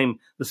York and became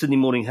the Sydney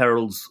Morning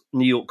Herald's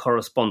New York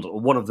correspondent,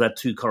 or one of their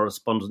two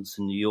correspondents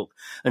in New York.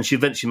 And she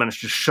eventually managed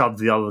to shove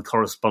the other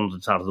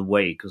correspondent out of the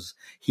way because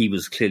he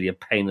was clearly a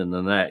pain in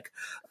the neck.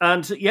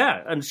 And she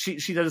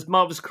had this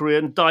marvellous career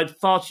and died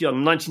far too young.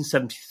 In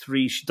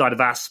 1973, she died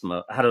of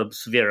asthma, had a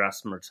severe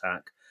asthma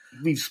attack.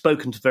 We've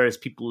spoken to various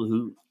people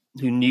who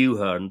knew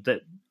her, and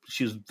that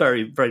she was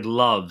very, very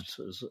loved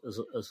as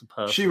a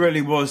person. She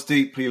really was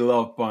deeply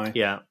loved by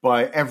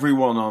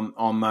everyone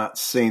on that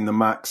scene, the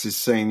Max's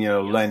scene,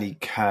 Lenny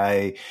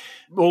Kaye,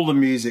 all the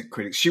music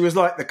critics. She was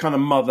like the kind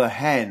of mother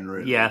hen,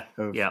 really, of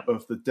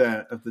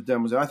the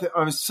demos. I think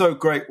I was so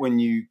great when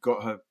you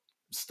got her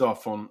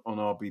stuff on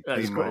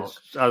RBP, Mark.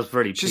 I was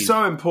very pleased. She's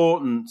so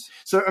important.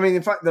 So,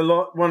 in fact,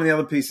 one of the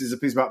other pieces is a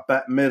piece about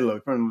Bette Midler,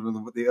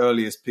 one of the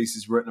earliest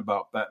pieces written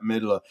about Bette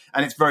Midler,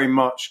 and it's very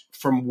much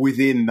from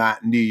within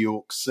that New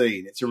York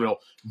scene. It's a real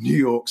New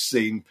York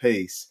scene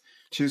piece.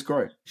 She was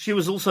great. She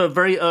was also a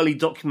very early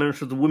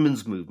documenter of the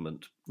women's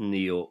movement in New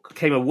York.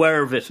 Became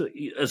aware of it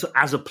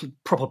as a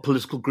proper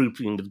political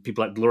grouping with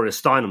people like Gloria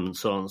Steinem and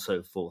so on and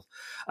so forth.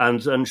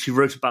 And she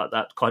wrote about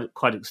that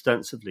quite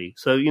extensively.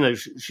 So,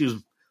 she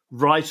was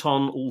right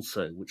on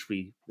also, which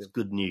is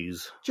good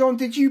news. John,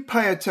 did you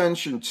pay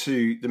attention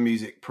to the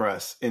music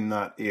press in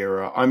that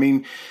era?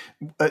 When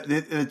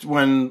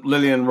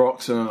Lillian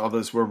Roxon and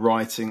others were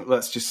writing,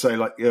 let's just say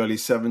like the early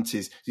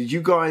 70s, did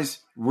you guys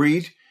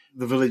read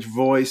The Village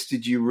Voice?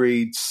 Did you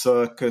read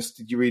Circus?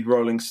 Did you read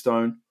Rolling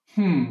Stone?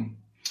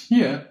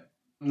 Yeah,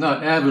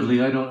 not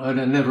avidly. I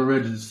never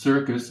read the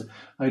Circus.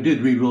 I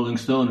did read Rolling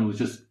Stone. It was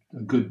just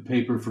a good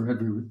paper for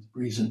every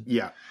reason.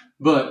 Yeah.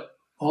 But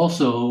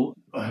also,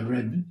 I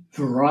read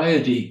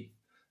Variety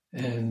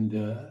and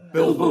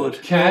Billboard,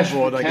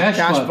 Cashbox,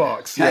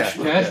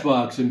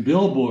 Cashbox, and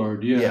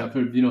Billboard,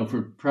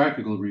 for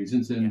practical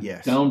reasons, and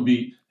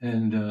Downbeat,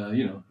 and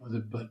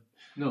but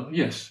no,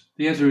 yes.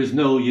 The answer is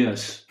no,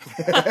 yes.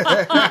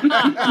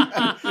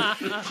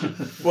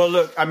 Well,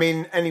 look,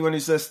 anyone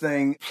who's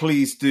listening,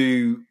 please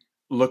do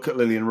look at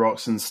Lillian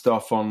Roxon's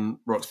stuff on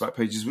Rock's Back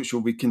Pages, which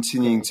we'll be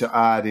continuing to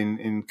add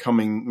in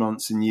coming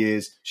months and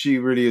years. She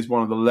really is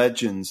one of the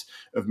legends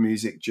of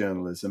music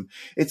journalism.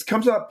 It's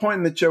come to that point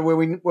in the show where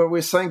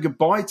we're saying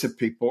goodbye to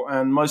people,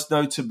 and most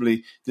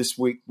notably this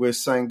week we're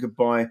saying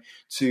goodbye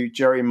to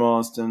Jerry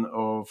Marsden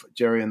of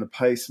Jerry and the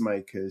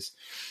Pacemakers,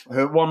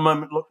 who at one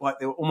moment looked like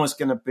they were almost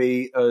going to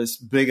be as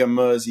big a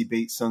Mersey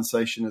beat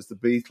sensation as the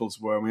Beatles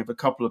were. And we have a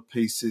couple of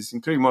pieces,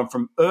 including one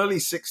from early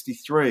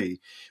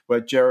 '63, where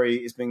Jerry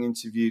is being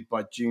interviewed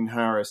by June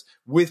Harris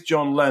with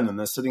John Lennon.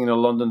 They're sitting in a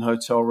London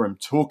hotel room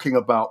talking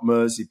about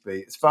Mersey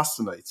beat. It's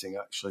fascinating,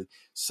 actually.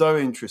 So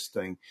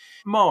interesting.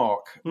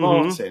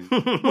 Martin,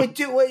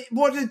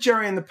 what did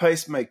Jerry and the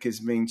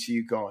Pacemakers mean to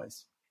you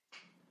guys?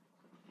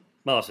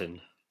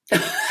 Martin.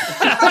 It's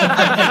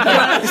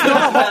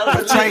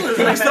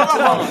not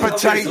a hot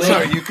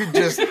potato you could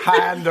just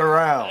hand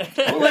around.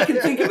 All I can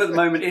think of at the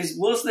moment is,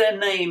 was their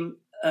name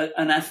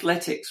an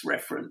athletics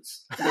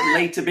reference that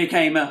later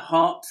became a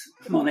heart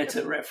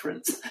monitor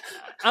reference?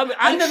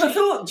 I never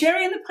thought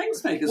Jerry and the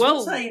Pacemakers.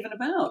 What's that even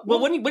about? Well,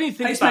 when you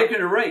think pacemaker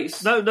in a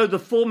race. No, the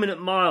 4-minute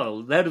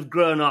mile. They'd have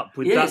grown up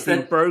with that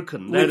being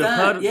broken. They'd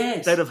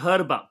have heard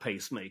about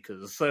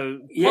pacemakers. So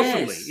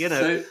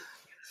possibly,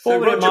 So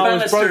Roger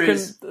Bannister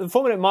is... The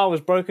 4-minute mile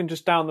was broken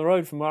just down the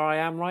road from where I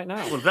am right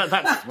now. Well,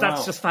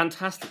 that's just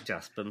fantastic,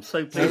 Jasper. I'm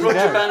so pleased. So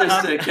Roger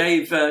Bannister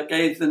gave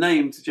the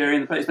name to Jerry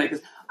and the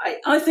Pacemakers.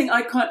 I think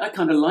I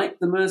kind of liked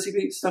the Mersey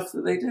beat stuff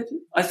that they did.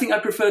 I think I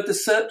preferred the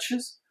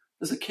Searchers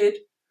as a kid.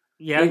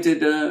 Yeah, they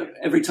did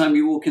Every Time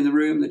You Walk in the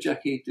Room, the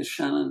Jackie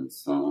DeShannon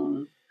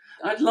song.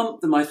 I'd lumped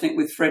them, I think,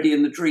 with Freddie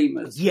and the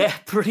Dreamers. Yeah,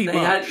 pretty much.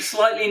 They had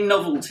slightly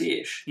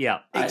novelty-ish.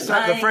 Yeah.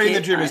 Except that Freddie and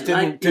the Dreamers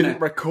didn't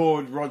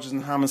record Rodgers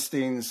and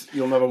Hammerstein's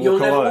You'll Never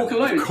Walk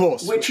Alone. Of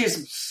course. Which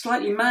is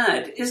slightly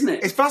mad, isn't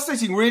it? It's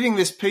fascinating reading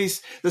this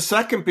piece, the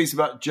second piece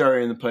about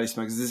Jerry and the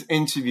Pacemakers, this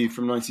interview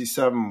from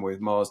 1997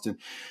 with Marsden.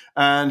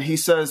 And he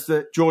says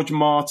that George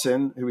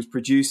Martin, who was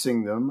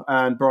producing them,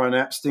 and Brian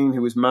Epstein,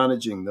 who was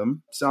managing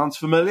them, sounds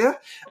familiar?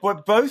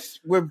 But both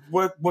were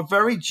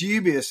very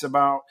dubious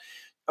about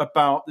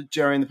about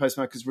Jerry and the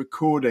Pacemakers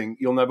recording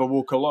You'll Never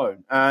Walk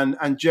Alone.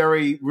 And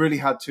Jerry really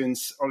had to,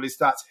 or at least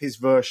that's his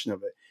version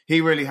of it,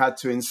 he really had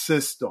to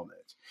insist on it.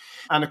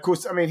 And of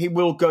course, I mean, he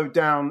will go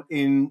down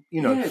in,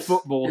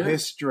 football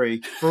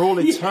history for all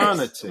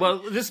eternity. Yes.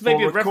 Well, this may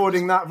be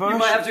recording that version. You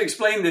might have to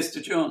explain this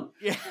to John.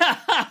 Yeah.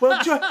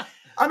 Well, John,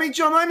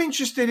 I'm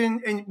interested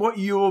in what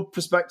your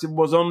perspective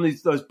was on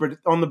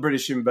on the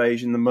British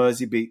invasion, the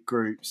Merseybeat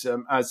groups,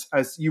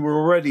 as you were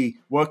already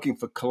working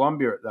for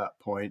Columbia at that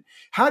point.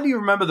 How do you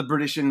remember the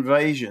British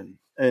invasion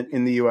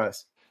in the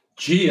US?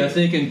 Gee, I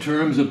think in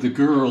terms of the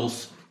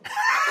girls,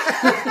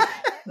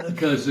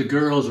 because the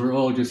girls were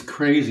all just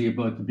crazy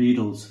about the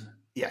Beatles.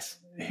 Yes.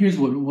 Here's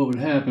what would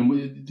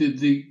happen.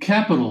 The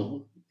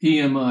Capitol,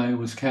 EMI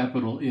was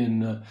Capitol in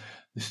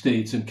the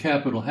States, and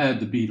Capitol had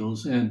the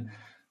Beatles, and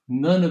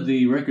none of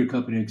the record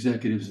company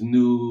executives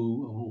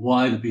knew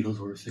why the Beatles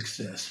were a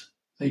success.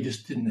 They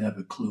just didn't have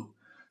a clue,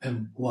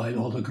 and why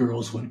all the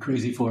girls went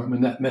crazy for them,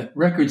 and that meant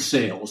record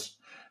sales,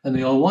 and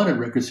they all wanted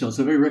record sales.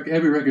 So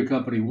every record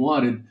company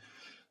wanted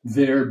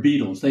their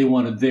Beatles. They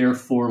wanted their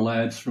four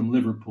lads from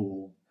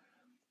Liverpool.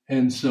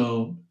 And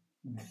so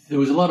there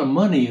was a lot of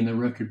money in the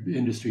record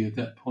industry at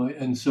that point.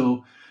 And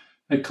so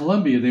at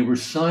Columbia, they were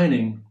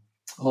signing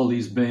all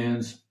these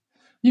bands.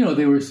 You know,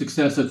 they were a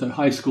success at the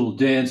high school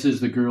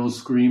dances. The girls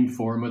screamed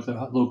for them at the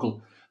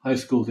local high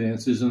school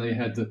dances, and they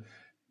had the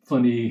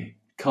funny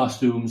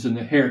costumes and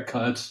the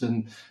haircuts,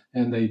 and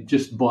they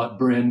just bought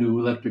brand new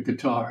electric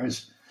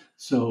guitars.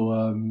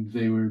 So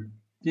they were,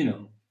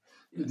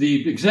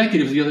 the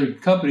executives of the other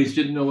companies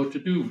didn't know what to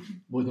do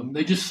with them.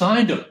 They just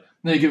signed them.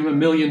 And they give them $1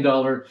 million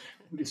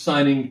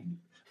signing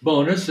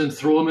bonus and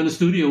throw them in the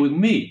studio with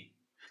me.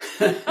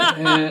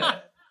 And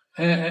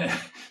they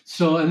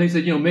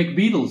said, make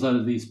Beatles out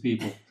of these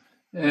people.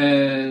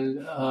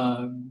 And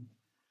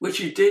which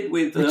you did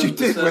with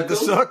the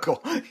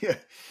Circle. Yeah.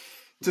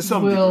 To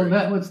some degree. Well,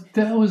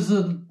 that was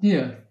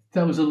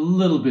a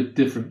little bit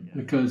different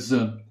because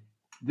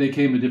they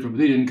came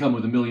they didn't come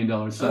with $1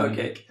 million signing.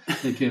 Okay.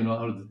 They came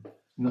out of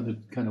another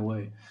kind of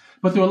way.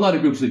 But there were a lot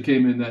of groups that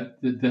came in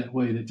that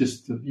way that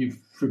just you've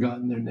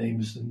forgotten their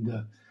names,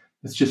 and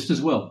it's just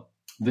as well.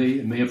 They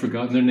may have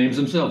forgotten their names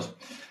themselves.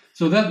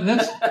 So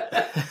that's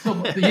so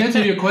the answer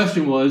to your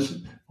question was,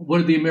 what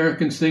did the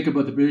Americans think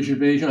about the British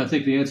invasion? I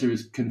think the answer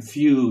is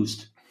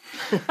confused.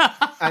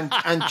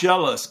 and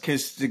jealous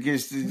because the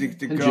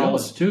girls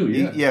jealous too.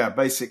 Yeah,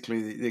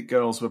 basically the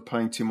girls were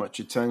paying too much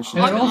attention.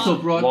 And it also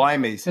brought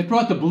limeys. It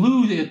brought the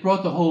blues. It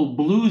brought the whole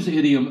blues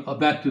idiom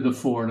back to the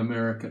fore in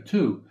America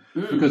too,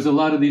 because a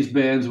lot of these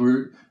bands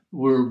were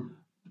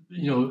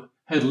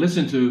had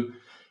listened to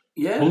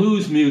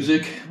blues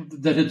music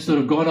that had sort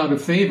of gone out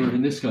of favor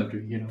in this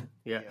country.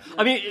 Yeah,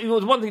 I mean, it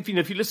was one thing.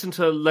 If you listen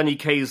to Lenny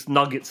Kaye's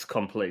Nuggets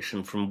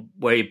compilation from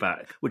way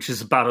back, which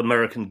is about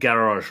American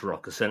garage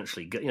rock,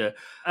 essentially,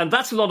 and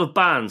that's a lot of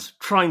bands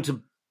trying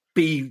to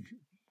be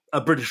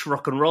a British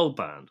rock and roll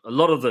band. A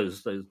lot of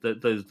those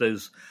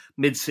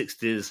mid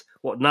 '60s,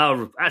 what now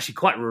are actually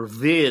quite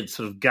revered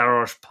sort of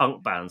garage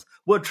punk bands,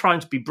 were trying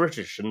to be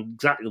British, and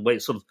exactly the way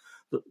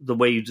the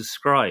way you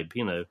describe,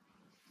 Yeah.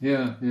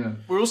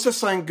 We're also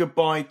saying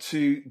goodbye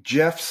to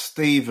Jeff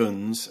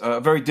Stevens, a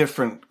very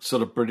different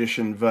sort of British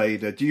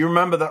invader. Do you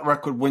remember that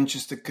record,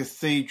 Winchester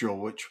Cathedral,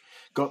 which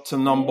got to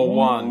number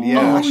one?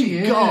 Yeah,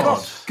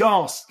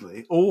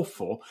 ghastly,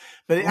 awful,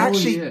 but it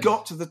actually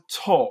got to the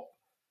top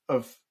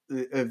of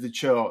the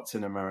charts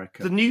in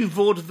America. The New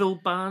Vaudeville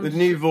Band? The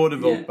New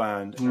Vaudeville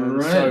Band.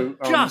 Right. So,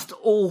 just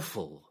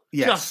awful.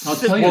 Yes, I'll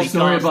tell you a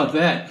story about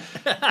that.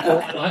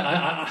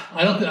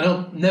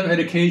 I never had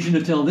occasion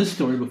to tell this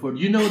story before. Do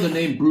you know the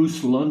name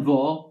Bruce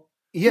Lundvall?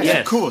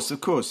 Yes,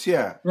 of course,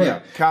 yeah, right.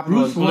 Yeah.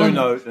 Capital and Blue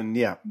Note, and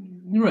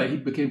right. He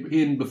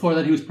before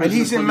that he was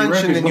president. And he's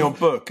mentioned in your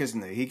book,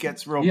 isn't he? He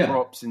gets real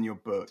props in your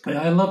book.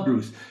 I love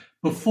Bruce.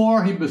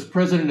 Before he was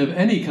president of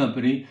any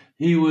company,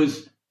 he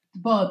was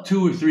about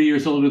 2 or 3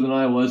 years older than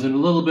I was, and a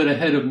little bit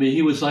ahead of me.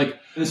 He was like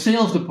in the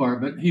sales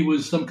department. He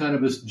was some kind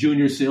of a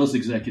junior sales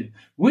executive.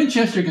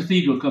 Winchester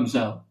Cathedral comes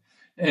out,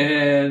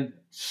 and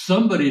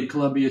somebody at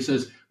Columbia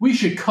says, we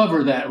should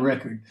cover that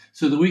record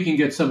so that we can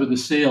get some of the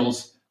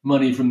sales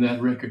money from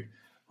that record.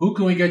 Who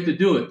can we get to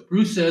do it?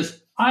 Bruce says,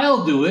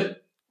 I'll do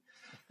it.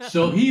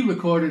 So he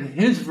recorded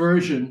his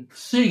version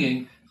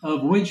singing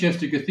of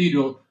Winchester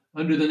Cathedral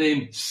under the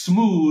name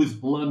Smooth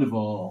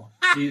Lundvall.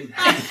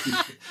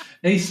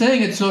 He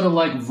sang it sort of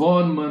like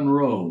Vaughn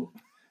Monroe.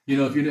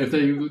 If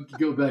they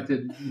go back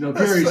to,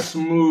 very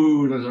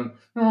smooth.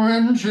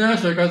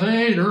 Winchester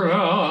Cathedral.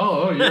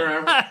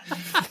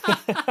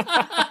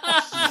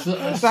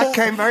 That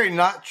came very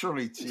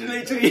naturally to you.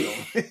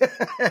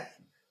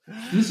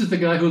 This is the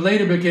guy who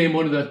later became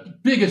one of the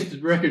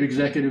biggest record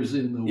executives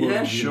in the world.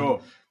 Yeah,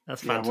 sure.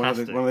 That's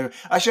fantastic.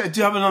 Actually, I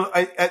do have another.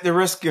 At the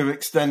risk of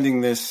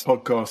extending this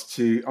podcast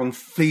to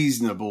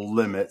unseasonable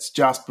limits,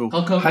 Jasper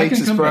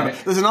hates us forever.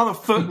 There's another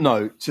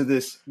footnote to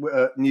this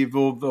New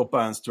Vaudeville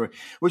Band story,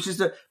 which is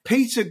that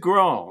Peter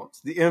Grant,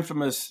 the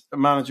infamous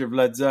manager of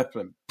Led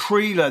Zeppelin,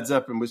 pre-Led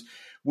Zeppelin,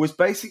 was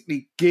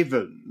basically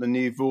given the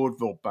New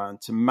Vaudeville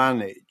Band to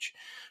manage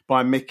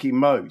by Mickey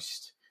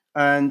Most.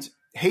 And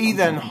he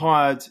then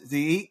hired the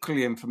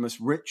equally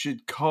infamous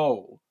Richard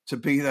Cole to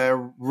be their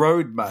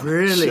road manager.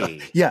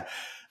 Really? Yeah.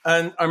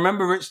 And I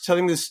remember Rich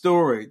telling this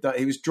story that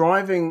he was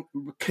driving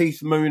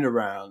Keith Moon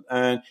around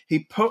and he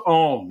put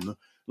on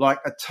like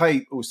a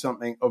tape or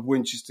something of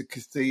Winchester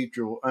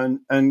Cathedral,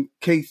 and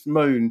Keith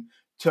Moon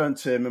turned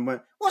to him and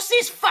went, "What's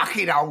this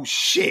fucking old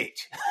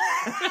shit?"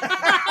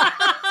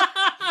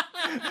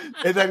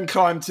 It then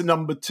climbed to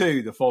number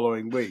 2 the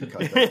following week,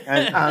 I think,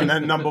 and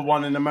then number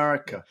 1 in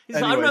America.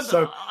 Anyway,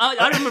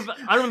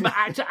 I remember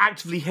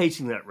actively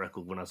hating that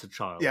record when I was a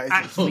child. Yeah,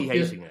 actively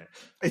hating it.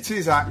 It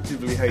is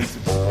actively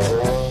hated.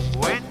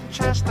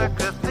 Winchester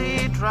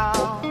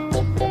Cathedral,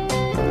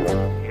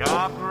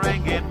 you're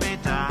bringing me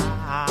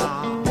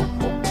down.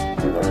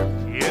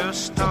 You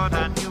stood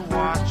and you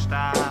watched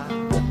as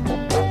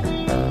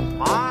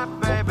my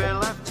baby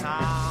left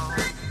town.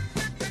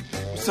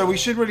 So we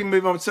should really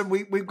move on. So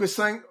we were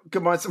saying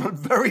goodbye to someone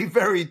very,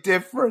 very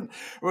different.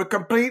 We're a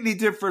completely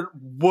different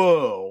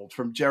world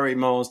from Jerry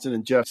Marsden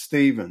and Jeff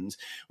Stevens.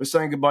 We're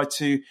saying goodbye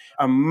to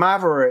a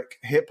maverick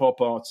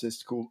hip-hop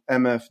artist called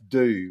MF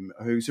Doom,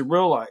 who's a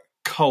real, like,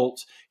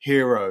 cult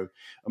hero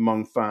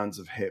among fans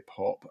of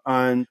hip-hop.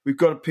 And we've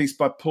got a piece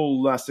by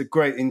Paul Last, a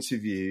great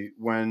interview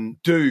when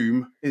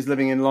Doom is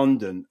living in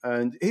London.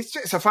 And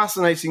it's a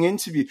fascinating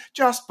interview.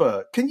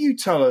 Jasper, can you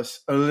tell us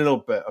a little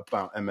bit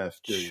about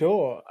MF Doom?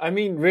 Sure. I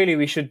mean, really,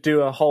 we should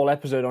do a whole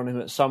episode on him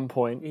at some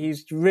point.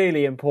 He's a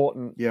really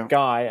important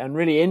guy and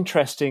really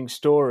interesting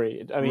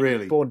story. I mean,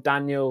 really? Born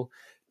Daniel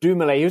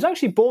Dumoulin. He was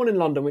actually born in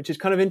London, which is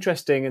kind of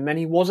interesting, and then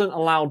he wasn't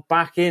allowed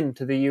back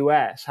into the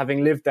US,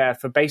 having lived there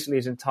for basically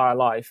his entire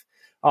life.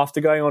 After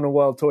going on a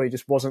world tour, he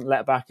just wasn't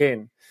let back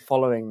in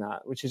following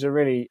that, which is a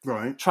really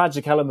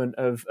tragic element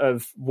of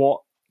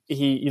what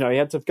he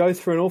had to go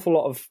through an awful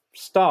lot of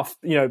stuff.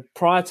 You know,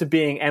 prior to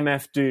being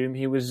MF Doom,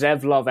 he was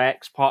Zev Love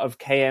X, part of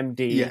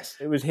KMD. Yes.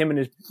 It was him and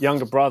his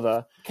younger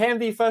brother.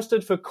 KMD first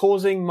stood for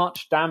causing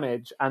much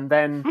damage, and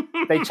then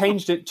they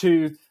changed it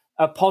to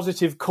a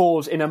positive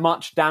cause in a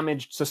much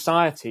damaged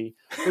society,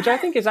 which I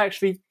think is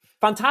actually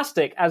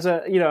fantastic as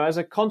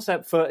a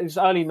concept for his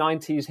early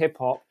 90s hip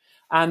hop.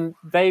 And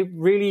they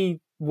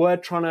really were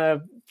trying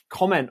to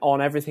comment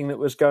on everything that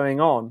was going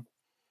on.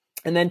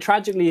 And then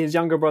tragically, his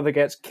younger brother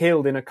gets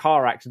killed in a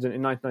car accident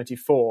in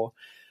 1994.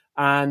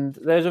 And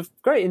there's a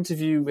great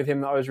interview with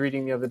him that I was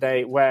reading the other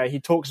day where he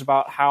talks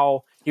about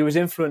how he was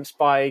influenced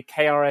by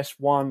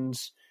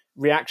KRS-One's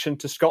reaction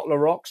to Scott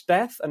LaRock's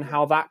death and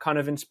how that kind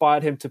of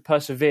inspired him to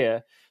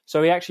persevere.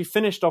 So he actually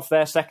finished off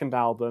their second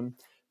album,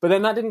 but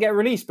then that didn't get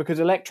released because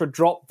Elektra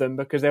dropped them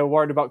because they were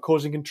worried about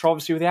causing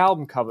controversy with the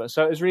album cover.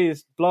 So it was really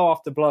this blow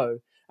after blow.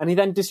 And he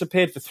then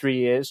disappeared for 3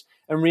 years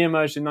and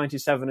re-emerged in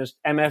 97 as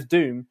MF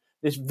Doom,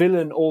 this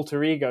villain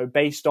alter ego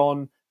based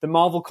on the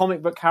Marvel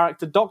comic book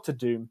character Doctor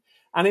Doom.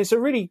 And it's a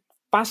really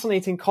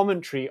fascinating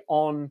commentary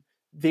on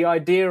the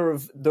idea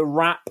of the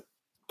rap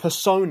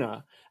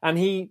persona. And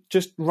he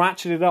just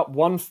ratcheted up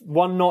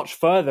one notch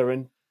further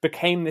and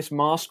became this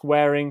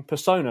mask-wearing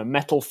persona,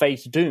 Metal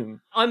Face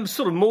Doom. I'm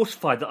sort of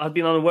mortified that I've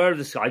been unaware of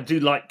this guy. I do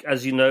like,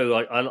 as you know,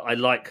 I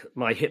like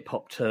my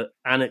hip-hop to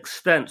an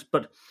extent,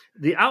 but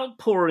the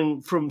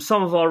outpouring from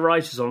some of our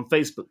writers on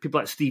Facebook,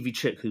 people like Stevie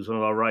Chick, who's one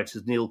of our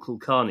writers, Neil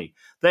Kulkarni,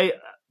 they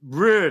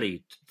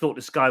really thought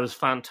this guy was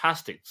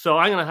fantastic. So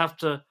I'm going to have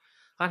to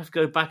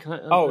go back and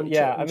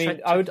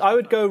I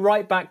would go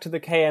right back to the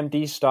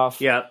KMD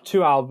stuff. Yeah.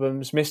 2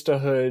 albums, Mr.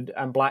 Hood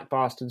and Black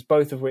Bastards,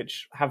 both of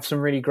which have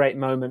some really great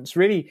moments,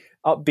 really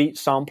upbeat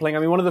sampling. I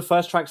mean, one of the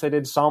first tracks they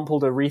did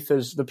sampled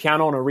the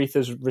piano on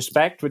Aretha's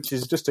Respect, which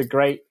is just a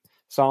great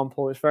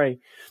sample. It's very,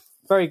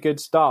 very good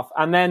stuff.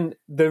 And then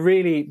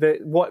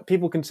what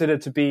people consider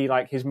to be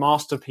like his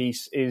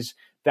masterpiece is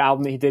the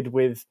album that he did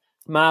with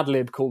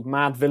Madlib called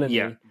Mad Villainy.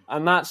 Yeah.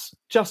 And that's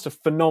just a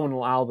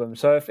phenomenal album.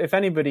 So if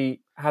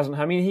anybody hasn't,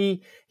 I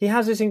mean, he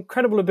has this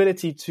incredible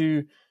ability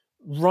to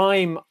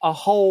rhyme a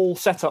whole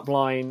setup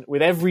line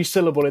with every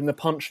syllable in the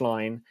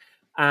punchline,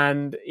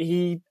 and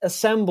he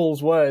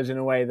assembles words in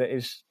a way that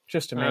is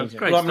just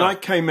amazing. I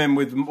came in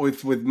with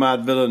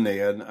Mad Villainy,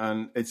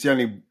 and it's the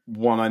only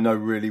one I know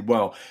really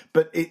well.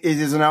 But it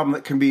is an album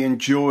that can be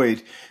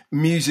enjoyed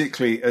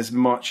musically as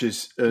much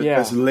as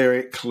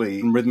lyrically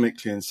and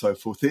rhythmically and so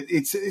forth.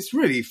 It's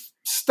really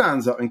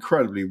stands up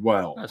incredibly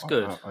well. That's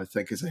good. I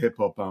think it's a hip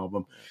hop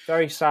album.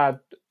 Very sad,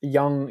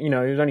 young. He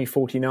was only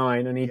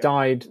 49, and he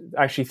died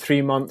actually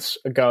 3 months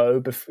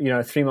ago.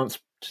 3 months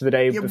to the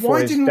day before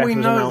his death was announced. Why didn't we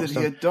know that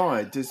he had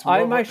died?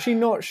 I'm actually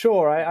not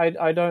sure.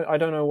 I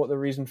don't know what the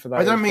reason for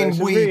that is. I don't mean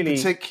we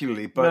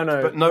particularly,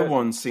 but no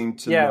one seemed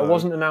to know. Yeah, it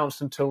wasn't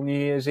announced until New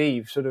Year's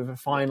Eve, sort of a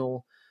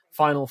final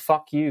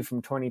fuck you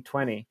from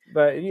 2020.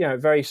 But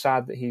very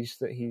sad that he's.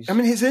 I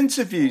mean, his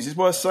interviews. It's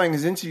worth saying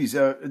his interviews.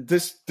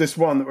 This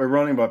one that we're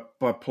running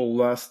by Paul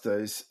Laster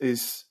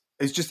is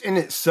just in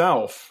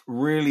itself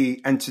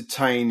really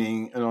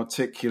entertaining and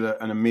articulate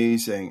and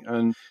amusing.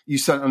 And you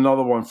sent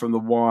another one from The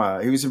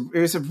Wire. It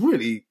was a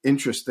really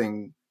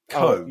interesting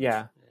quote.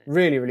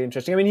 Really, really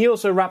interesting. I mean, he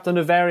also rapped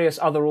under various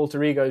other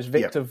alter egos,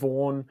 Victor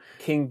Vaughn,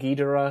 King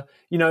Ghidorah.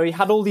 You know, he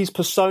had all these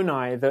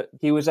personae that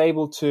he was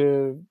able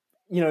to,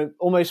 you know,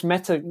 almost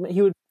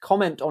he would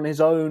comment on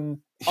his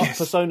own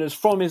personas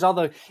from his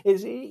other.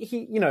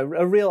 He, you know,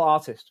 a real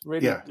artist.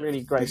 Really,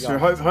 really great guy. So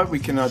hope we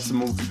can add some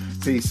more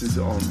pieces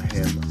on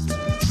him.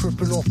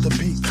 Tripping off the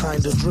beat,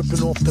 kinda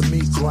dripping off the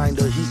meat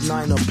grinder. Heat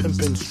niner,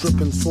 pimping,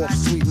 stripping, soft,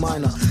 sweet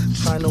minor.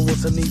 China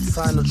was a neat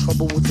sign of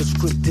trouble with the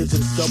script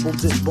digits. Double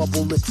dip,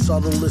 bubble lip,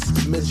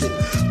 subtlest midget.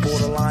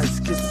 Borderline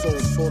schizo,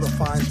 sort of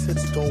fine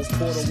tits though.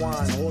 Porter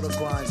wine, order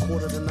grind,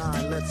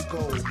 8:45, let's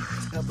go.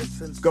 Ever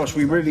since. Gosh,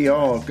 we really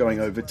are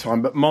going over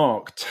time. But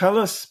Mark, tell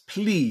us,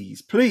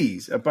 please,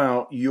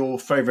 about your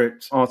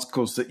favourite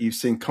articles that you've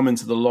seen come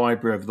into the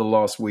library over the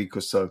last week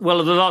or so.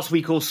 Well, the last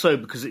week or so,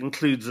 because it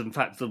includes, in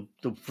fact, the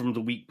from the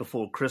week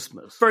before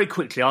Christmas. Very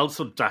quickly, I'll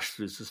sort of dash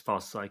through this as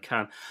fast as I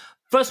can.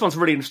 First one's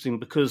really interesting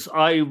because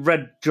I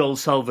read Joel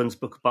Selverin's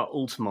book about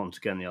Altamont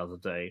again the other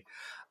day,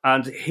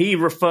 and he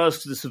refers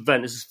to this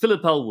event. This is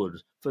Philip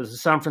Elwood for the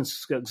San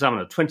Francisco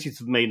Examiner, 20th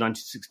of May,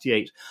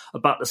 1968,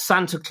 about the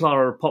Santa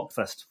Clara Pop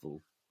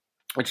Festival,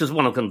 which is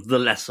one of the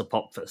lesser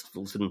pop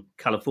festivals in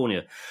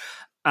California.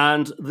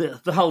 And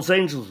the Hells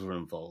Angels were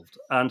involved.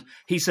 And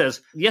he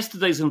says,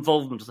 yesterday's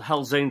involvement of the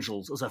Hells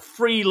Angels as a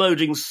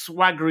freeloading,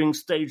 swaggering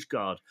stage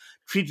guard,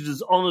 treated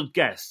as honoured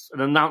guests and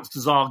announced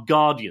as our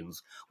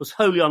guardians, was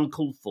wholly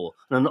uncalled for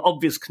and an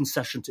obvious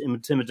concession to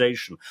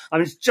intimidation. I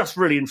mean, it's just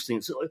really interesting.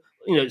 It's,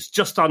 you know, it's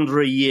just under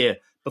a year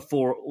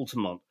before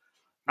Altamont.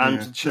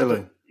 And,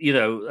 chilling. You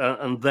know,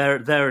 and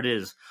there it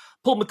is.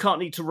 Paul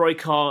McCartney to Roy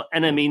Carr,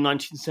 NME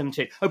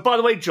 1978. Oh, by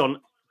the way,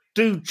 John,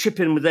 do chip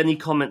in with any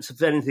comments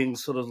if anything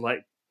sort of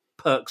like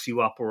perks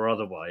you up or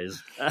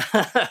otherwise.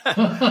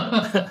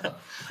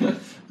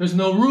 There's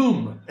no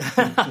room.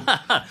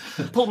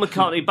 Paul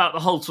McCartney about the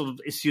whole sort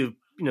of issue of,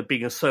 you know,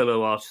 being a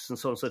solo artist and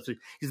so on and so forth.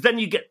 Then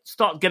you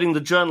start getting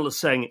the journalists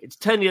saying it's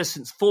 10 years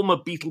since former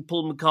Beatle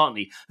Paul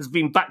McCartney has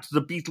been back to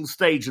the Beatle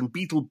stage and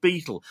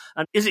Beatle.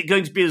 And is it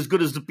going to be as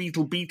good as the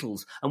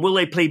Beatles? And will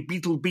they play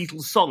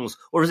Beatles songs?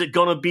 Or is it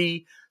going to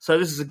be... So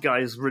this is a guy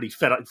who's really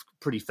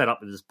pretty fed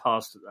up with his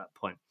past at that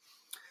point.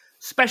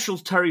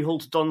 Specials Terry Hall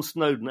to Don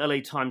Snowden, LA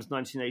Times,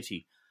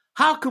 1980.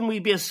 How can we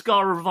be a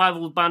ska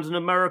revival band in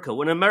America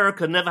when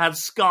America never had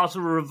ska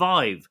to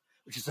revive?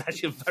 Which is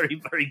actually a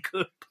very, very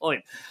good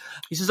point.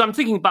 He says, I'm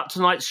thinking about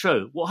tonight's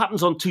show. What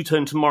happens on Two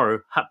Tone Tomorrow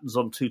happens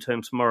on Two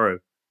Tone Tomorrow.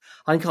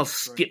 I think I'll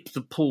skip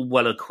the Paul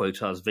Weller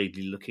quote I was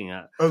vaguely looking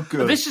at. Oh,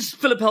 good. This is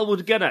Philip Elwood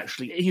again,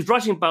 actually. He's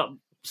writing about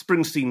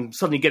Springsteen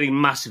suddenly getting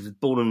massive with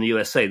Born in the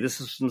USA. This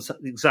is from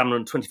the Examiner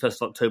on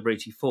 21st October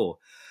 84.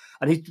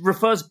 And he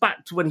refers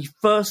back to when he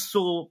first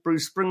saw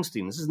Bruce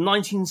Springsteen. This is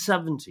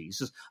 1970. He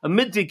says,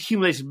 amid the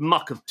accumulated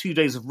muck of 2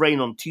 days of rain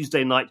on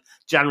Tuesday night,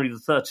 January the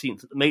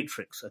 13th, at the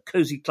Matrix, a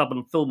cosy club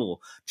in Fillmore,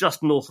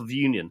 just north of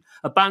Union,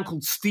 a band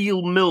called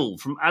Steel Mill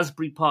from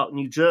Asbury Park,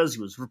 New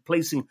Jersey, was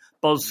replacing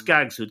Boz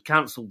Scaggs, who had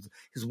cancelled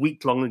his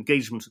week-long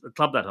engagement at the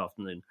club that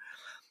afternoon.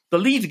 The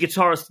lead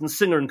guitarist and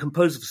singer and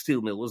composer for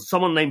Steel Mill was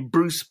someone named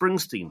Bruce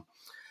Springsteen.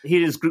 He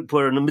and his group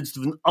were in the midst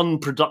of an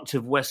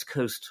unproductive West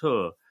Coast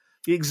tour.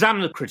 The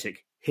Examiner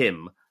critic,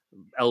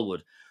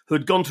 Elwood, who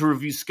had gone to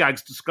review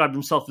Skaggs, described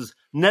himself as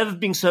never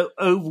being so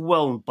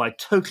overwhelmed by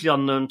totally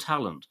unknown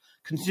talent,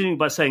 continuing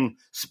by saying,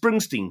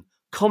 Springsteen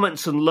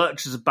comments and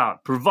lurches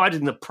about,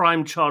 providing the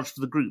prime charge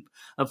for the group,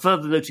 and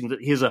further noting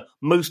that he is a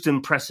most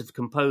impressive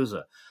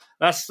composer.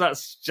 That's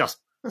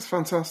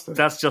fantastic.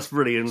 That's just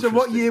really interesting. So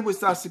what year was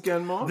that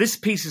again, Mark? This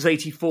piece is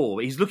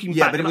 84. He's looking back.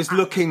 Yeah, but it was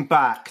looking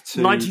back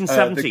to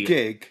 1970. The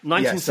gig.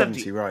 1970,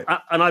 yeah, 70, right.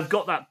 And I've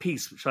got that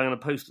piece, which I'm going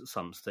to post at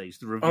some stage,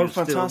 the review of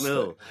Steel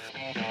Mill.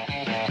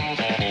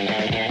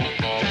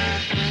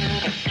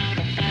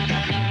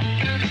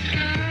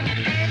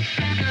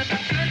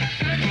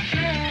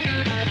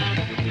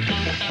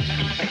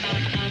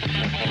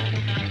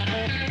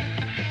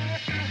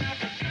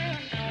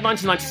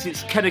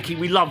 1996, Kenickie.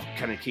 We love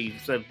Kenickie.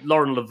 So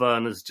Lauren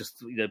Laverne is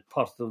just, you know,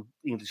 part of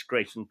the English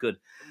great and good.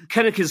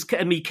 Kenickie's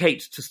Emmy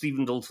Kate to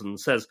Stephen Dalton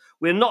says,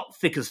 we're not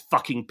thick as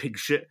fucking pig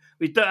shit.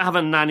 We don't have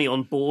a nanny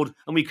on board,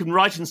 and we can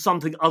write in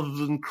something other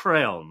than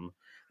crayon.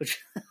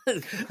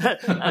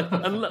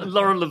 And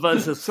Lauren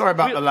Laverne says... Sorry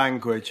about the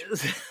language.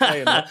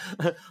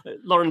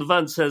 Lauren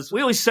Laverne says,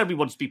 we always said we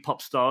wanted to be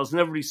pop stars, and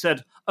everybody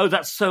said, oh,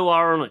 that's so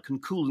ironic and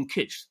cool and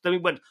kitsch. Then we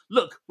went,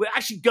 look, we're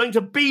actually going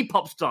to be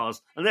pop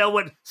stars. And they all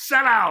went,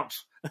 sell out!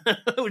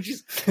 which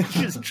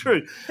is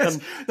true.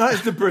 That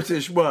is the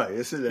British way,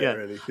 isn't it,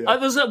 really? Yeah.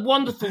 There's a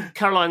wonderful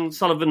Caroline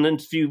Sullivan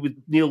interview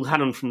with Neil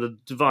Hannon from the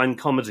Divine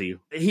Comedy.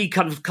 He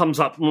kind of comes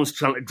up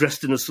almost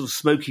dressed in a sort of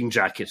smoking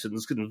jacket and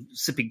kind of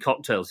sipping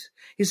cocktails.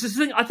 He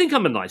says, I think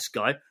I'm a nice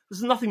guy.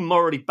 There's nothing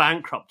morally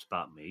bankrupt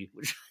about me,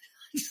 which...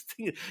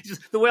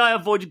 the way I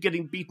avoided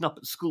getting beaten up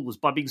at school was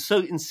by being so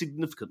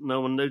insignificant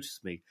no one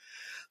noticed me.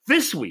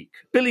 This week,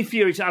 Billy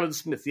Fury to Alan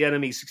Smith, the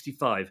NME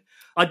 65.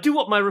 I do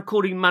what my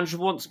recording manager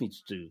wants me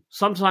to do.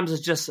 Sometimes I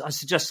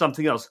suggest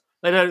something else.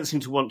 They don't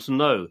seem to want to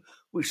know,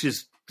 which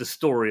is the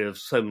story of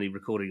so many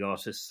recording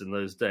artists in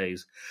those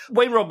days.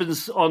 Wayne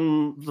Robbins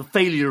on the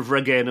failure of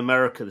reggae in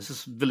America, this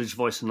is Village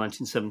Voice in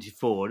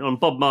 1974, and on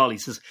Bob Marley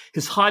says,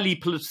 his highly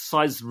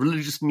politicized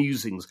religious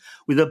musings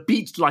with a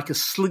beat like a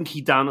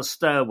slinky down a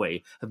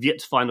stairway have yet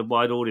to find a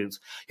wide audience.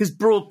 His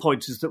broad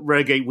point is that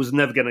reggae was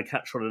never going to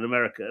catch on in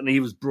America, and he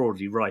was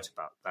broadly right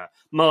about that.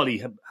 Marley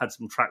had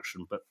some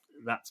traction, but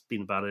that's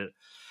been about it.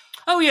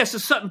 Oh, yes, a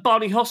certain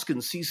Barney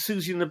Hoskins sees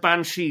Susie and the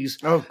Banshees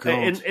in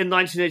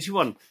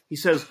 1981. He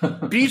says,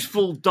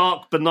 beautiful,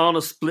 dark,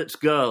 banana split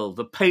girl,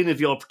 the pain of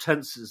your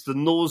pretenses, the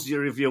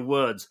nausea of your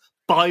words,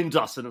 bind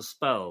us in a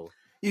spell.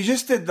 You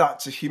just did that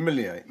to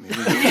humiliate me.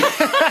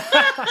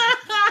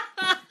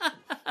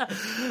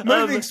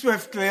 Moving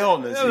swiftly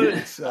on, as you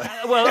would say.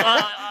 Well,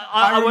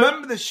 I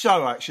remember the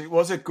show, actually. It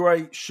was a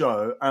great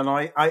show.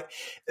 And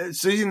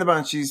Susie and the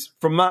Banshees,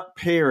 from that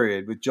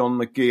period with John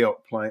McGeoch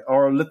playing,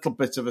 are a little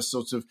bit of a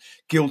sort of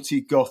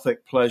guilty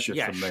gothic pleasure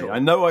for me. Sure. I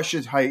know I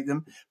should hate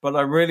them, but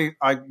I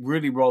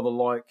really rather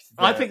liked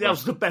them. I think that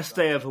was the best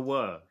they ever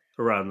were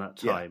around that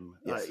time.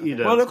 Yeah. Yes. You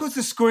know. Well, of course,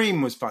 the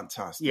Scream was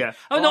fantastic. Yeah.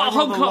 Oh, no,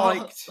 Hong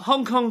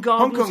Kong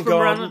Gardens from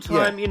around that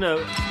time, you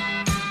know.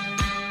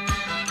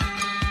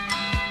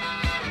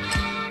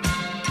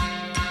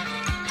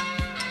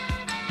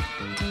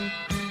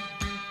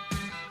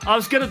 I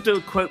was going to do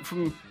a quote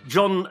from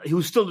John, who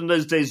was still in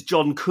those days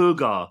John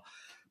Cougar,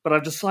 but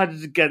I've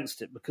decided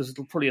against it because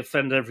it'll probably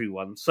offend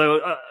everyone. So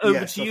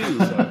over to you.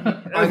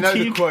 I know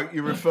the quote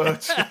you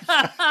referred to.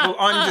 Well,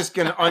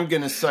 I'm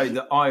going to say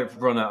that I've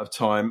run out of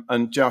time,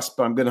 and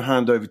Jasper, I'm going to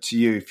hand over to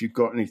you if you've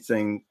got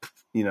anything.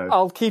 You know,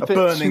 I'll keep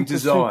it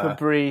super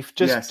brief.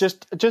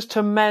 Just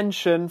to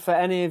mention for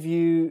any of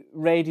you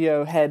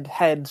Radiohead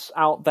heads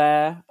out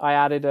there, I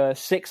added a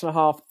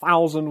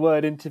 6,500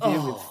 word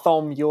interview with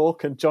Thom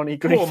Yorke and Johnny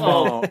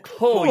Greenwood.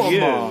 Poor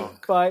you.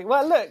 Like,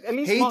 well, look, at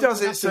least he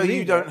does it so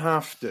you don't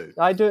have to.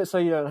 I do it so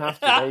you don't have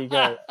to. There you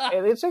go.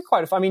 It's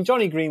quite. I mean,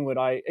 Johnny Greenwood.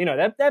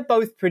 They're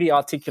both pretty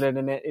articulate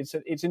in it.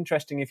 It's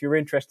interesting if you're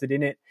interested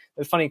in it.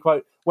 There's a funny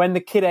quote when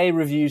the Kid A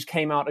reviews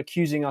came out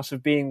accusing us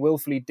of being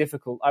willfully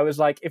difficult. I was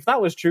like, if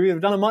that was true, we'd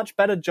have done a much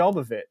better job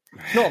of it.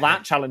 It's not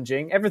that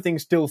challenging.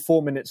 Everything's still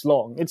 4 minutes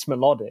long. It's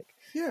melodic.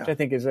 Yeah. Which I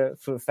think is a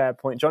sort of fair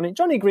point.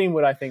 Johnny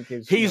Greenwood, I think,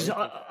 is...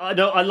 I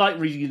like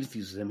reading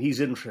interviews with him. He's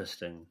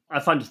interesting. I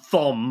find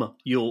Thom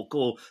Yorke,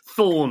 or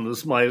Thorn,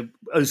 as my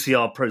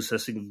OCR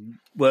processing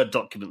Word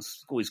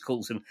documents always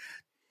calls him,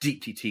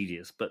 deeply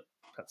tedious, but...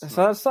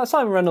 So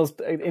Simon Reynolds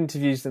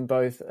interviews them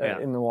both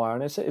in The Wire,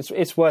 and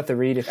it's worth a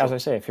read, as I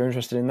say, if you're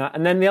interested in that.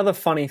 And then the other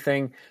funny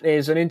thing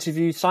is an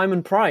interview,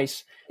 Simon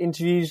Price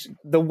interviews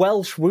the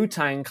Welsh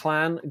Wu-Tang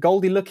Clan,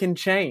 Goldie Lookin'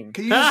 Chain.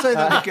 Can you just say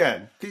that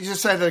again? Can you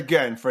just say that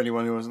again for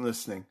anyone who wasn't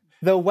listening?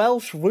 The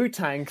Welsh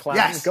Wu-Tang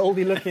Clan,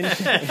 Goldie Lookin'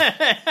 Chain.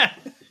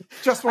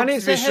 Just want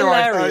to be sure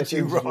I heard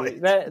you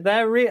right.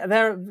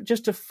 They're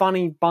just a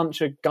funny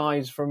bunch of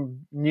guys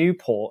from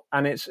Newport,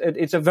 and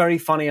it's a very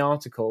funny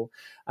article,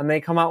 and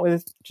they come out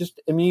with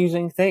just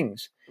amusing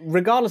things.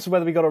 Regardless of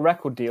whether we got a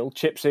record deal,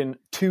 chips in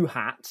 2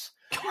 hats,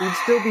 we'd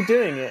still be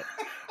doing it.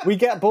 We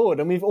get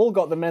bored, and we've all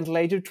got the mental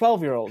age of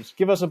 12-year-olds.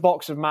 Give us a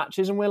box of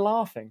matches, and we're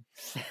laughing.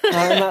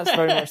 And that's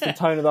very much the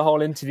tone of the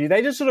whole interview.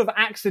 They just sort of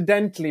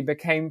accidentally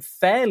became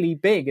fairly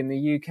big in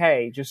the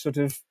UK, just sort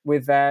of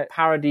with their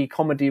parody,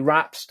 comedy,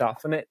 rap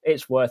stuff. And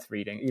it's worth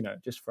reading,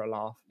 just for a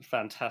laugh.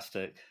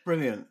 Fantastic.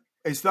 Brilliant.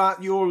 Is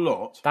that your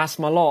lot? That's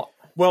my lot.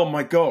 Well,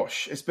 my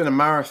gosh, it's been a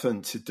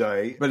marathon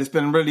today, but it's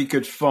been really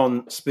good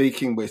fun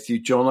speaking with you,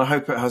 John. I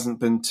hope it hasn't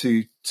been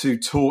too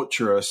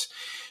torturous.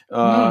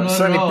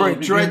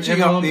 Certainly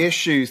dredging up the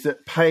issues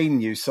that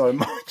pain you so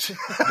much.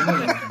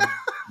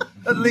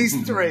 At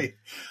least 3.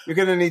 You're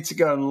going to need to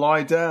go and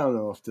lie down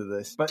after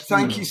this. But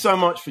thank you so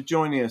much for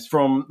joining us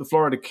from the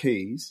Florida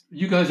Keys.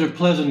 You guys are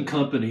pleasant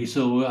company,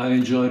 so I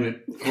enjoyed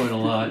it quite a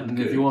lot. And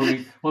if you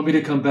want me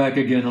to come back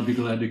again, I'll be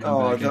glad to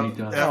come back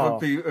anytime.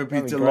 That would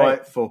be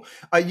delightful.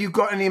 You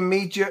got any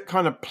immediate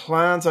kind of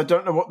plans? I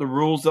don't know what the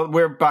rules are.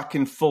 We're back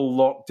in full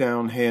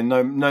lockdown here.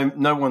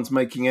 No one's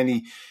making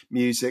any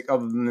music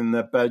other than in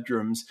their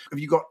bedrooms. Have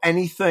you got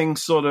anything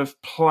sort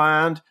of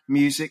planned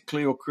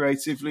musically or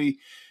creatively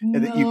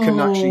that you can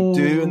actually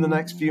do in the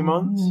next few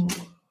months?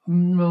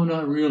 No,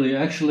 not really.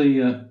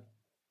 Actually,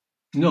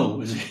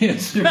 no is the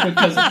answer,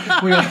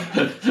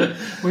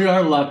 because we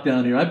are locked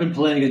down here. I've been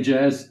playing at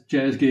jazz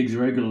gigs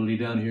regularly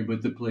down here,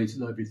 but the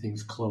place,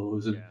 everything's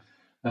closed, and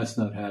that's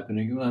not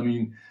happening. I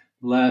mean,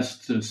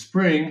 last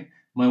spring,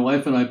 my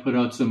wife and I put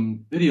out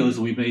some videos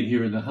we made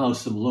here in the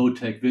house, some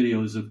low-tech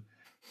videos of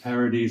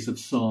parodies of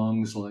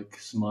songs like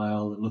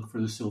 "Smile" and "Look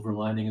for the Silver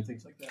Lining" and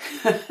things like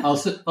that.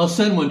 I'll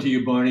send one to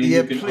you, Barney.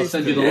 Yeah, I'll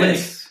send you the link,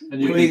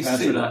 and you can pass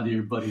it on to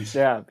your buddies.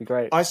 Yeah, it'd be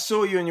great. I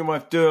saw you and your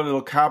wife do a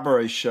little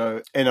cabaret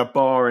show in a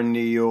bar in New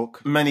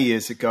York many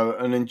years ago,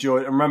 and I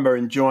remember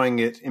enjoying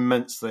it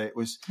immensely. It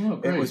was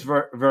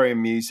very, very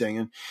amusing.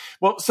 And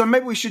so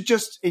maybe we should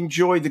just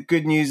enjoy the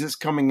good news that's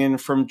coming in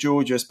from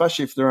Georgia,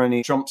 especially if there are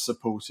any Trump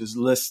supporters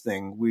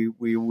listening.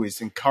 We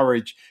always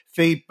encourage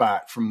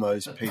feedback from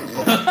those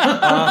people.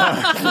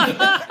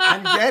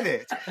 and get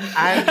it.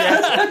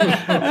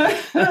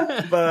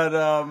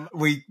 But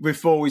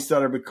before we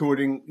started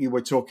recording, you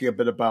were talking a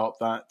bit about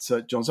that,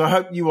 John. So I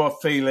hope you are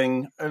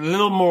feeling a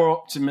little more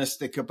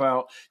optimistic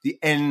about the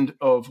end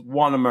of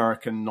One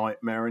American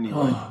Nightmare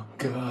anyway. Oh,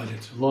 God,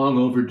 it's long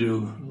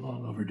overdue.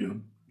 Long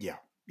overdue. Yeah.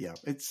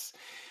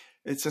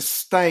 It's a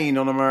stain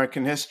on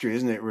American history,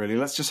 isn't it, really?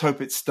 Let's just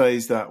hope it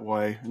stays that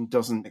way and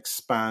doesn't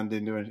expand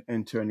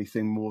into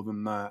anything more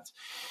than that.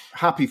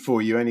 Happy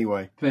for you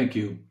anyway. Thank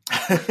you.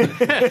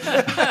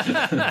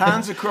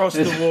 Hands across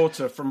the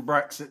water from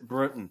Brexit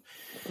Britain.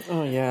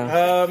 Oh,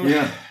 yeah.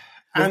 Yeah.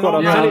 We've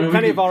got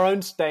plenty of our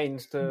own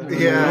stains to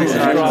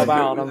scrub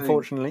out,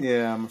 unfortunately.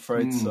 Yeah, I'm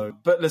afraid so.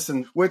 But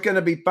listen, we're going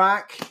to be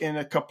back in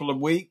a couple of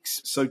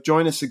weeks, so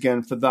join us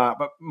again for that.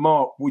 But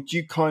Mark, would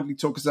you kindly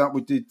talk us out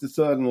with the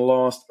third and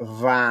last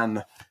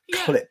Van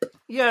clip?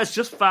 Yeah, it's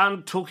just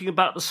Van talking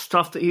about the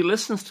stuff that he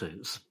listens to.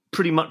 It's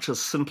pretty much as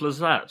simple as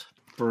that.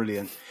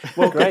 Brilliant.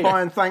 Well,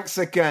 goodbye and thanks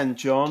again,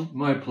 John.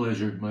 My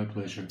pleasure.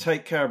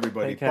 Take care,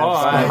 everybody. Take care.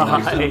 Bye.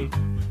 Bye.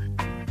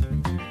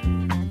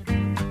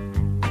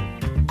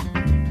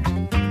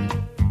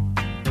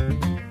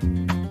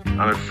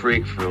 I'm a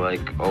freak for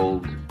like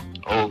old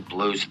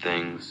blues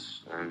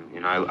things,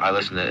 and I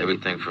listen to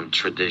everything from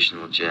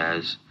traditional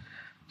jazz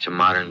to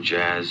modern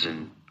jazz,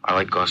 and I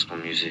like gospel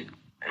music,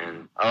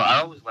 and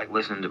I always like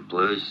listening to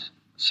blues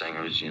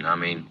singers.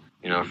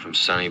 From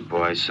Sonny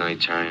Boy, Sonny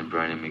Terry, and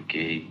Brandon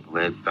McGee,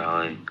 Lead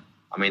Belly.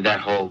 That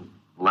whole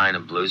line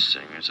of blues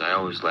singers. I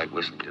always like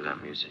listening to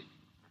that music.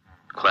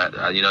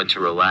 To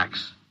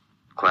relax,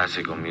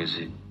 classical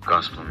music,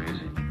 gospel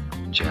music,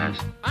 jazz.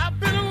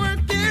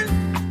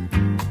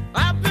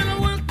 I've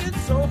been working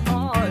so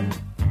hard.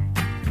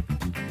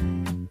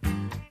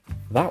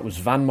 That was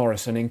Van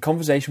Morrison in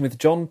conversation with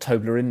John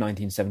Tobler in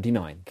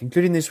 1979,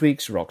 concluding this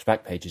week's Rock's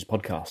Back Pages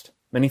podcast.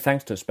 Many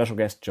thanks to special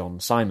guest John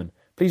Simon.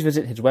 Please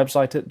visit his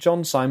website at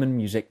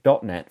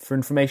johnsimonmusic.net for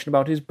information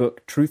about his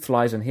book Truth,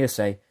 Lies and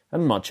Hearsay,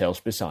 and much else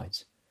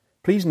besides.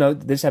 Please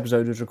note that this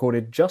episode was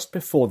recorded just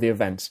before the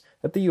events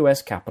at the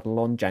US Capitol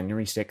on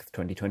January 6,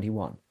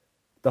 2021.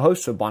 The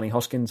hosts were Barney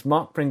Hoskins,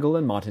 Mark Pringle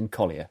and Martin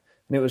Collier,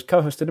 and it was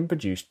co-hosted and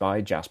produced by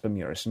Jasper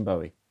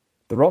Murison-Bowie.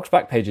 The Rock's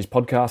Back Pages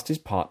podcast is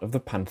part of the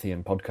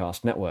Pantheon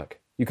Podcast Network.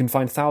 You can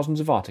find thousands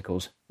of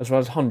articles, as well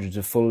as hundreds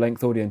of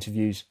full-length audio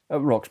interviews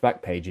at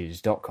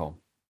rocksbackpages.com.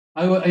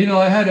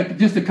 I had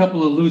just a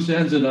couple of loose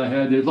ends that I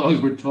had, as long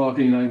as we're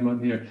talking, I'm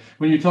on here.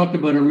 When you talked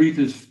about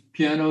Aretha's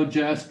piano,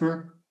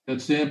 Jasper,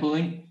 that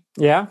sampling.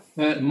 Yeah.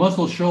 At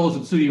Muscle Shoals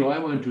at studio I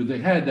went to, they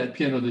had that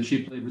piano that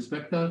she played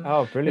respect on.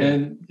 Oh,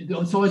 brilliant. And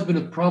it's always been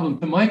a problem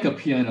to mic a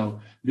piano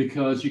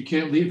because you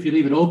can't leave, if you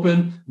leave it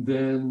open,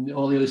 then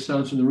all the other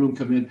sounds from the room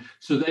come in.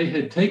 So they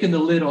had taken the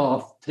lid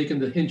off, taken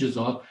the hinges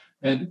off,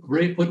 and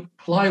put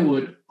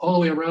plywood all the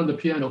way around the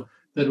piano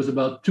that was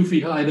about 2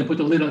 feet high, then put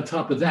the lid on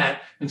top of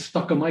that and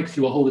stuck a mic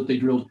through a hole that they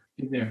drilled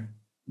in there.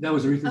 That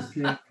was Aretha's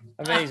piano.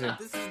 Amazing.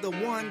 This is the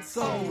one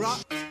song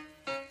rock.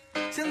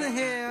 Chilling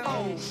here,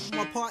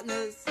 my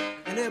partners,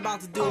 and they're about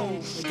to do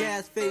the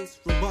gas face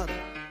rebuttal.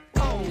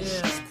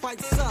 It's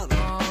quite subtle.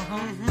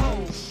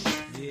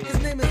 His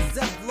name is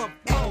Zeph Love.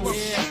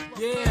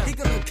 He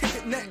gonna kick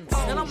it next,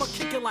 and I'ma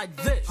kick it like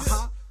this.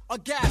 A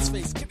gas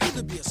face can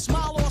either be a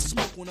smile or a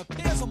smoke. When a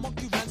pair's a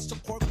monkey wrench to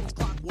Corcoran's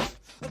clockwork.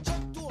 A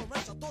joke through a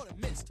wrench, I thought it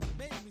missed.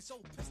 Made me so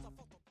pissed off.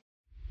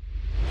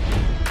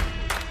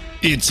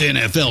 It's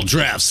NFL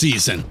draft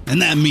season,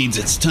 and that means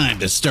it's time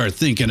to start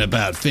thinking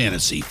about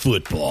fantasy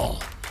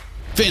football.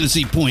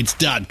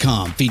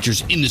 FantasyPoints.com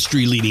features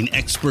industry-leading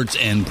experts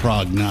and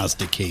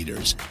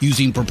prognosticators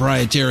using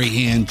proprietary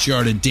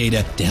hand-charted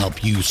data to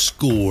help you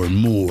score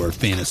more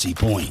fantasy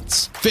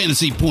points.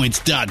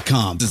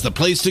 FantasyPoints.com is the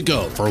place to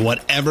go for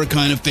whatever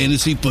kind of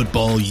fantasy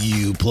football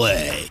you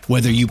play.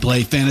 Whether you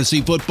play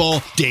fantasy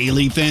football,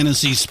 daily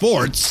fantasy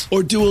sports,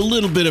 or do a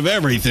little bit of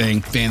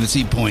everything,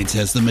 Fantasy Points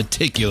has the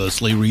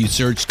meticulously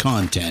researched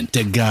content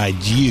to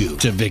guide you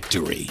to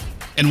victory.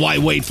 And why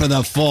wait for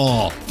the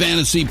fall?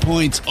 Fantasy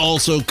Points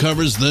also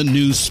covers the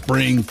new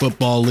spring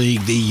football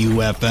league, the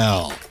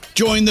UFL.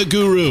 Join the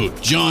guru,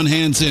 John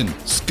Hansen,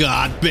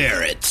 Scott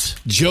Barrett,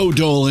 Joe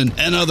Dolan,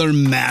 and other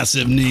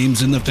massive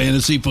names in the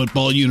fantasy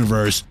football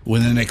universe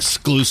with an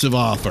exclusive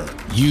offer.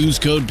 Use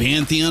code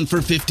Pantheon for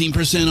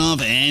 15%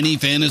 off any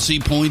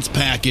Fantasy Points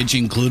package,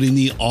 including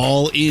the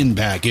all-in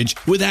package,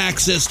 with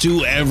access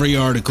to every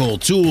article,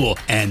 tool,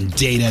 and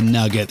data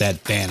nugget that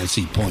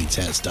Fantasy Points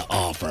has to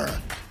offer.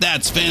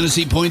 That's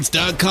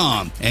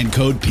FantasyPoints.com and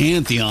code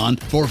Pantheon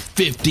for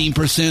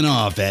 15%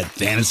 off at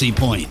Fantasy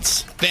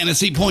Points.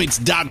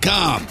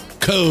 FantasyPoints.com,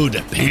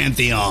 code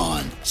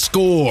Pantheon.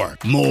 Score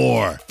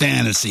more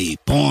fantasy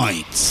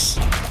points.